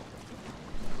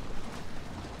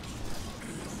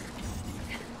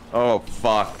 Oh,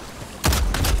 fuck.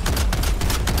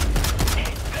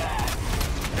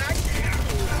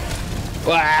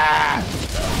 Ah!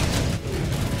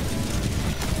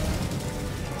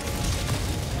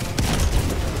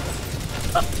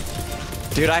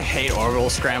 Dude, I hate orbital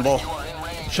scramble.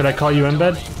 Should I call you in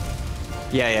bed?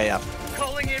 Yeah.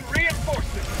 Calling in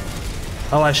reinforcements.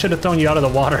 Oh, I should have thrown you out of the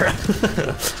water.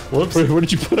 Whoops. Where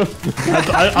did you put him?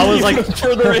 I was like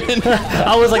further in.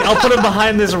 I was like, I'll put him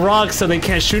behind this rock so they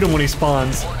can't shoot him when he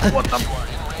spawns. What the?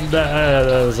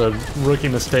 That was a rookie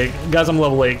mistake. Guys, I'm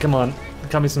level 8. Come on.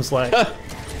 Cut me some slack.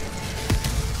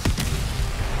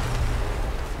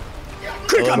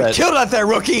 Quick, I'm killed out there,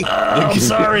 rookie! I'm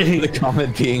sorry. The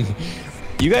comment being,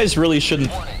 you guys really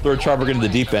shouldn't throw Charborg into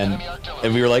the deep end.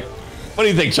 And we were like, what do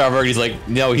you think, Charborg? He's like,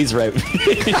 no, he's right. You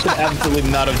should absolutely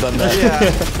not have done that.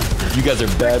 Yeah. You guys are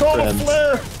bad friends.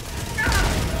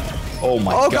 Oh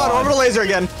my god. Oh god, orbital laser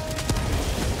again.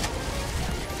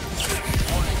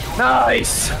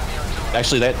 Nice.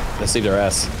 Actually, that saved our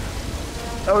ass.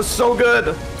 That was so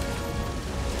good.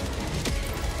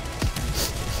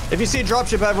 If you see a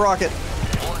dropship, have a rocket.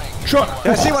 Truck.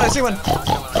 Yeah, I see one.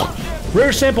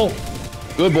 Rare sample.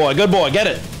 Good boy, get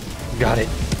it. Got it.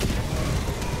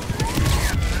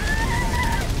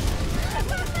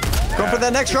 Go for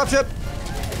that next dropship.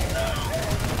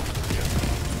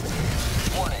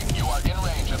 Warning, you are in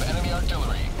range of enemy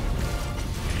artillery.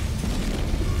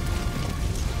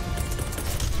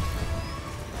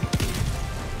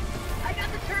 I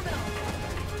got the terminal.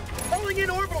 Calling in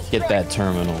orbital Get that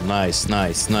terminal. Nice.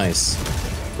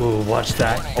 Ooh, watch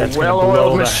that. That's A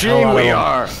well-oiled machine we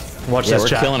are. Watch Yeah, this, we're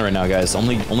chat. killing right now, guys.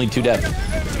 Only 2 dead.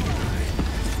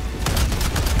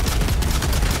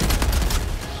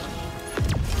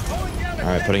 All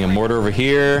right, putting a mortar over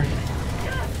here.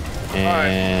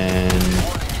 And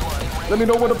Let me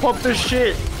know when to pump this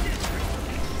shit.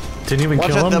 Didn't even Watch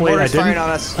kill out, him. the Wait, I mortar's firing didn't. on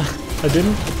us. I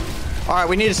didn't. All right,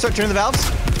 we need to start turning the valves.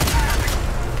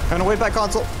 I'm gonna wait back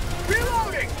console.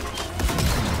 Reloading.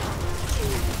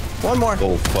 One more.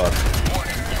 oh fuck.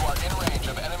 Warning, you are in range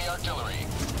of enemy artillery.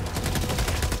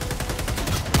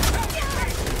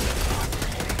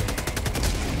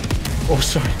 Oh,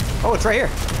 sorry. Oh, it's right here.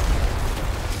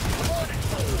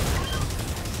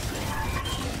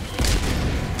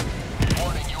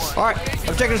 Warning, you are All right,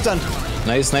 objective's done.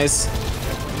 Nice.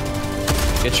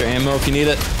 Get your ammo if you need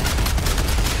it.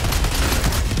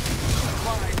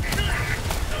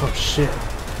 Oh shit.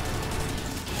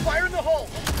 Fire in the hole.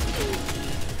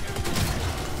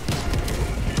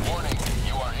 warning,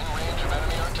 you are in range of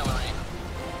enemy artillery.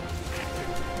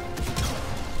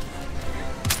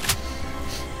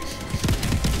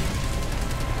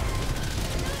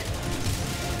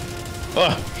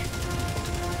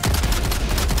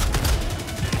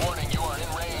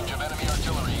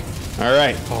 All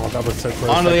right. Oh, that was so close.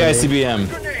 On to the ICBM.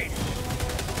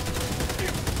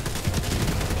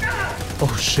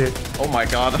 Oh shit. Oh my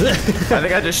god. I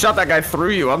think I just shot that guy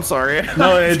through you. I'm sorry.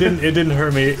 No, it didn't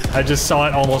hurt me. I just saw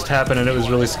it almost happen and it was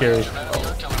really scary.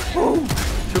 Ooh,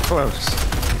 too close.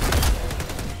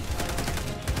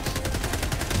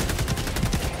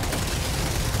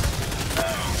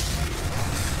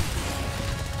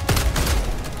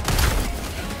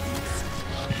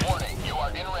 Warning, you are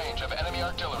in range of enemy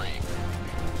artillery.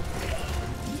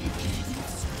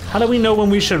 How do we know when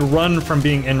we should run from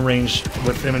being in range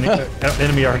with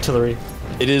enemy artillery?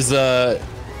 It is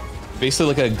basically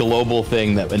like a global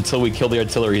thing that until we kill the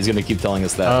artillery, he's gonna keep telling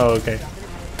us that. Oh, okay.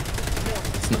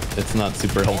 It's not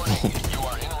super helpful.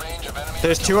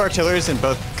 There's 2 artilleries and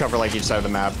both cover like each side of the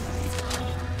map.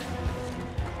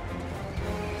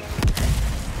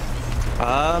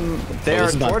 They're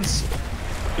towards. You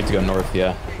have to go north,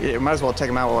 yeah. Yeah, might as well take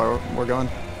them out while we're going.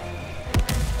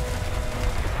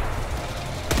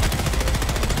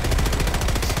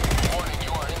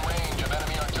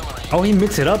 Oh, he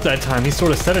mixed it up that time. He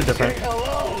sort of said it different.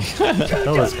 That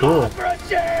was cool.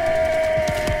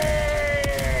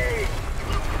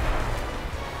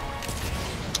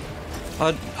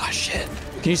 Oh shit.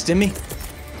 Can you stim me?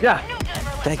 Yeah.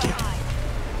 Thank you.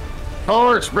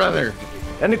 Horse, brother.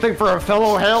 Anything for a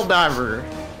fellow Helldiver.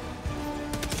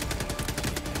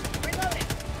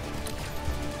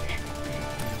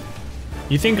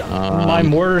 You think my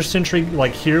mortar sentry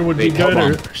like here would be good,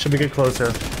 or should we get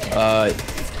closer?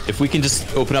 If we can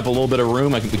just open up a little bit of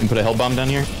room, we can put a hell bomb down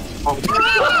here. Oh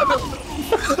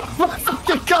my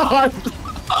god!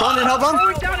 Come in, hell bomb.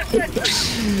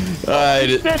 I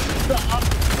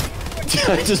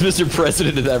just Mr.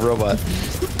 President to that robot.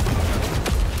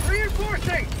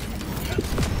 Reinforcing.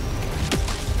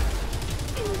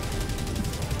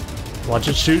 Watch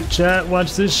it shoot, chat.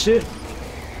 Watch this shit.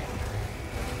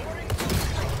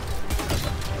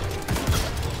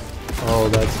 Oh,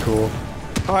 that's cool.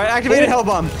 Alright, activated hell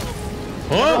bomb.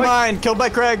 Never mind, killed by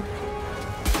Craig.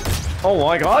 Oh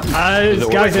my god.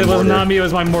 Guys, it was not me, it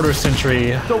was my mortar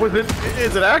sentry. So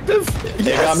is it active? It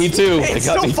got me too. It's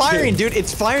still firing, dude.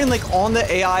 It's firing like on the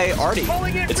AI arty.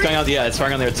 It's going out, yeah, it's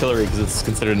firing on the artillery because it's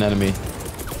considered an enemy.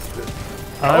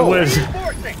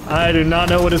 I do not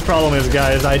know what his problem is,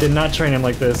 guys. I did not train him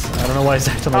like this. I don't know why he's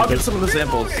acting like I'll get this. some of the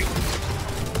samples.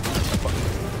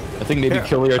 I think maybe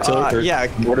kill the artillery. Yeah,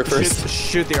 mortar first.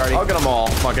 Shoot the arty. I'll get them all.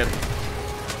 Fuck it.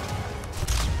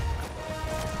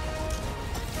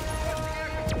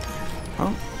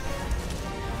 Huh?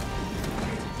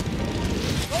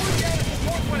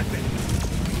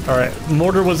 All right,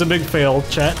 mortar was a big fail,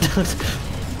 chat.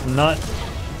 not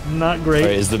great.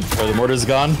 Right, are the mortars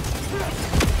gone?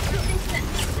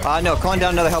 No, calling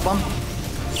down another hell bomb.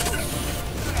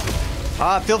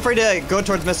 Feel free to go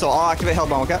towards missile. I'll activate hell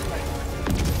bomb, okay?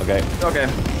 Okay. Okay.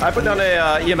 I put down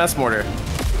a EMS mortar.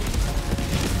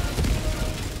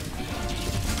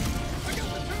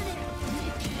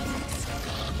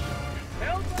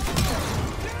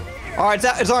 Alright,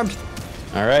 it's armed.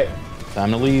 Alright. Time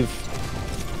to leave.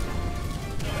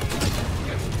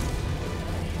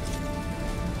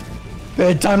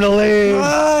 Time to leave.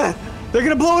 They're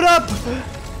gonna blow it up.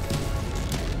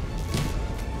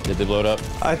 Did they blow it up?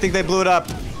 I think they blew it up.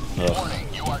 Warning,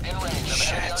 you are in range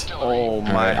of enemy artillery. Oh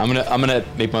my. Right, I'm gonna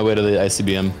make my way to the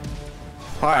ICBM.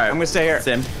 Alright, I'm gonna stay here.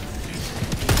 Sim.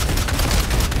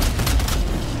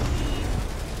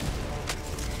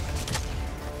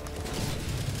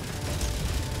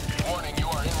 Warning, you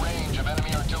are in range of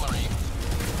enemy artillery.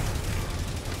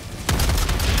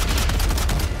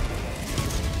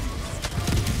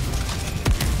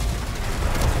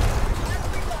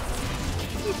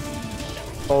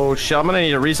 Oh shit, I'm gonna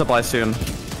need a resupply soon.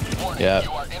 Warning, Yeah.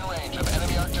 you are in range of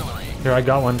enemy artillery. Here, I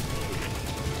got one.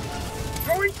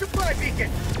 Going supply beacon.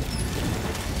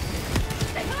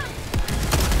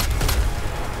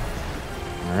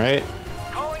 Alright.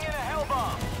 Calling in a hell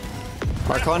bomb.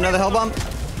 Alright, calling another hell bomb.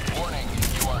 Warning,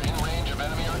 you are in range of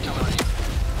enemy artillery.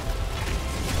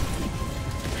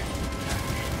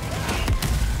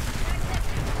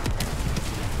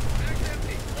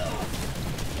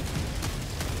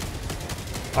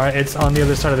 All right, it's on the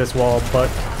other side of this wall, but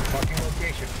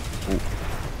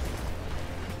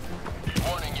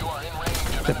Warning, you are in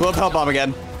range of They blew up hell bomb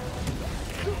again.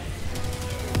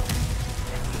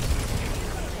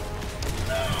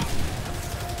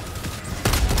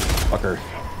 Fucker.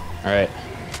 Alright.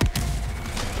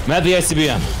 I'm at the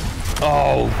ICBM.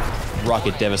 Oh,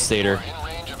 Rocket Devastator.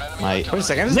 My Wait a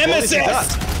second. Nemesis!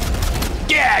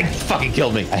 Yeah, he fucking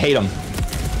killed me. I hate him.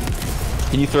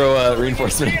 Can you throw a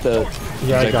reinforcement at the...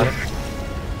 yeah, I got it.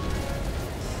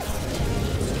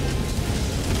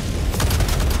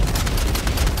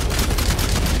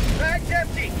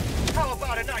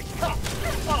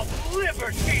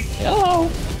 Hello.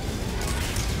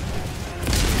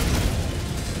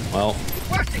 Well,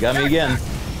 you got me again.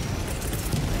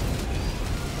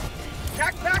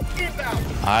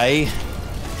 I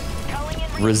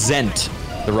resent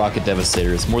the rocket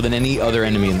devastators more than any other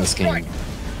enemy in this game.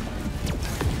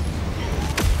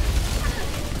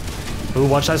 Ooh,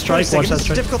 watch that strike, watch that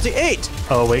strike. Difficulty 8!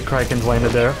 Oh wait, Kraken's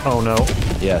landed there. Oh no.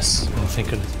 Yes. Oh, thank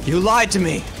goodness. You lied to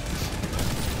me!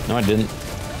 No, I didn't.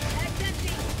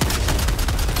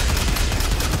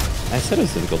 I said it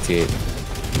was difficulty 8.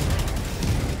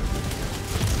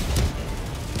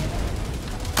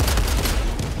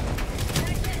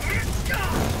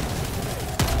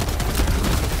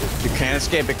 You can't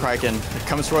escape it, Kraken. It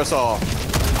comes for us all.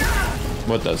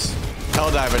 What does?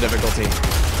 Helldiver difficulty.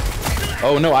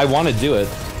 Oh no, I want to do it.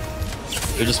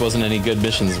 There just wasn't any good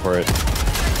missions for it.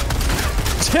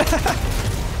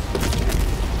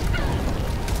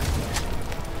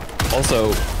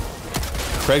 Also,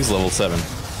 Craig's level 7.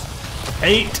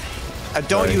 8. Don't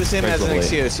Sorry, use him Craig's as an level 8.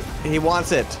 excuse. He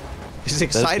wants it. He's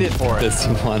excited for it. Does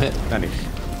he want it?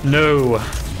 No.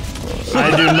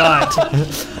 I do not.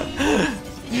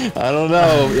 I don't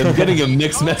know. I'm getting a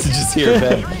mixed messages here,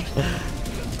 Ben.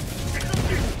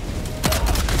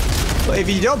 Well, if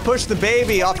you don't push the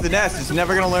baby off the nest, it's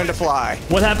never gonna learn to fly.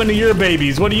 What happened to your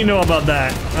babies? What do you know about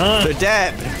that? They're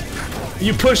dead.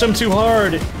 You push them too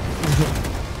hard.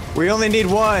 We only need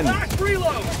one.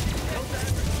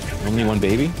 Only one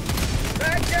baby?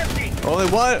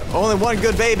 Only one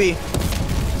good baby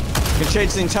can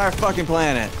change the entire fucking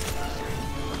planet.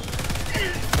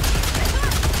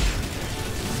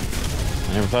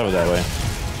 I never thought of it that way.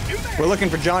 We're looking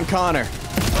for John Connor.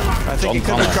 I think he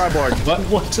could be Charborg.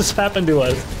 What just happened to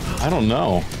us? I don't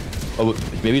know. Oh,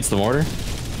 maybe it's the mortar?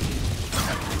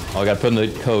 Oh, I gotta put in the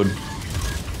code.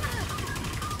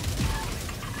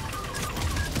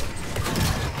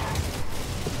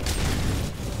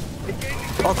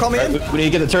 Oh, call me in. We need to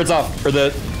get the turrets off, or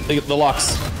the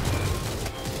locks.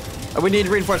 We need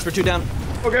reinforcements for 2 down.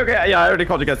 Okay, yeah, I already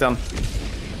called you guys down.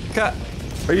 Cut.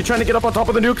 Are you trying to get up on top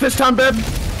of the nuke this time, Ben?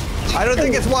 I don't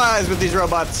think it's wise with these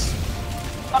robots.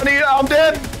 I'm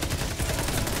dead.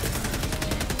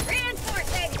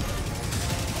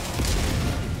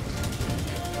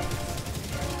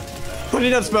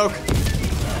 Putting up smoke.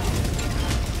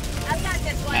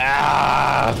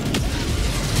 Ah!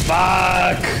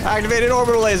 Fuck! Activated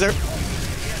orbital laser.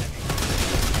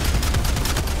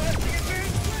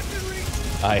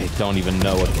 I don't even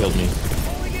know what killed me.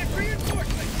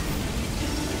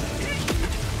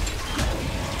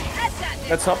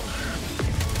 That's up.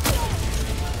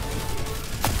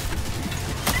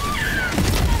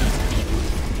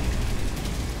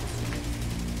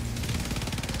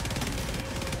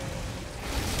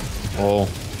 Oh.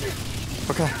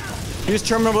 Okay. Use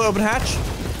terminal to open hatch.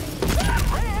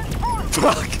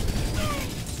 Fuck.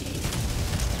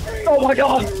 Oh my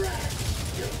god.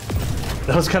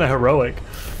 That was kind of heroic.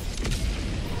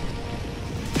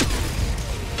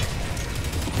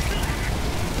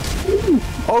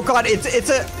 Oh god,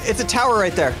 it's a tower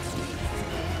right there.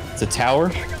 It's a tower?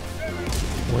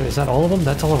 Wait, is that all of them?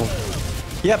 That's all of them.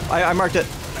 Yep, I marked it.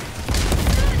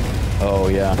 Oh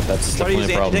yeah, that's Try to use definitely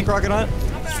the a problem. anti-tank rocket on it.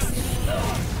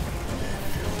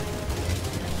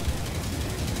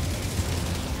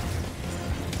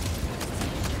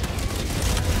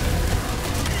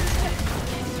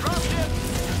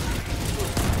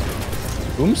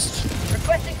 Boomst?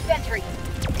 Requesting sentry.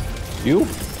 You?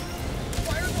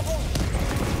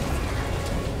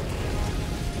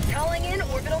 Calling in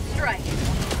orbital strike.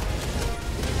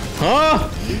 Huh?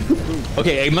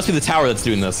 Okay, it must be the tower that's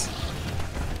doing this.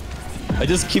 I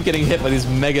just keep getting hit by these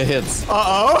mega hits.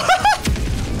 Uh-oh.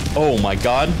 Oh my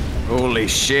god. Holy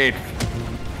shit.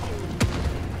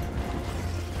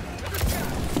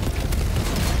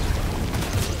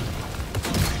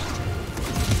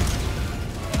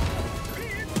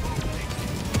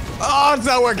 Oh, it's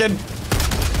not working.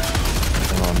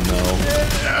 Oh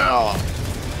no.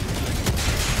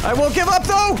 I won't give up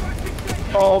though.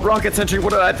 Oh, rocket sentry,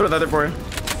 what did I throw that there for?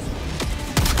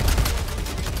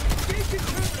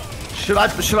 Should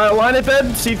I align it,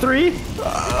 Ben? C3?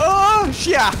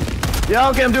 Yeah. Yeah,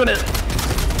 okay, I'm doing it.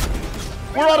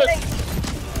 We're on it.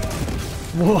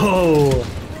 Whoa.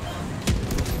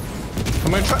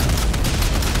 I'm gonna try.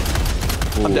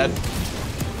 Ooh. I'm dead.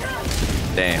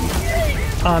 Damn.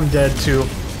 I'm dead too.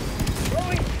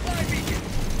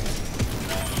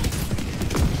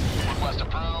 Request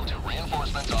approved.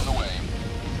 Reinforcements on the way.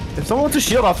 If someone wants a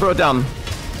shield, I'll throw it down.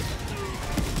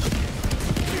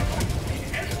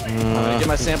 I'm gonna get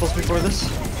my samples before this.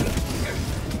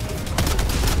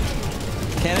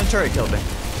 Cannon turret killed me.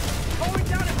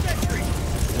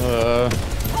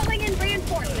 Calling in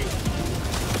reinforcements.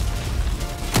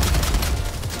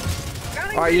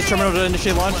 Alright, use terminal to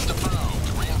initiate launch.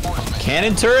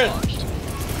 Cannon turret?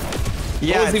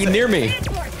 Yeah, it's even near me.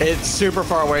 It's super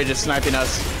far away, just sniping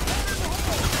us.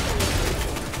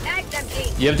 Mag's empty.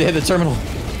 You have to hit the terminal.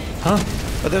 Huh?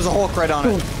 But there's a Hulk right on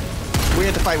it. We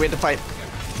have to fight, we have to fight.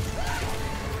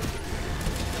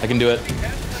 I can do it.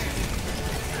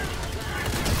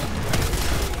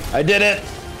 I did it.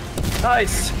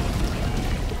 Nice.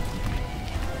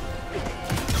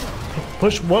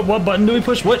 Push, what button do we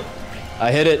push? What?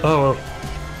 I hit it. Oh.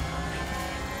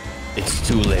 It's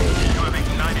too late. You have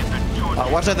ignited the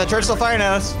torch. Watch out, the turret's still firing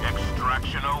at us.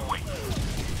 Extraction awaits.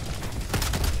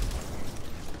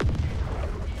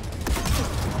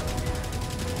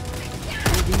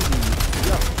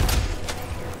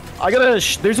 I got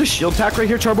a. There's a shield pack right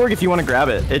here, Charborg. If you want to grab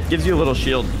it, it gives you a little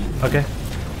shield. Okay.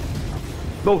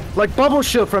 Oh, like bubble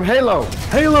shield from Halo.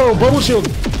 Halo, bubble shield.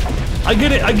 I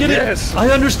get it, I get Yes. it. I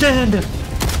understand.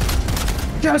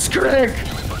 Yes, Craig.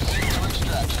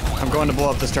 I'm going to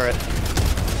blow up this turret.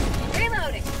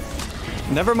 Reloading.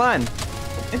 Never mind.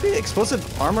 Maybe explosive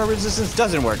armor resistance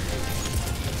doesn't work.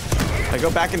 I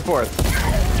go back and forth.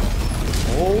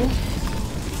 Oh.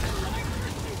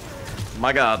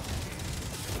 My God.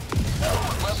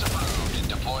 Request approved.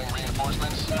 Deploying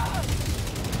reinforcements.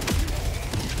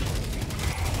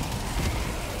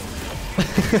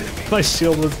 My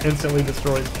shield was instantly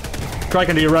destroyed.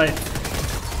 Kraken to your right.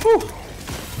 Woo.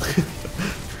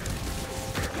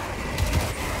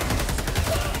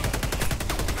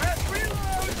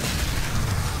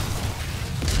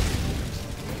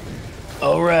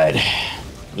 All right.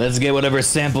 Let's get whatever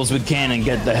samples we can and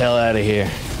get the hell out of here.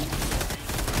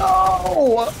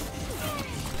 Oh.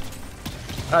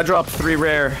 I dropped 3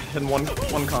 rare and one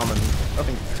common.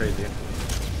 Nothing crazy.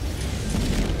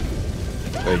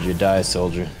 Where'd you die,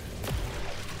 soldier?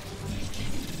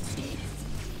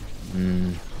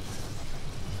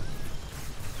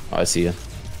 Oh, I see you.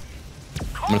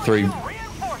 I'm gonna throw you.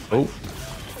 Oh.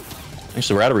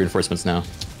 Actually, we're out of reinforcements now.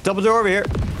 Double door over here.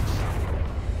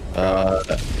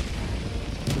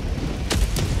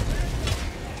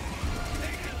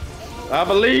 I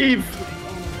believe.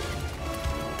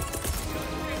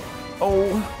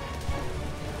 Oh.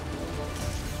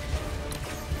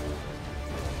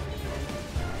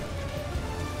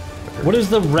 What does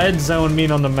the red zone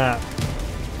mean on the map?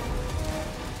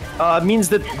 It means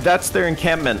that that's their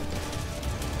encampment.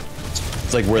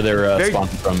 It's like where they're Very- spawned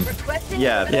from.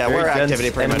 Yeah, Yeah, very where dense activity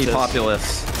pretty enemy much is.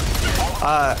 populace.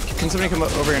 Can somebody come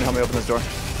over here and help me open this door?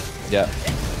 Yeah.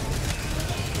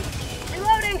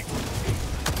 Reloading.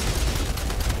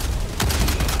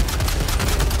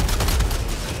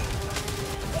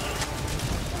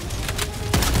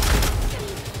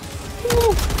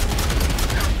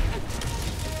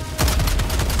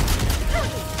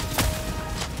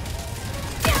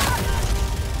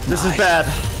 This is bad.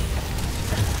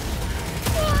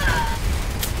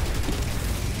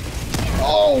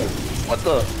 Oh, what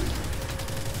the?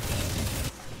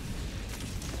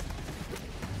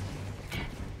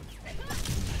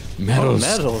 Medals.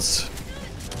 Medals.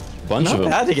 Bunch Not of them.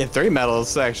 bad to get 3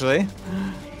 medals, actually.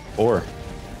 4.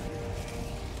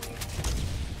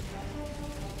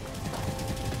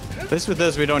 At least with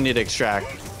this, we don't need to extract.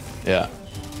 Yeah.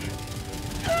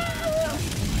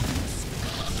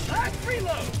 Last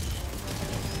reload.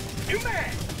 New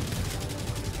mag.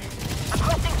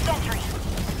 Requesting sentry.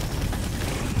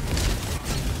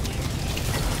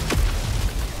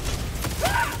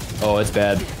 Oh, it's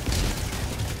bad.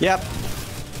 Yep.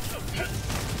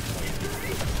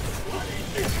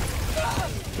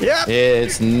 Yep.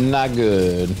 It's not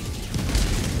good.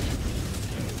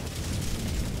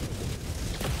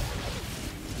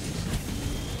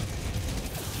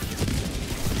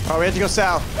 Oh, we have to go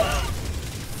south.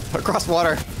 Across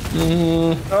water.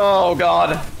 Oh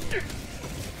God.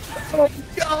 Oh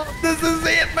God, this is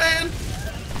it, man. I'm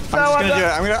just gonna do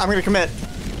it. I'm gonna commit.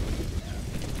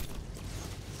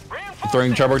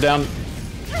 Throwing Charborg down.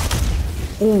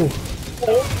 Ooh.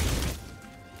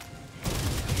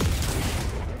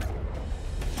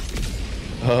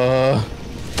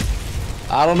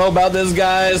 I don't know about this,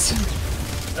 guys.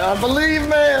 I believe,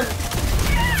 man.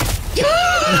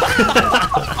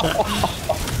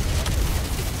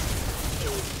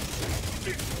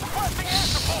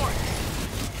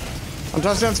 I'm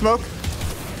tossing down smoke.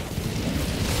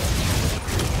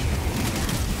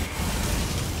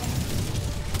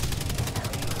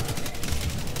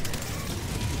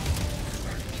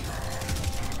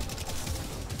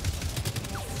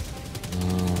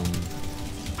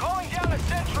 Calling down a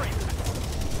sentry.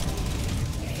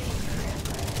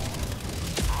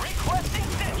 Requesting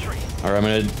sentry.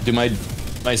 Alright, I'm gonna do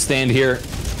my stand here.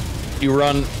 You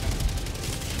run.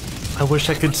 I wish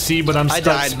I could see, but I'm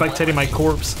stuck spectating my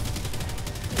corpse.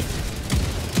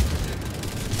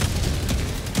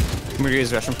 I'm gonna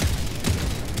use the restroom.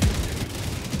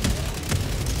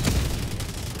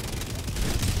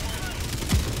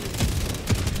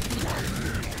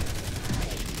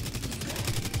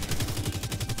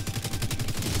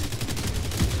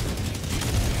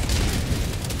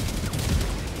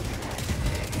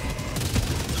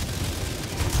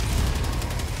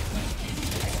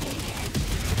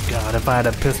 God, if I had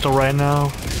a pistol right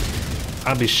now,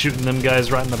 I'd be shooting them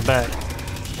guys right in the back.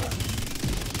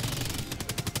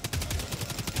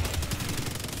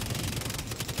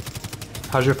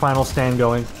 How's your final stand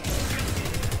going?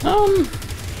 A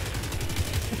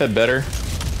bit better.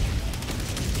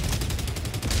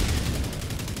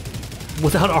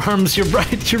 Without arms, you're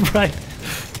right, you're right.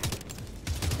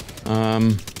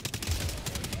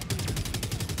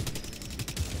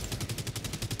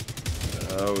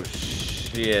 Oh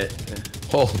shit.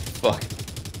 Oh fuck.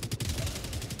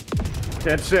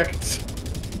 10 seconds.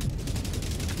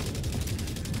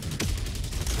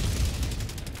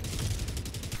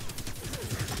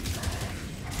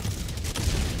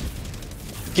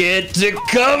 Get to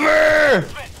cover!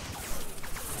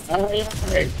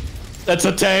 That's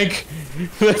a tank.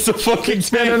 That's a fucking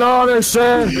tank. An honor,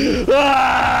 sir.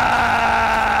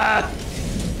 Ah!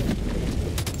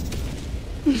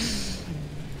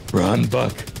 Run,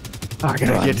 Buck. I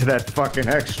gotta get to that fucking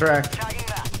extract.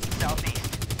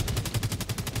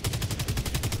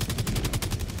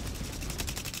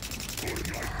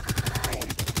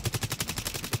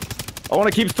 I want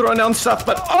to keep throwing down stuff,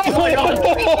 but oh my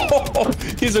god!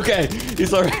 He's okay.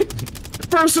 He's alright.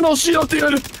 Personal shield,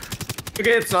 dude.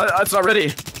 Okay, it's not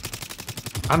ready.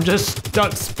 I'm just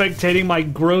stuck spectating my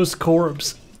gross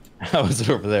corpse. How is it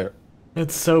over there?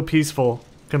 It's so peaceful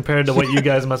compared to what you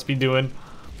guys must be doing.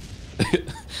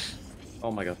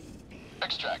 Oh my god.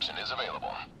 Extraction is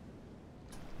available.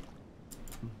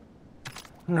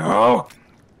 No.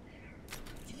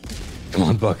 Come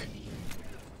on, Buck.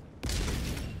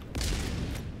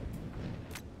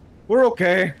 We're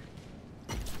okay.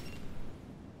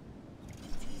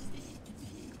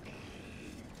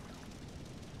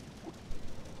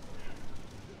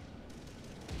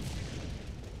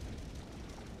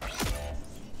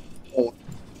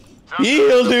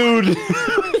 Heal, dude!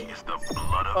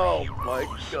 Oh my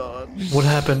god. What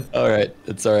happened? Alright,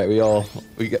 it's alright. We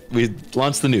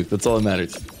launched the nuke. That's all that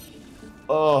matters.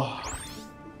 Oh.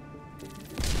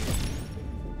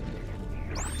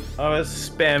 I was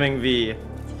spamming V.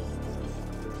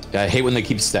 Yeah, I hate when they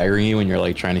keep staggering you when you're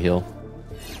like trying to heal.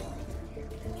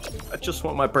 I just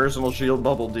want my personal shield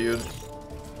bubble, dude.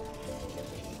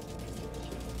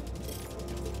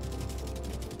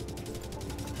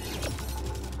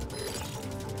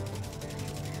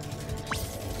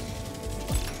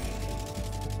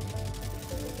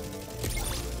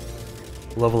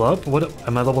 Level up? What?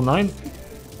 Am I level 9?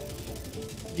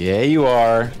 Yeah, you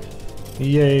are.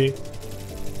 Yay.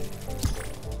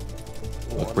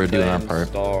 Look, we're doing our part.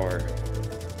 Star.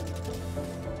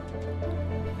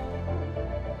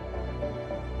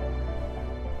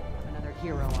 Another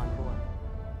hero on board.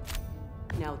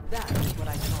 Now that is what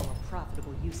I call a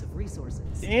profitable use of resources.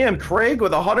 Damn, Craig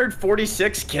with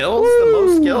 146 kills? Woo! The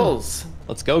most kills.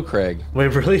 Let's go, Craig.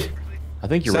 Wait, really? I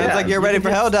think you're Sounds ready. like you're ready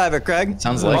for Helldiver, Craig.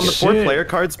 Sounds like on the it. 4 player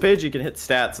cards page, you can hit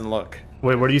stats and look.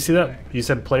 Wait, where do you see that? You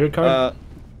said player card?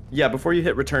 Yeah, before you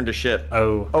hit return to ship.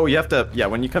 Oh. Oh, you have to, yeah,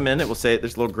 when you come in, it will say,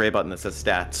 there's a little gray button that says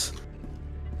stats.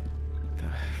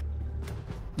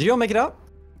 Did you all make it out?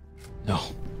 No.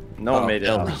 No one made it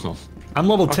out. No. I'm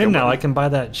level 10 now. well- I can buy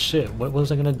that shit. What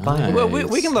was I gonna buy? Nice. Well,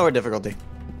 we can lower difficulty.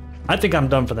 I think I'm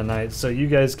done for the night, so you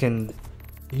guys can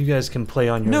play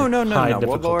on your No. high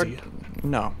We'll lower, difficulty.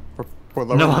 no. We're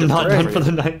lowering No, I'm not done for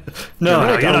the night.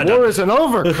 No, you're not The war done. isn't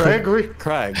over, Craig.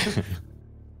 Craig.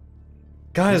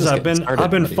 Guys, Just I've getting been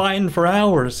started, buddy. fighting for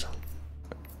hours.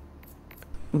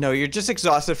 No, you're just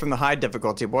exhausted from the high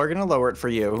difficulty. We're gonna lower it for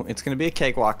you. It's gonna be a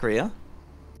cakewalk for you.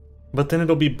 But then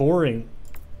it'll be boring.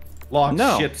 Lock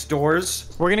No. shit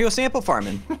stores. We're gonna go sample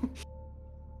farming.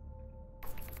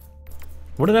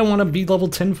 What did I want to be level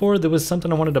 10 for? There was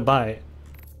something I wanted to buy.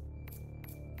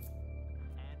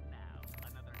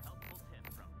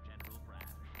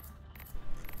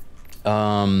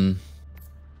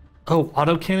 Oh,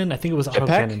 autocannon? I think it was Jetpack?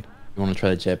 autocannon. You want to try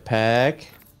the jetpack?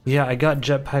 Yeah, I got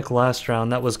jetpack last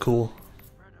round. That was cool.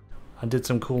 I did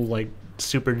some cool, like,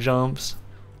 super jumps.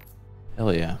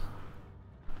 Hell yeah.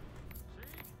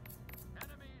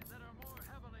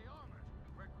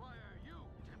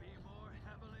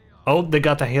 Oh, they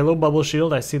got the Halo bubble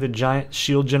shield. I see the giant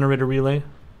shield generator relay.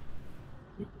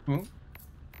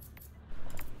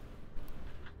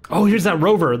 Oh, here's that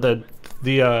rover.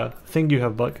 The thing you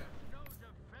have, Buck.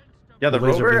 Yeah, the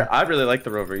laser rover. beam. I really like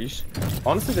the rover.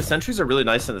 Honestly, the sentries are really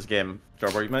nice in this game,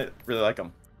 Charborg. You might really like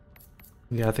them.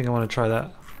 Yeah, I think I want to try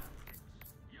that.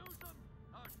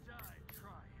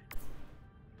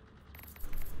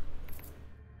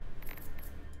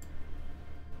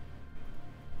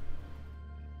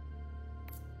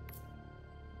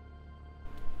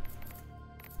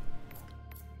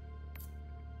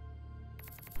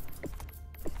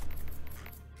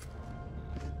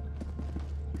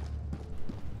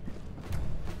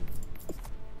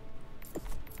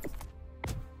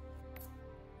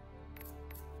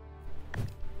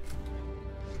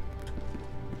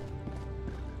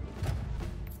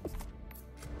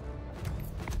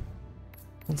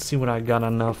 Let's see what I got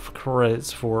enough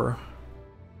credits for.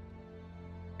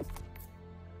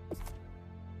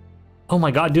 Oh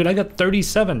my god, dude, I got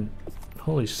 37.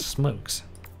 Holy smokes.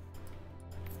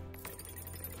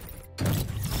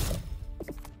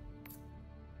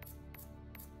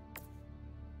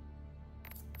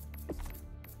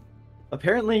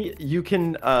 Apparently, you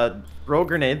can throw a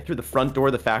grenade through the front door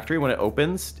of the factory when it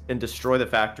opens and destroy the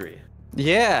factory.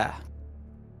 Yeah.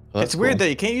 Well, It's weird that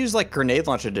you can't use like grenade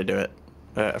launcher to do it.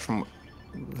 From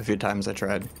a few times I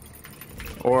tried.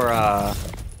 Or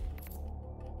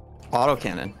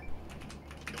autocannon.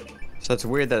 So it's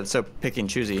weird that it's so picky and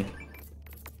choosy.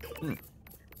 Do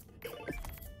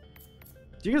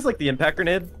you guys like the impact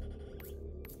grenade?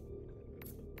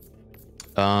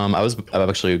 I'm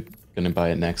actually gonna buy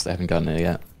it next. I haven't gotten it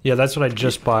yet. Yeah, that's what I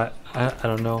just bought. I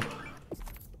don't know.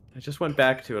 I just went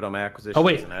back to it on my acquisitions, Oh,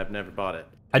 wait. and I've never bought it.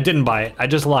 I didn't buy it. I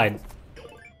just lied.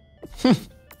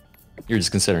 You're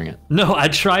just considering it. No, I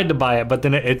tried to buy it, but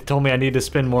then it told me I need to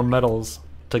spend more medals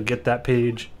to get that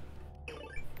page.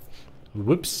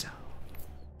 Whoops.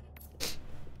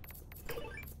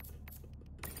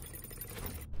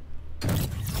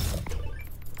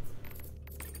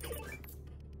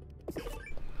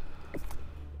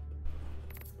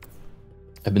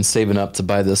 I've been saving up to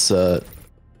buy this the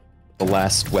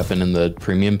last weapon in the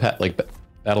premium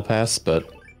battle pass, but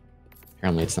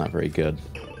apparently it's not very good.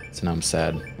 So now I'm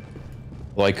sad.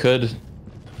 Well, I could.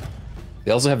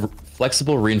 They also have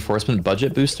flexible reinforcement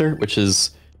budget booster, which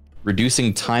is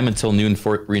reducing time until new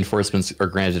reinforcements are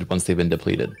granted once they've been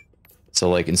depleted. So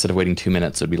like instead of waiting 2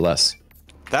 minutes, it'd be less.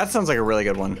 That sounds like a really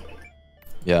good one.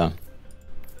 Yeah.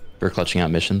 For clutching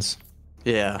out missions.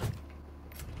 Yeah.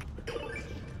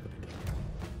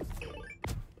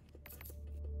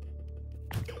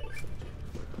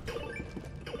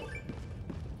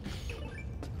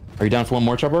 Are you down for one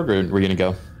more, Charborg, or are we gonna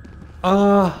go?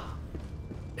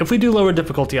 If we do lower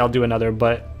difficulty, I'll do another,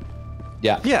 but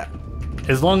Yeah. Yeah.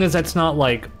 as long as that's not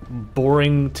like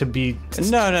boring to be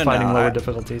No, fighting lower I-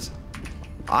 difficulties.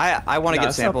 I want to No, get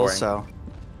it's not samples, boring. so.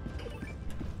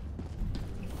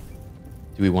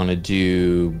 Do we want to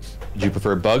do? Do you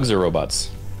prefer bugs or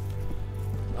robots?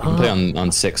 We can play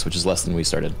on 6, which is less than we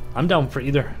started. I'm down for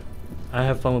either. I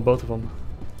have fun with both of them.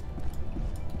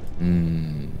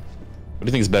 What do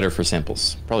you think is better for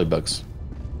samples? Probably bugs.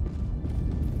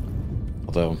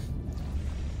 Although,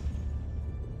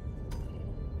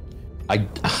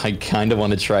 I kind of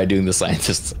want to try doing the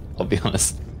scientists. I'll be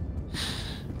honest.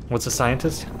 What's a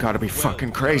scientist? Gotta be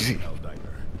fucking crazy.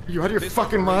 You out of your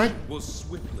fucking mind?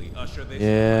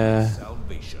 Yeah.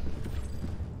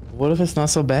 What if it's not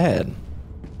so bad?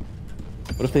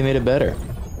 What if they made it better?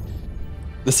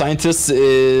 The scientists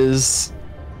is.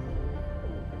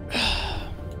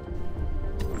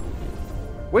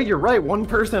 Wait, you're right. One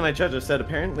person in my chat just said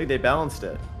apparently they balanced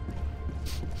it.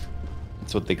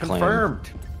 That's what they claim. Confirmed.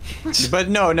 But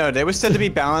no, they was said to be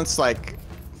balanced like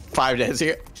 5 days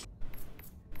ago.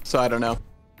 So I don't know.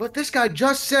 But this guy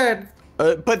just said.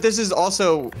 But this is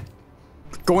also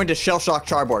going to shell shock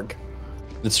Charborg.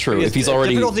 It's true. If he's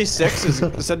already difficulty 6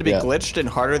 is said to be Yeah. glitched and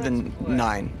harder than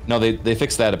 9. No, they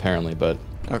fixed that apparently, but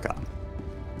Okay.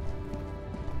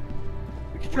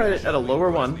 We could try it at a lower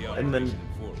one and then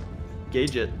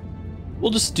gauge it.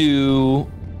 we'll just do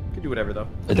We could do whatever though.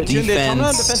 a They tuned the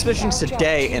autonomous defense. defense missions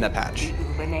today in a patch.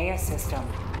 Linnea system.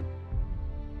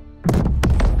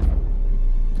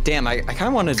 Damn, I kind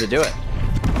of wanted to do it.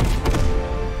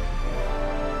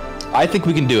 I think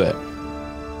we can do it.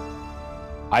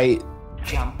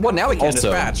 Well, now we can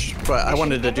Also- dispatch, but I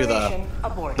wanted to do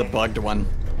the bugged one.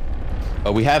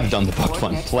 We have done the bugged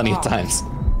one plenty of times.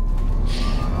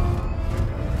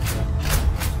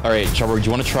 All right, Charborg, do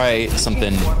you want to try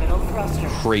something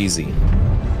crazy?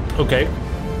 Okay.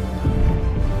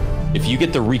 If you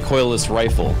get the recoilless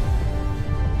rifle,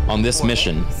 on this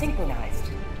mission, Synchronized.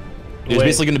 there's Wait.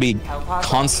 basically going to be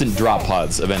constant drop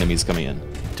pods of enemies coming in.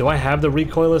 Do I have the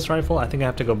recoilless rifle? I think I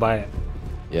have to go buy it.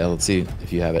 Yeah, let's see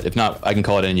if you have it. If not, I can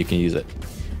call it in. You can use it.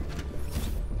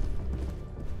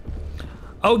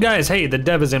 Oh, guys, hey, the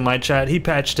dev is in my chat. He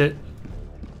patched it.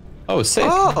 Oh, sick.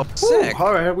 Oh, sick.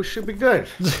 All right, we should be good.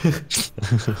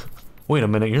 Wait a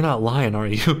minute, you're not lying, are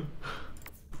you?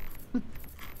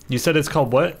 You said it's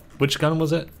called what? Which gun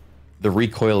was it? The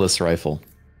recoilless rifle.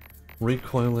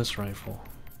 Recoilless rifle.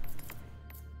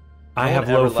 I No have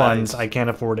one low ever funds. lies. I can't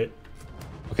afford it.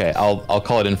 Okay, I'll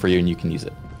call it in for you and you can use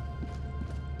it.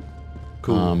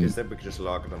 Cool. Is that we could just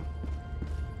log them?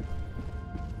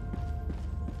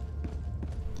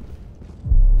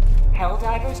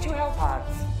 Helldivers to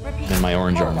Hellpods. Repeat. And my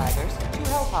orange armor. Helldivers to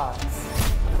Hellpods.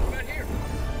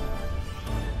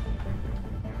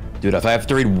 Dude, if I have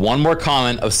to read one more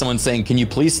comment of someone saying, "Can you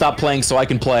please stop playing so I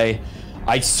can play?"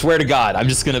 I swear to God, I'm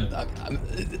just gonna...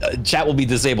 chat will be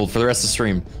disabled for the rest of the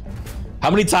stream.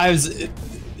 How many times...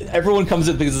 Everyone comes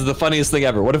in because it's the funniest thing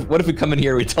ever. What if we come in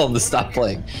here and we tell them to stop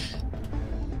playing?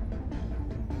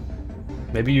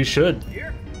 Maybe you should.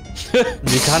 You're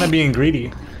kind of being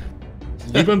greedy.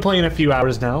 You've been playing a few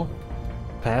hours now.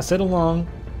 Pass it along.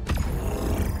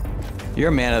 You're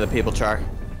a man of the people, Char.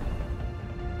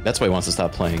 That's why he wants to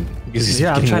stop playing. Because he's Yeah,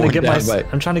 I'm getting trying to worn get down my by-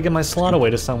 I'm trying to get my slot away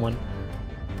to someone.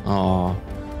 Aw. All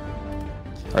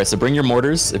right, so bring your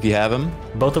mortars if you have them.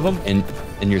 Both of them?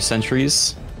 And your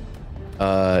sentries.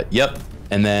 Yep.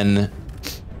 And then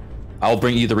I'll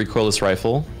bring you the recoilless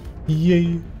rifle.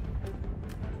 Yay.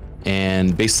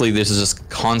 And basically, this is just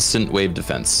constant wave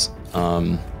defense.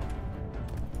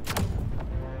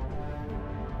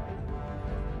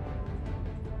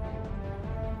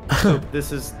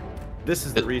 This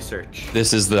is the research.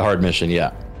 This is the hard mission,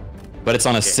 yeah. But it's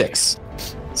on a 6.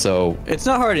 So It's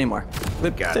not hard anymore. They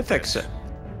Got fixed this. it.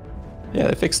 yeah,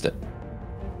 they fixed it.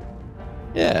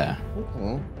 Yeah.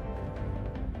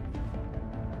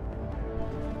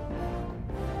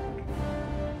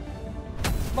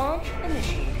 Launch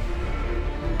initiated.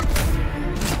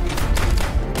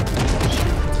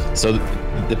 So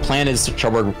the plan is,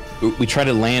 Charborg, we try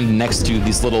to land next to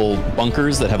these little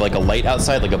bunkers that have like a light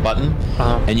outside, like a button,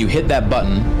 and you hit that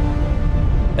button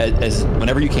as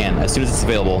whenever you can, as soon as it's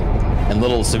available, and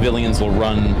little civilians will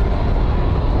run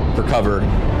for cover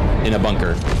in a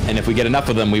bunker. And if we get enough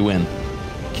of them, we win.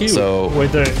 Cute. So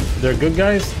Wait, they're good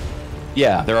guys?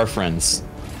 yeah, they're our friends.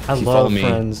 I If you follow love me-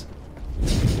 friends.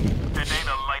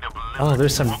 Oh,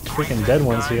 there's some freaking dead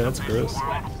ones here. That's gross.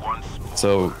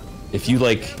 So if you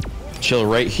like chill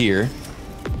right here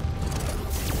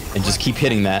and just keep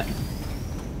hitting that,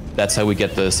 that's how we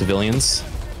get the civilians.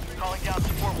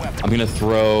 I'm gonna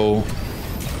throw...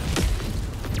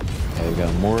 Okay, we got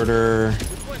a mortar.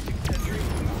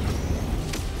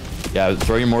 Yeah,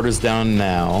 throw your mortars down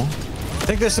now. I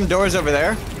think there's some doors over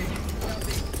there.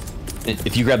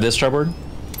 If you grab this, Charborg.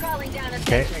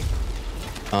 Okay.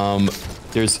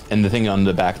 There's, and the thing on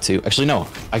the back too. Actually, no,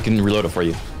 I can reload it for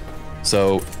you.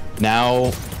 So now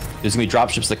there's gonna be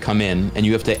dropships that come in, and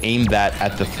you have to aim that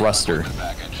at the thruster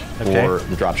for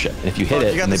the dropship. And if you hit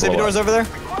it, You got and the they city blow doors up. over there?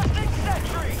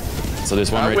 So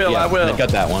there's one I right. will, Yeah, I will. they've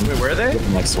got that one. Wait, where are they? Get the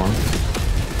next one.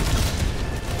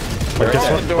 But this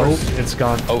are one, the doors? oh, it's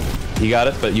gone. Oh, you got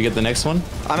it, but you get the next one.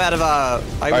 I'm out of All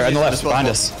right, on the left, behind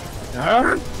us.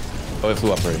 Huh? Oh, it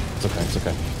flew up already. It's okay. It's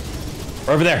okay.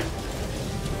 We're over there.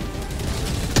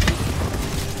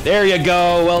 There you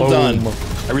go. Well Boom. done.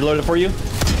 I reloaded it for you.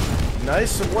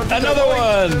 Nice. Another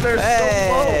one. They're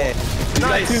Hey! You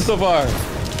got 2 so far.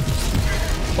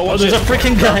 Oh, there's a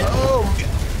freaking guy.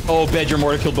 Oh, bad, your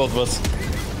mortar killed both of us.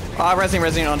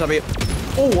 Resing on top of you.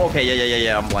 Oh, okay.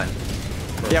 Yeah. I'm blind.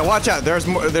 Yeah, watch out. There's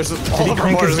more. There's all he of our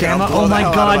crank his mortars are gonna gamma? blow Oh the my hell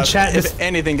out God, of us chat is- if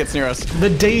anything gets near us. The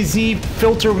DayZ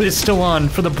filter is still on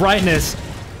for the brightness.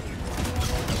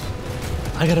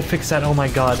 I gotta fix that. Oh my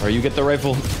God. Or you get the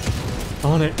rifle.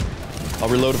 On it. I'll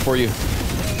reload it for you.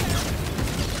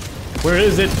 Where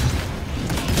is it?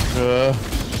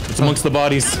 It's amongst the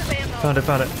bodies. Found it.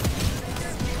 Found it.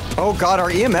 Oh God, our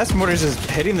EMS mortars is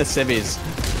hitting the civvies.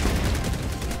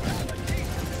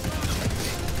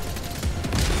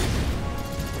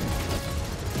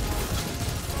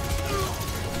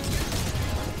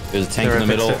 There's a tank There, in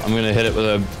the I fixed middle. it. I'm gonna hit it with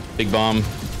a big bomb.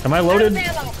 Am I loaded?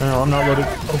 No, I'm not loaded.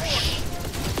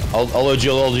 Oh, I'll load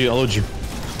you. I'll load you.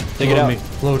 Take it out. me.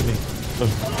 Load me. You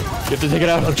have to take it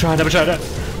out. I'm trying. Go,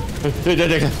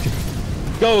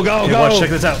 go, Here, go. watch. Check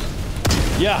this out.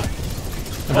 Yeah.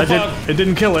 And it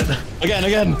didn't kill it. Again.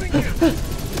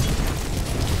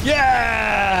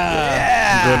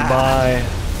 Yeah. Goodbye.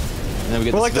 And then we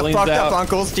get We're the like the civilians fucked out. up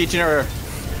uncles teaching our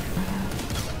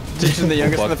Teaching the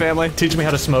youngest in the family. Teach me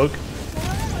how to smoke.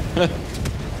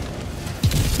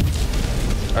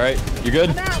 All right, you're good.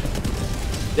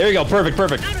 There you go. Perfect.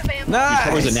 Perfect.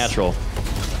 Nice. Where's it natural?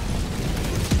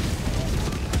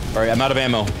 All right, I'm out of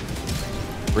ammo.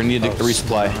 We're gonna need a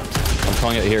resupply. I'm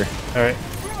calling it here. All right.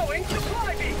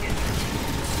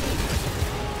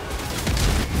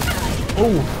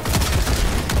 Oh.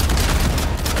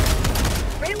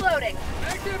 Reloading.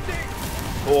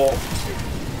 Cool.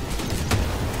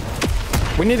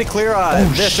 We need to clear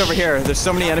this over here. There's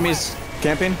so many enemies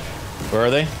camping. Where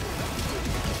are they?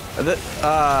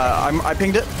 I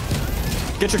pinged it.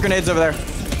 Get your grenades over there.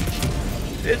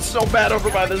 It's so bad over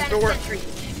by this door.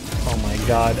 Oh my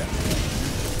god.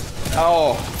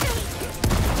 Oh.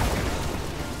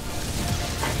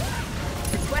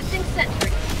 Requesting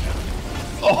sentry.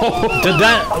 Oh. Did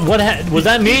that? Was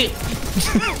that me?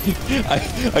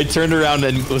 I turned around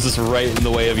and was just right in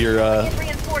the way of your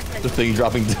the thing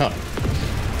dropping down.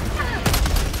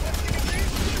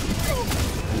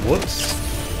 Whoops.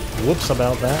 Whoops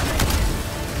about that.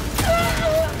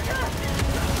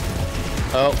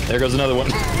 Oh, there goes another one.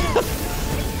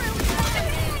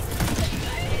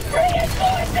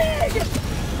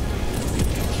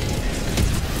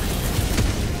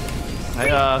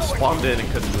 I spawned in and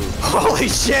couldn't move. Holy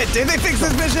shit! Did they fix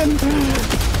this mission?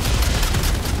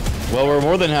 Well, we're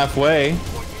more than halfway.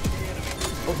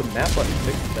 Oh, the map button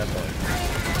fixed that button.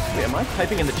 Wait, am I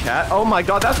typing in the chat? Oh my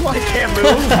god, that's why I can't move!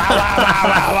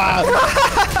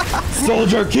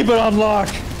 Soldier, keep it on lock!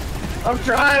 I'm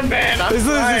trying, man! This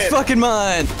is fucking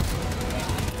mine!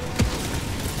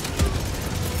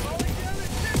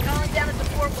 Calling down a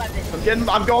support weapon.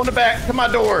 I'm going to back to my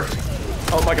door.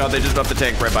 Oh my god, they just bumped the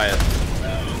tank right by it.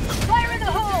 Fire in the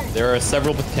hole! There are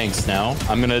several tanks now.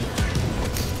 I'm gonna...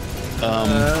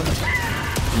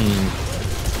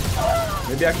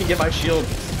 Maybe I can get my shield.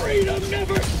 Freedom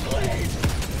never slaves.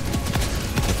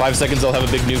 In 5 seconds, I'll have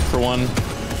a big nuke for one.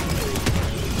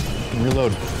 And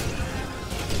reload.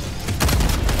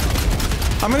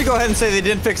 I'm gonna go ahead and say they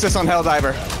didn't fix this on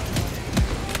Helldiver.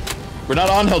 We're not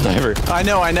on Helldiver. I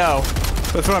know.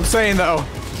 That's what I'm saying, though.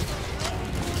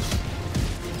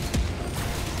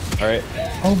 All right.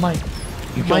 Oh my.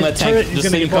 I'm killing that tank. turret is Just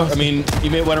gonna so you get know, I mean,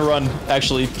 you may want to run,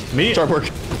 actually. Me?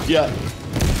 Charborg. Yeah.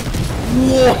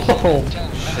 Whoa.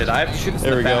 Shit, I have to shoot this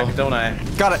There in the we back, go. don't I?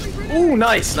 Got it. Ooh,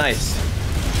 nice, nice.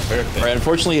 All right,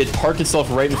 unfortunately, it parked itself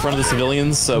right in front of the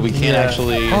civilians, so we can't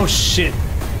actually... Oh shit.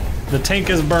 The tank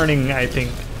is burning, I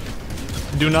think.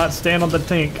 Do not stand on the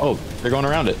tank. Oh, they're going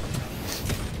around it.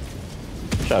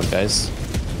 Good job, guys.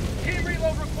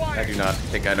 I do not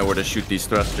think I know where to shoot these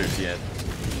thrusters yet.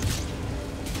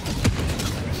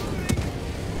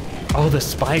 Oh, the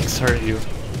spikes hurt you.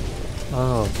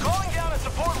 Oh. Calling down a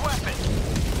support weapon.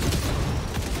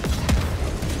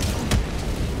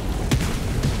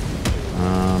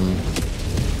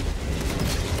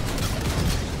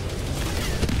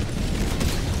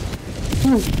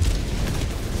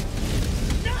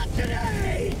 Not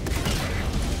today.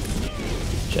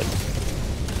 Shit.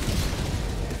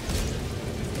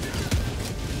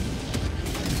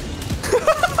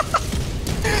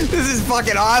 This is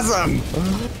fucking awesome.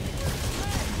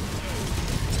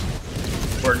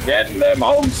 We're getting them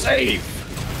home safe.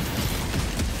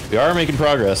 We are making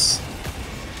progress.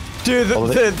 Dude,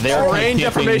 they are the range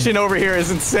camping. information over here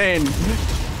is insane.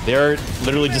 They're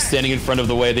literally just standing in front of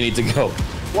the way they need to go.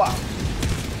 Wow.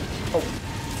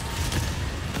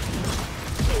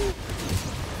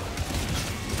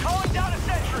 Calling down a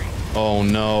sentry. Oh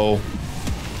no.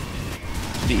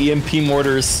 The EMP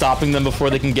mortar is stopping them before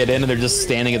they can get in, and they're just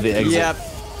standing at the exit. Yep.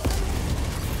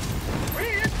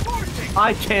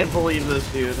 I can't believe this,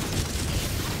 dude.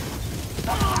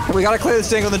 We gotta clear this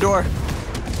thing on the door.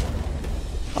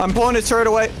 I'm pulling his turret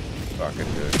away. Fucking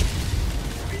good.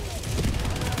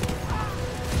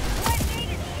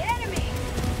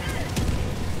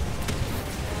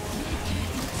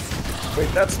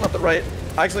 Wait, that's not the right.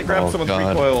 I actually grabbed Oh, someone's God.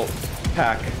 recoil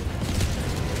pack.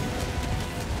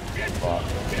 Oh,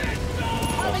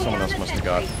 someone else must have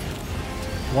got.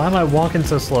 Why am I walking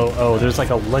so slow? Oh, there's like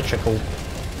electrical.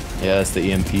 Yeah, that's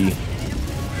the EMP.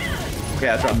 Okay,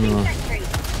 I dropped it.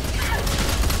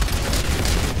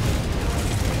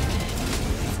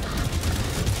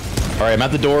 All right, I'm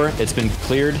at the door. It's been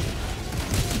cleared.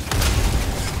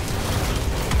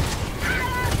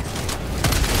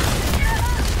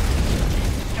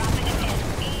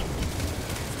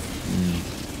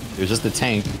 There's just the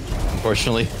tank,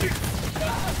 unfortunately.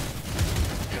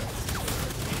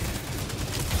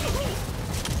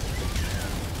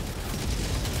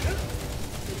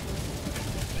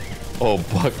 Oh,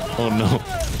 Buck. Oh, no.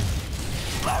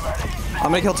 I'm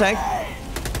gonna kill tank.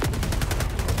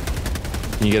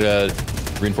 Can you get a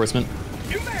reinforcement?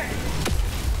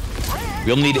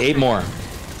 We'll need 8 more.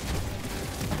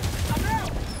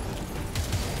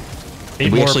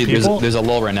 There's a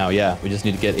lull right now. Yeah, we just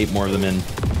need to get 8 more of them in,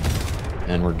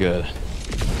 and we're good.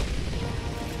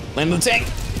 Land the tank.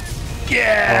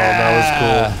 Yeah. Oh, that was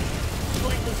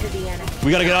cool.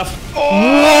 We gotta get off.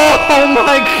 Oh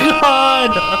my god!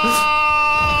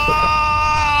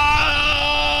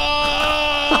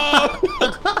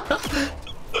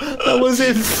 That was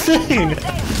insane.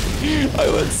 I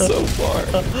went so far.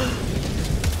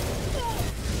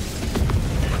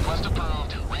 Request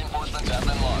approved. Reinforcements have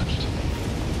been launched.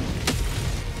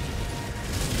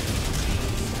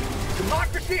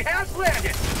 Democracy has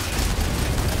landed.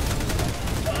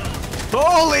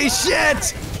 Holy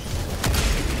shit!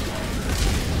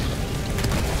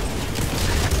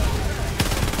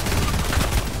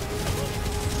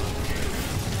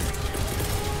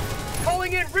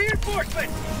 Calling in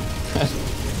reinforcements.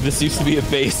 This used to be a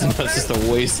base, and now it's just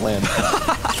a wasteland. Request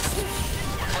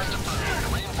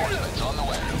approved. Reinforcements on the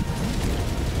way.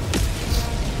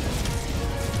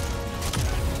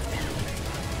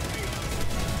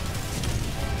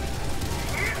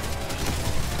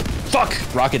 Fuck!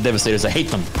 Rocket Devastators, I hate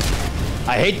them.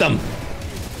 I hate them.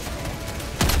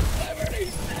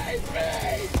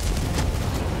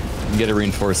 Get a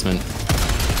reinforcement.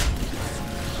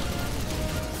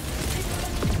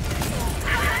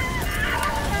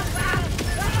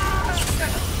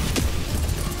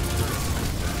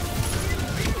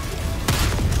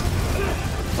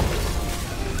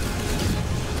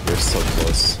 They're so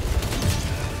close.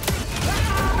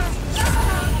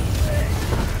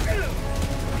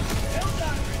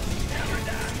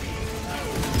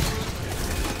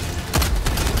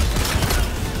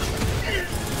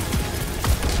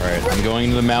 Alright, I'm going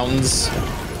to the mountains.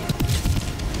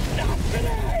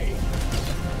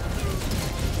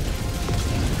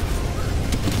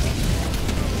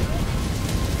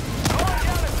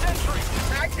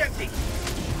 Mag's empty.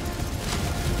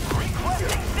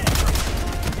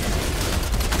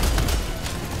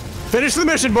 Finish the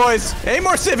mission, boys. 8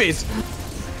 more civvies.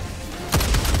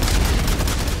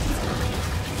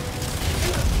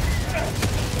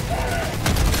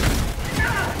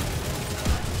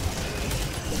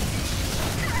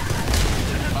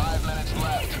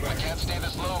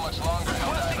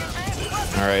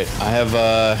 Alright, I have,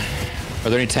 are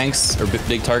there any tanks or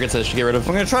big targets that I should get rid of?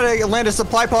 I'm gonna try to land a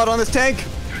supply pod on this tank.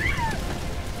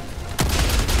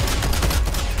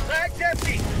 Mag's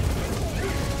empty.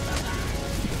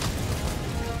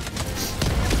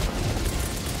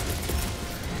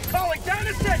 Calling down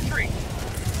a sentry.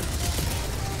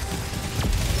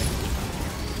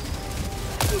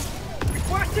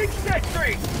 Requesting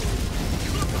sentry.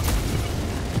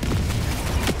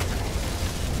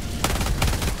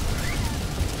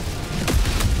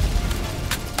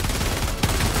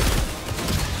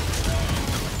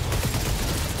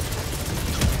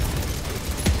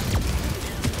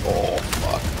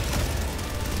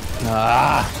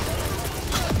 Ah!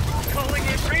 Calling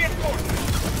in reinforcements.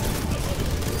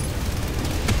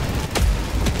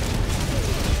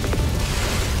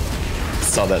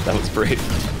 Saw that. That was brave.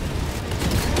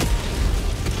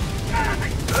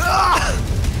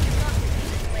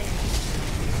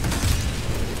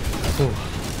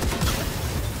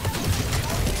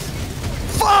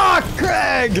 Fuck,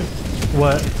 Craig!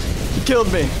 What? You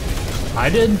killed me. I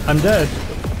did? I'm dead.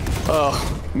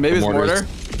 Oh, maybe it's mortar.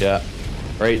 Yeah.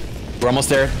 Right. We're almost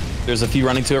there. There's a few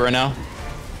running to it right now.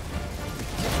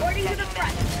 Reporting to the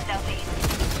front, southeast.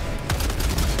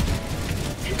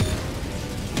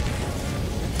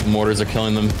 Mortars are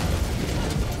killing them.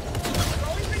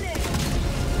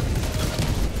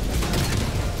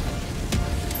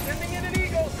 Sending in an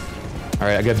eagle.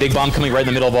 Alright, I got a big bomb coming right in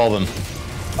the middle of all of them.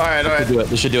 Alright, alright.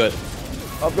 This should do it.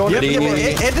 I'm going Yep, to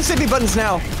hit the civvy buttons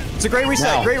now. It's a great reset.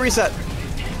 Now. Great reset.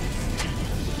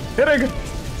 Hitting.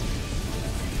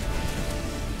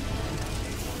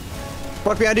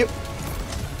 Fuck behind you.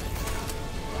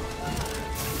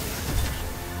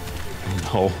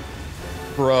 No.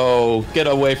 Bro, get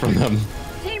away from them.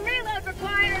 Team reload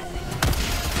required.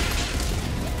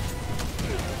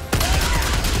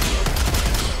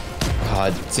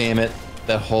 God damn it.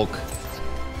 That Hulk.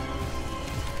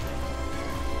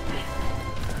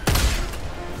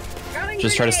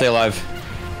 Just try to stay alive.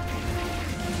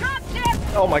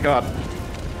 Oh my god.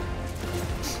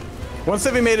 One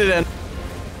civvy made it in.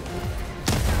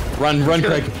 Run,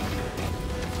 Craig.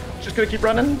 Just gonna keep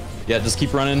running? Yeah, just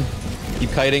keep running.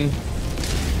 Keep kiting.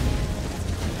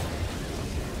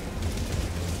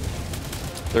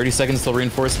 30 seconds till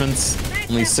reinforcements.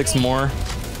 Only 6 more.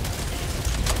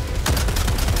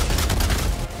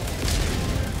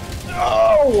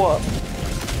 Oh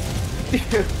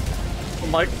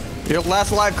my. You're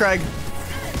last alive, Craig.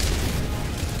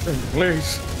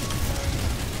 Please.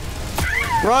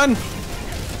 Run!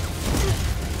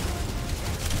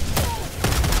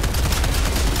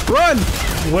 Run!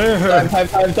 Where?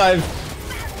 Time.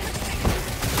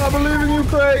 I believe in you,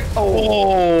 Craig.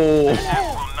 Oh. will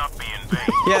not be in vain.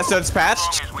 Yeah, so it's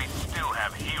patched. As long as we still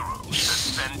have heroes to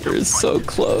send to You're fight. so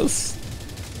close.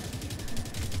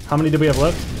 How many do we have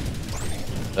left?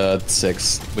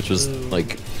 6, which was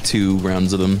like 2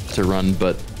 rounds of them to run,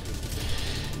 but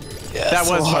yeah, That it's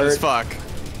was so hard hard. as fuck.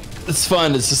 It's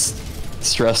fun. It's just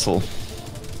stressful.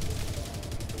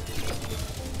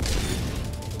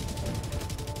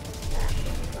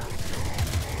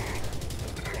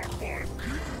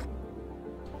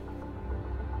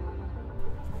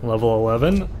 Level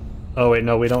 11. Oh wait,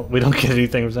 no, we don't get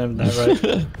anything from that,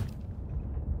 right?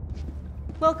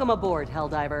 Welcome aboard,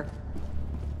 Helldiver.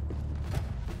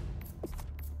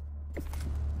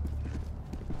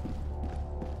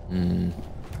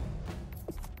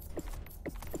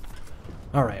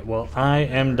 All right. Well, I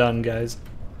am done, guys.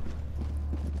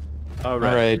 All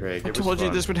right. Craig, I it was told you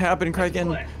fun. this would happen, Craig,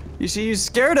 and you see, you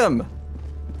scared him.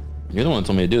 You're the one that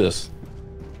told me to do this.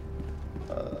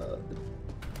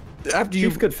 After you.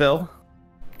 Chief could Phil.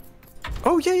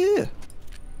 Oh yeah.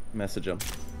 Message him.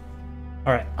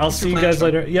 All right. I'll see you guys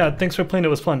later. Yeah. Thanks for playing. It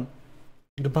was fun.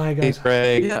 Goodbye, guys. Hey,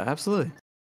 Craig. Yeah, absolutely.